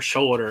over his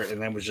shoulder and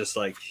then was just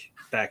like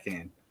back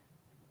in.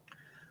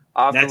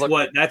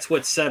 That's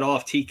what set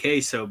off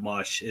TK so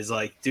much, is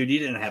like, dude, you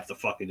didn't have to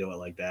fucking do it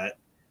like that.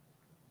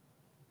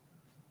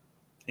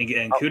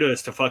 And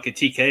kudos to fucking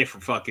TK for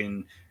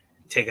fucking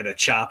taking a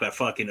chop at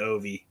fucking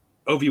Ovi.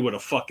 Ovi would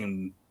have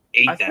fucking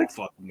ate that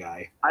fucking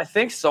guy. I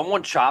think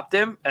someone chopped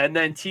him, and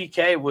then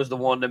TK was the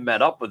one that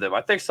met up with him.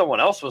 I think someone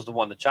else was the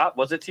one that chopped.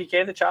 Was it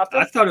TK that chopped him?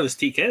 I thought it was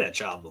TK that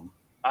chopped him.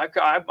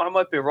 I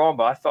might be wrong,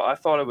 but I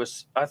thought it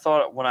was. I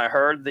thought when I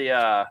heard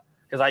the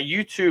because I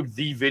YouTubed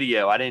the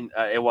video. I didn't.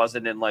 It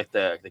wasn't in like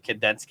the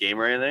condensed game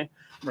or anything.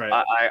 Right.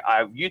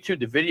 I YouTubed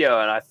the video,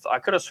 and I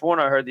could have sworn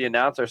I heard the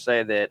announcer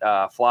say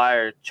that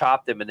Flyer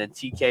chopped him, and then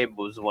TK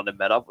was the one that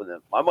met up with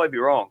him. I might be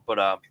wrong,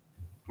 but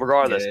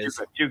regardless,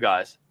 two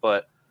guys.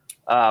 But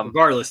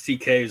regardless,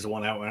 TK is the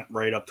one that went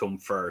right up to him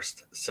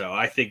first. So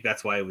I think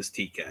that's why it was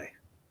TK.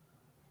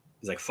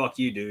 He's like, fuck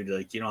you, dude.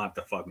 Like, you don't have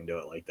to fucking do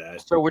it like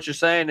that. So what you're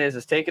saying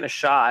is taking a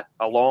shot,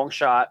 a long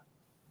shot,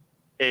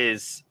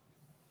 is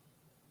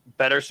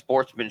better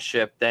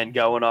sportsmanship than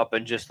going up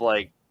and just,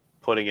 like,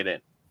 putting it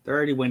in. They're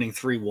already winning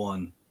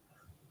 3-1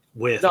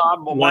 with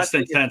less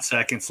than 10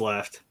 seconds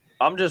left.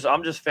 I'm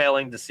just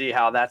failing to see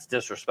how that's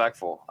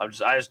disrespectful. I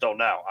just don't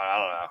know. I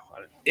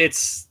don't know.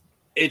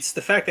 It's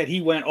the fact that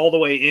he went all the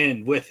way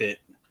in with it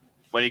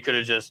when he could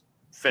have just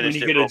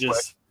finished it real quick.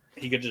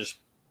 He could just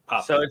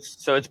pop it.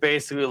 So it's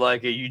basically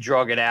like you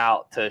drug it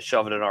out to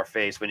shove it in our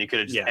face when you could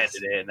have just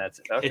ended it, and that's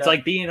it. Okay. It's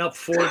like being up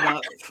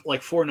 4-0,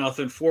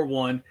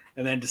 4-1,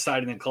 and then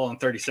deciding to call a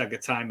 30-second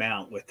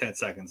timeout with 10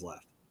 seconds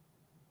left.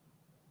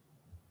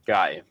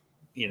 Got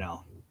you.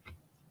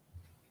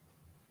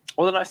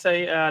 Well, then I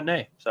say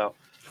nay. So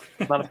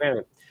I'm not a fan of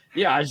it.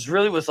 Yeah, I just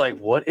really was like,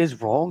 what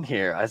is wrong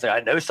here? I was like, I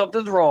know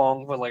something's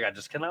wrong, but like I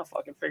just cannot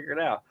fucking figure it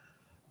out.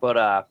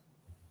 But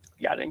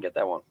Yeah, I didn't get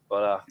that one,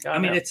 but I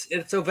mean, it's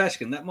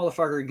Ovechkin. That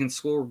motherfucker can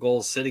score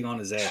goals sitting on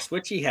his ass,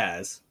 which he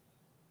has.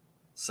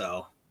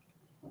 So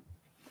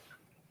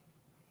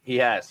he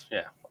has,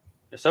 yeah.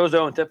 So is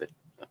Owen Tippett.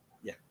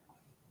 Yeah.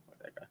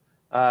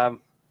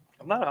 I'm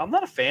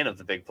not a fan of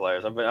the big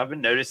players. I've been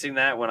noticing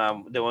that when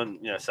I'm doing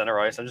center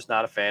ice. I'm just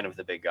not a fan of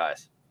the big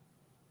guys.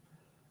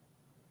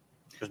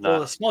 Well,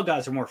 the small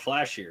guys are more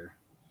flashier,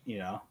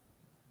 Yeah.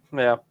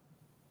 I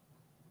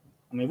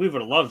mean, we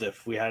would have loved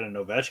if we had an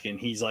Ovechkin.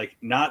 He's like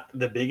not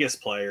the biggest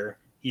player.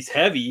 He's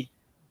heavy,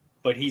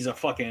 but he's the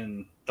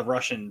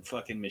Russian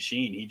fucking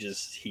machine. He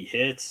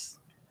hits.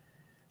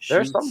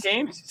 There's some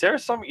games.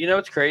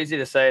 It's crazy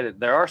to say that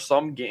there are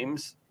some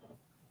games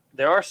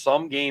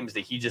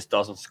that he just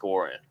doesn't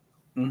score in.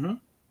 Mm-hmm.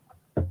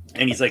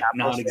 And he's like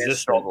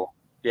non-existent.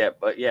 Yeah,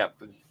 but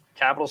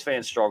Capitals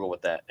fans struggle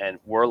with that, and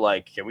we're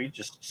like, can we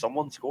just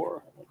someone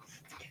score?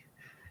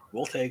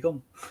 We'll take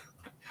them.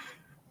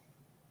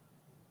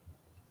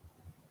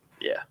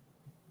 Yeah.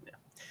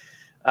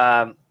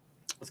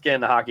 Let's get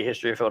into hockey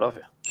history of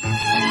Philadelphia.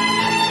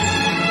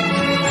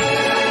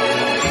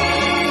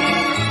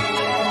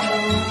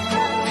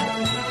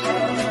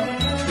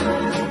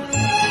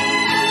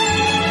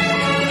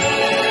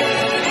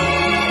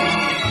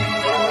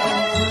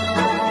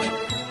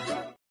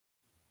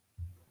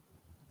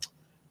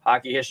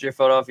 Hockey history of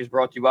Philadelphia is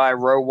brought to you by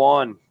Row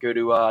One. Go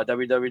to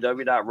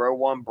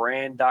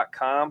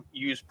www.row1brand.com.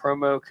 Use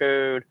promo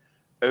code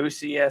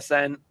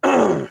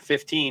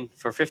OCSN15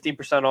 for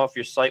 15% off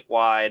your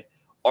site-wide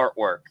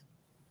artwork.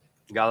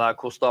 Got a lot of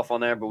cool stuff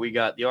on there, but we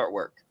got the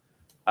artwork.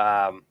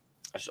 I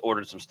just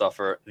ordered some stuff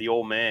for the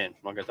old man. I'm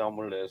not going to tell him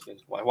what it is.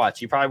 Watch,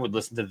 he probably would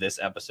listen to this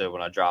episode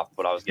when I dropped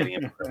what I was getting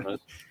him for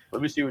Christmas.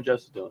 Let me see what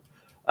Jess is doing.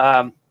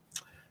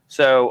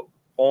 So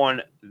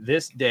on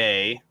this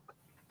day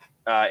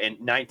in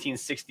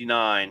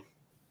 1969,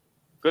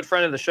 good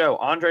friend of the show,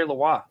 Andre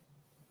Leroy,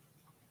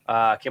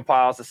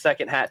 compiles the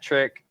second hat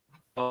trick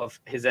of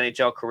his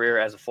NHL career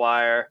as a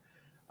Flyer.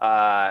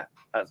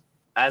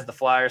 As the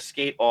Flyers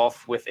skate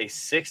off with a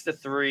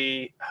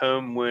 6-3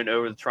 home win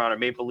over the Toronto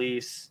Maple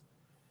Leafs.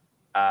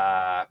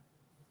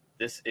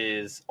 This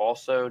is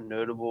also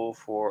notable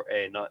for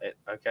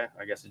okay,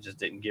 I guess it just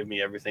didn't give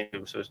me everything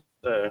it was supposed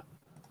to.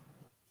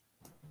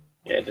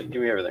 Yeah, it didn't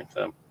give me everything.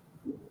 So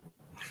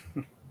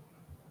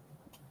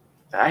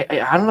I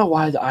don't know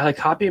why I like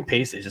copy and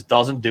paste. It just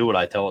doesn't do what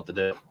I tell it to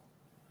do.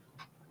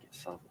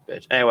 Son of a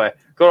bitch. Anyway,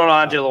 good on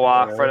Andre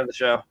Leroy, friend of the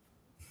show.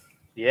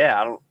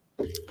 Yeah, I don't.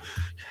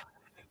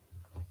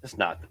 It's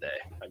not the day,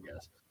 I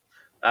guess.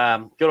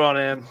 Good on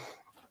him.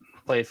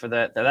 Played for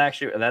that.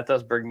 That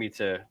does bring me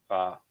to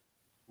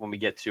when we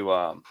get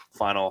to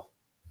final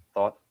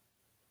thought.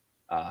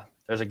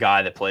 There's a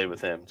guy that played with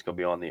him. It's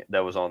gonna be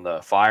that was on the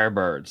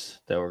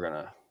Firebirds that we're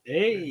gonna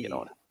get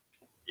on it.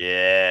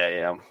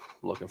 Yeah, I'm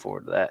looking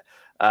forward to that.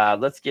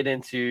 Let's get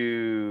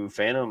into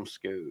Phantom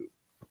Scoop.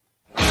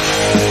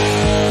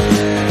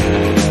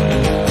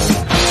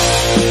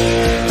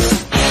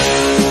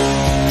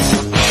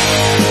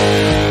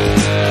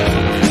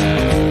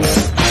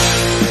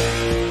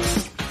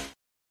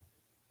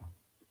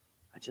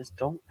 Just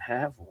don't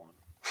have one.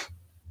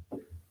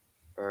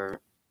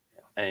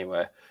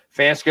 Anyway,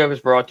 Fanscope is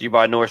brought to you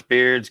by Norse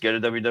Beards. Go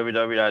to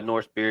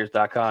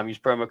www.norsebeards.com. Use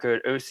promo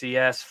code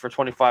OCS for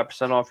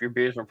 25% off your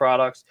beardsman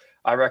products.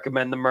 I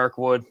recommend the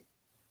Mirkwood. It's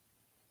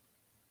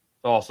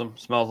awesome.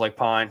 Smells like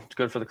pine. It's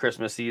good for the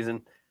Christmas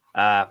season.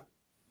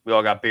 We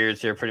all got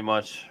beards here pretty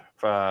much.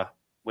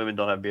 Women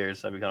don't have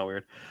beards. That'd be kind of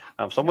weird.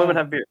 Some women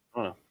have beards. I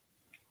don't know.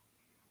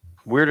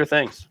 Weirder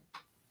things.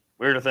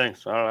 I don't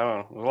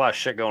know. There's a lot of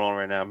shit going on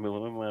right now.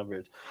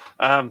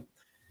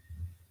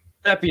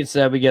 That being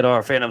said, we get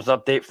our Phantoms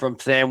update from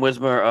Sam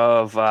Wismer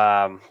of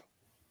AHL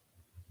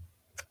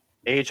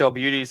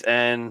Beauties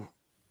and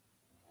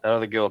that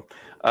other guild.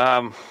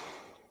 Let's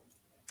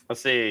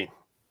see.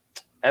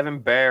 Evan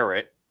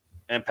Barrett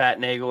and Pat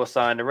Nagel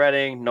assigned to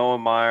Reading. Noah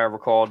Meyer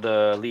recalled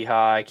to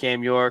Lehigh.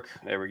 Cam York,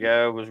 there we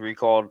go, was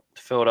recalled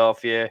to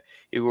Philadelphia.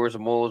 Igor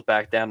Zamula's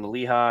back down to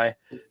Lehigh.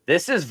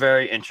 This is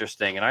very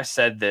interesting, and I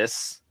said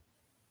this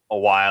a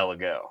while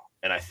ago,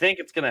 and I think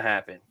it's going to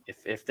happen.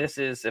 If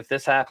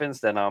this happens,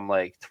 then I'm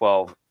like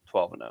 12-0.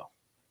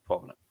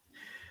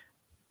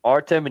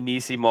 Artem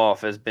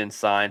Anisimov has been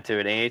signed to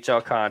an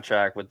AHL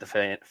contract with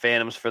the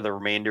Phantoms for the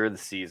remainder of the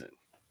season.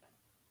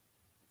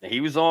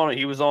 He was on a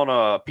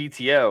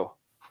PTO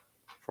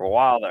for a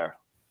while there.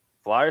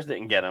 Flyers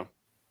didn't get him,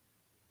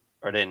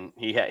 or didn't.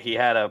 He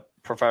had a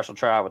professional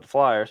tryout with the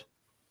Flyers,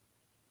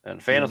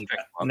 and Phantoms picked him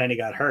up. And then he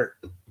got hurt.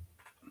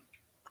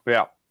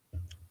 Yeah.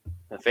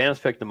 The Phantoms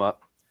picked him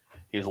up.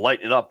 He was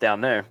lighting it up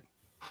down there.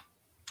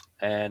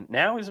 And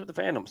now he's with the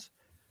Phantoms.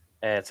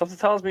 And something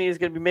tells me he's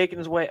going to be making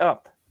his way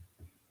up.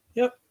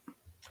 Yep.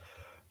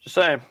 Just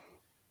saying.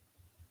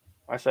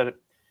 I said it.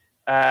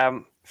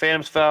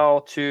 Phantoms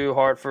fell to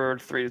Hartford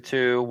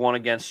 3-2. Won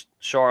against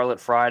Charlotte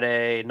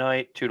Friday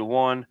night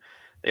 2-1.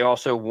 They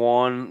also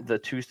won the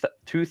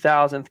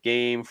 2000th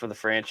game for the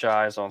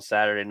franchise on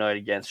Saturday night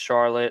against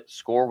Charlotte.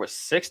 Score was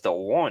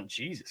 6-1.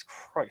 Jesus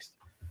Christ.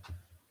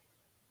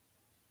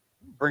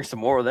 bring some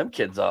more of them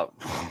kids up.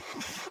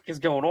 What is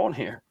going on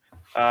here?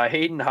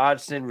 Hayden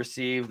Hodgson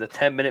received a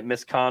 10-minute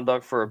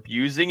misconduct for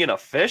abusing a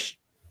fish.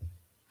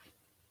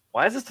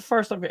 Why is this the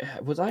first time?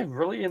 Was I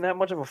really in that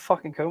much of a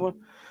fucking coma?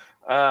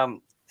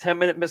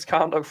 10-minute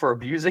misconduct for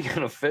abusing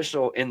an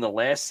official in the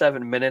last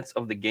 7 minutes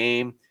of the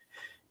game.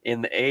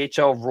 In the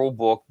AHL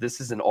rulebook,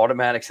 this is an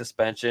automatic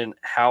suspension.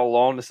 How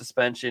long the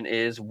suspension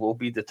is will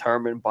be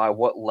determined by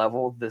what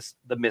level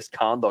the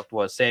misconduct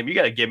was. Sam, you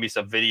got to give me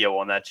some video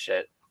on that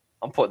shit.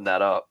 I'm putting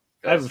that up.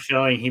 I have a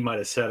feeling he might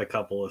have said a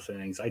couple of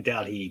things. I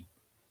doubt he.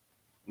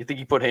 You think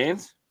he put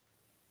hands?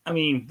 I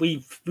mean,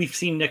 we've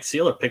seen Nick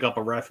Seeler pick up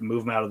a ref and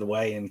move him out of the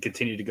way and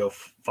continue to go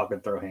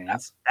fucking throw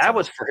hands. That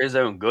was for his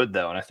own good,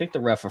 though, and I think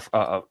the ref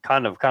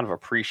kind of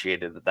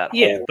appreciated that.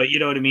 Yeah, but you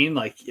know what I mean.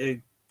 Like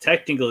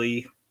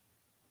technically,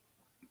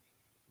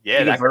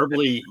 yeah,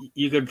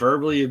 you could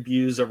verbally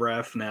abuse a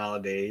ref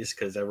nowadays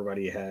because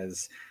everybody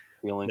has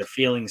the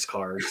feelings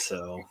card.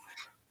 So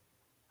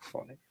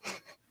funny.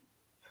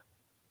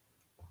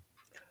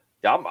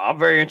 Yeah, I'm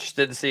very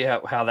interested to see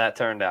how that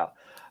turned out.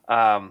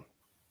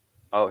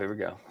 Oh, here we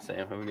go,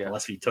 Sam. Here we go.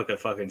 Unless he took a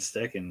fucking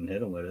stick and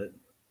hit him with it.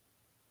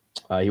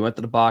 He went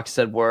to the box,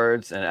 said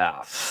words, and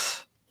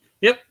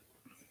Yep.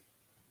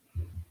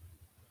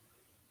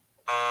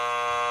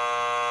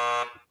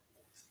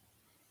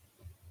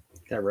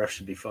 That ref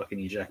should be fucking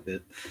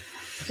ejected.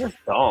 It's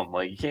dumb.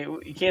 Like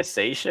you can't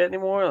say shit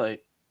anymore.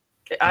 Like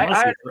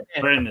I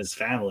put in his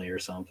family or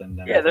something.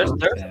 Yeah, there's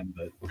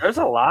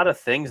a lot of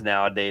things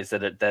nowadays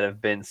that have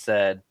been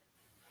said.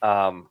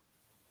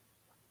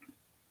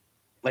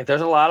 Like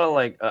there's a lot of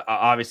like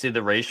obviously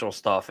the racial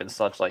stuff and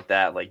such like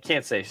that. Like you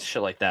can't say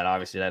shit like that.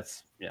 Obviously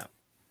that's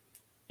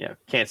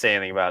can't say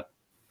anything about.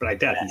 But I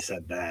doubt he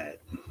said that.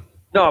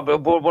 No, but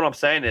what I'm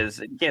saying is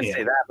you can't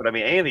say that. But I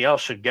mean anything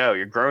else should go.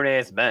 You're grown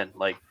ass men.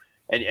 Like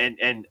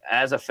and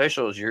as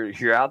officials,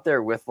 you're out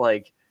there with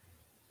like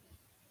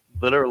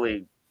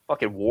literally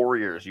fucking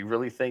warriors. You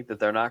really think that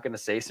they're not going to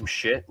say some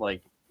shit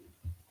like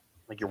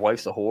your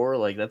wife's a whore?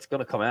 Like that's going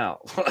to come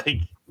out. Like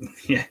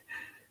yeah,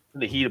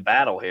 in the heat of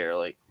battle here.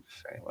 Like.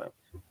 Anyway,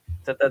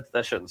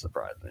 that shouldn't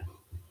surprise me.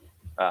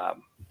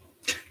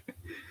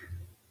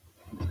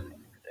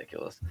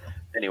 Ridiculous.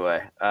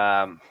 Anyway,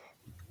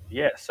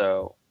 yeah.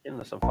 So,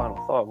 into some final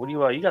thought. What do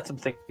you got? Some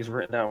things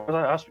written down.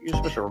 You're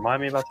supposed to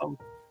remind me about something.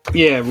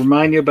 Yeah,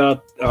 remind you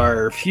about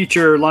our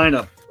future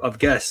lineup of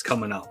guests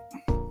coming up.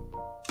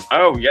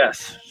 Oh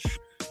yes,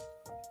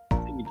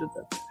 I think you did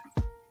that,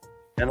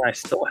 and I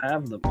still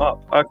have them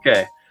up.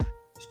 Okay,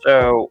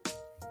 so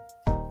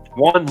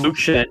Luke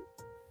Schmidt.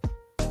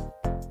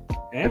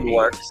 It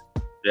works.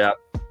 Yeah.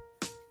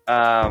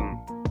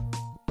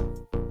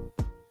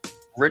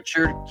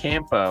 Richard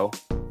Campo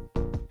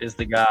is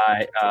the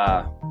guy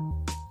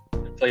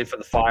who played for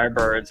the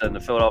Firebirds and the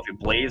Philadelphia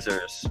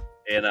Blazers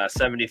in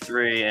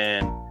 '73,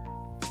 and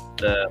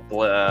the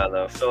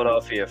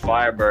Philadelphia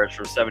Firebirds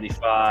from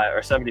 '75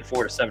 or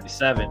 '74 to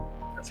 '77.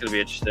 That's gonna be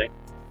interesting.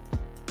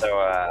 So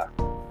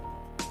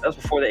that was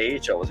before the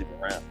AHL was even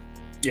around.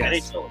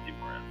 Yes. NHL was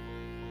even around.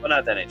 Well,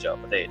 not the NHL,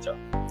 but the AHL.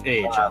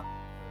 AHL.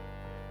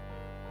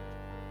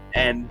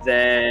 And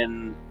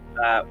then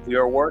we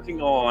are working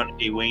on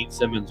a Wayne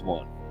Simmons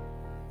one.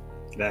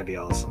 That'd be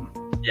awesome.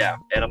 Yeah,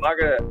 and I'm not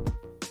gonna.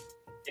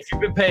 If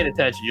you've been paying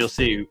attention, you'll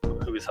see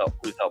who's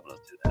helping us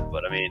do that.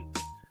 But I mean,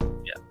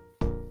 yeah,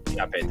 you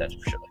gotta pay attention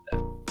for shit like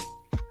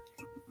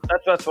that.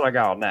 That's what I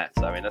got on that.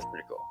 So I mean, that's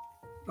pretty cool.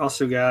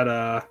 Also got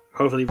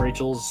hopefully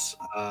Rachel's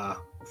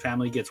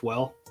family gets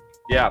well.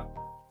 Yeah.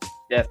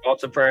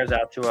 Thoughts and prayers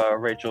out to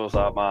Rachel's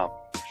mom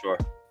for sure.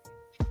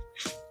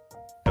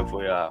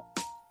 Hopefully, it all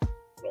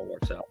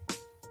works out.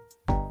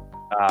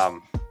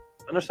 And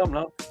there's something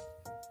else.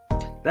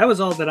 That was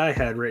all that I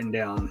had written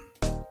down.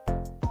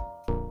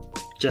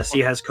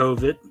 Jesse has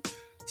COVID,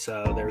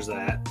 so there's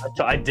that.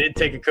 I did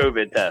take a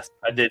COVID test.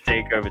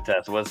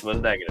 It was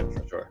negative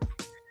for sure.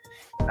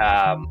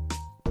 But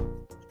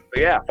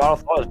yeah, Final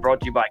Thought is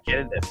brought to you by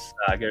Canadips.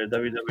 Go to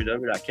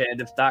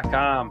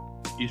www.canadips.com.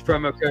 Use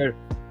promo code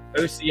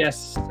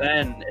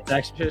OCSN. It's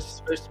actually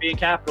supposed to be in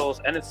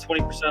capitals, and it's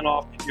 20%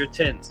 off your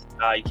tins.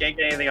 You can't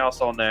get anything else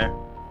on there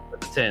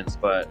with the tins,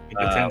 but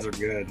the tins are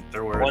good.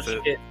 They're worth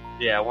it.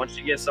 Once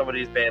you get some of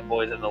these bad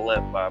boys in the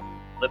lip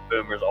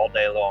boomers all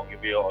day long, you'll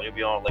be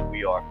on like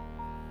we are.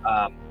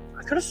 I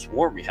could have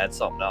sworn we had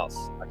something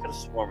else.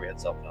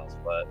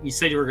 But you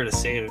said you were going to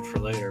save it for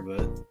later,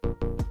 but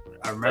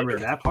I remember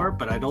that part,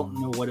 but I don't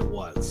know what it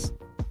was.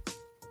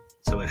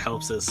 So it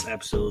helps us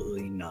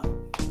absolutely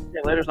none.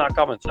 Yeah, later's not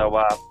coming. So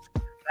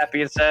that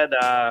being said,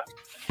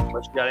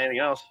 unless you got anything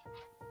else.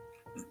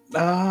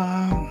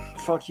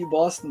 Fuck you,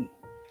 Boston.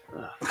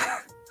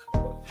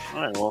 All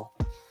right, well,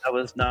 that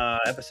was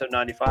episode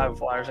 95 of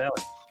Flyers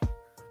Alley.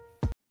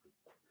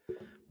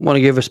 Want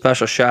to give a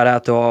special shout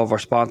out to all of our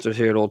sponsors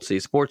here at Old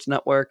City Sports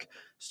Network: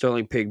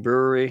 Sterling Pig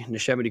Brewery,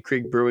 Neshaminy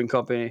Creek Brewing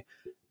Company,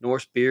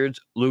 Norse Beards,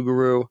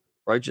 Lugaroo,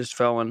 Righteous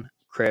Felon,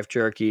 Craft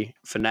Jerky,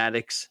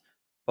 Fanatics,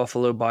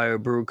 Buffalo Bio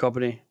Brewing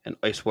Company, and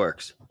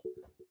Iceworks.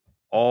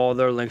 All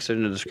their links are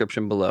in the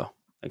description below.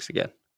 Thanks again.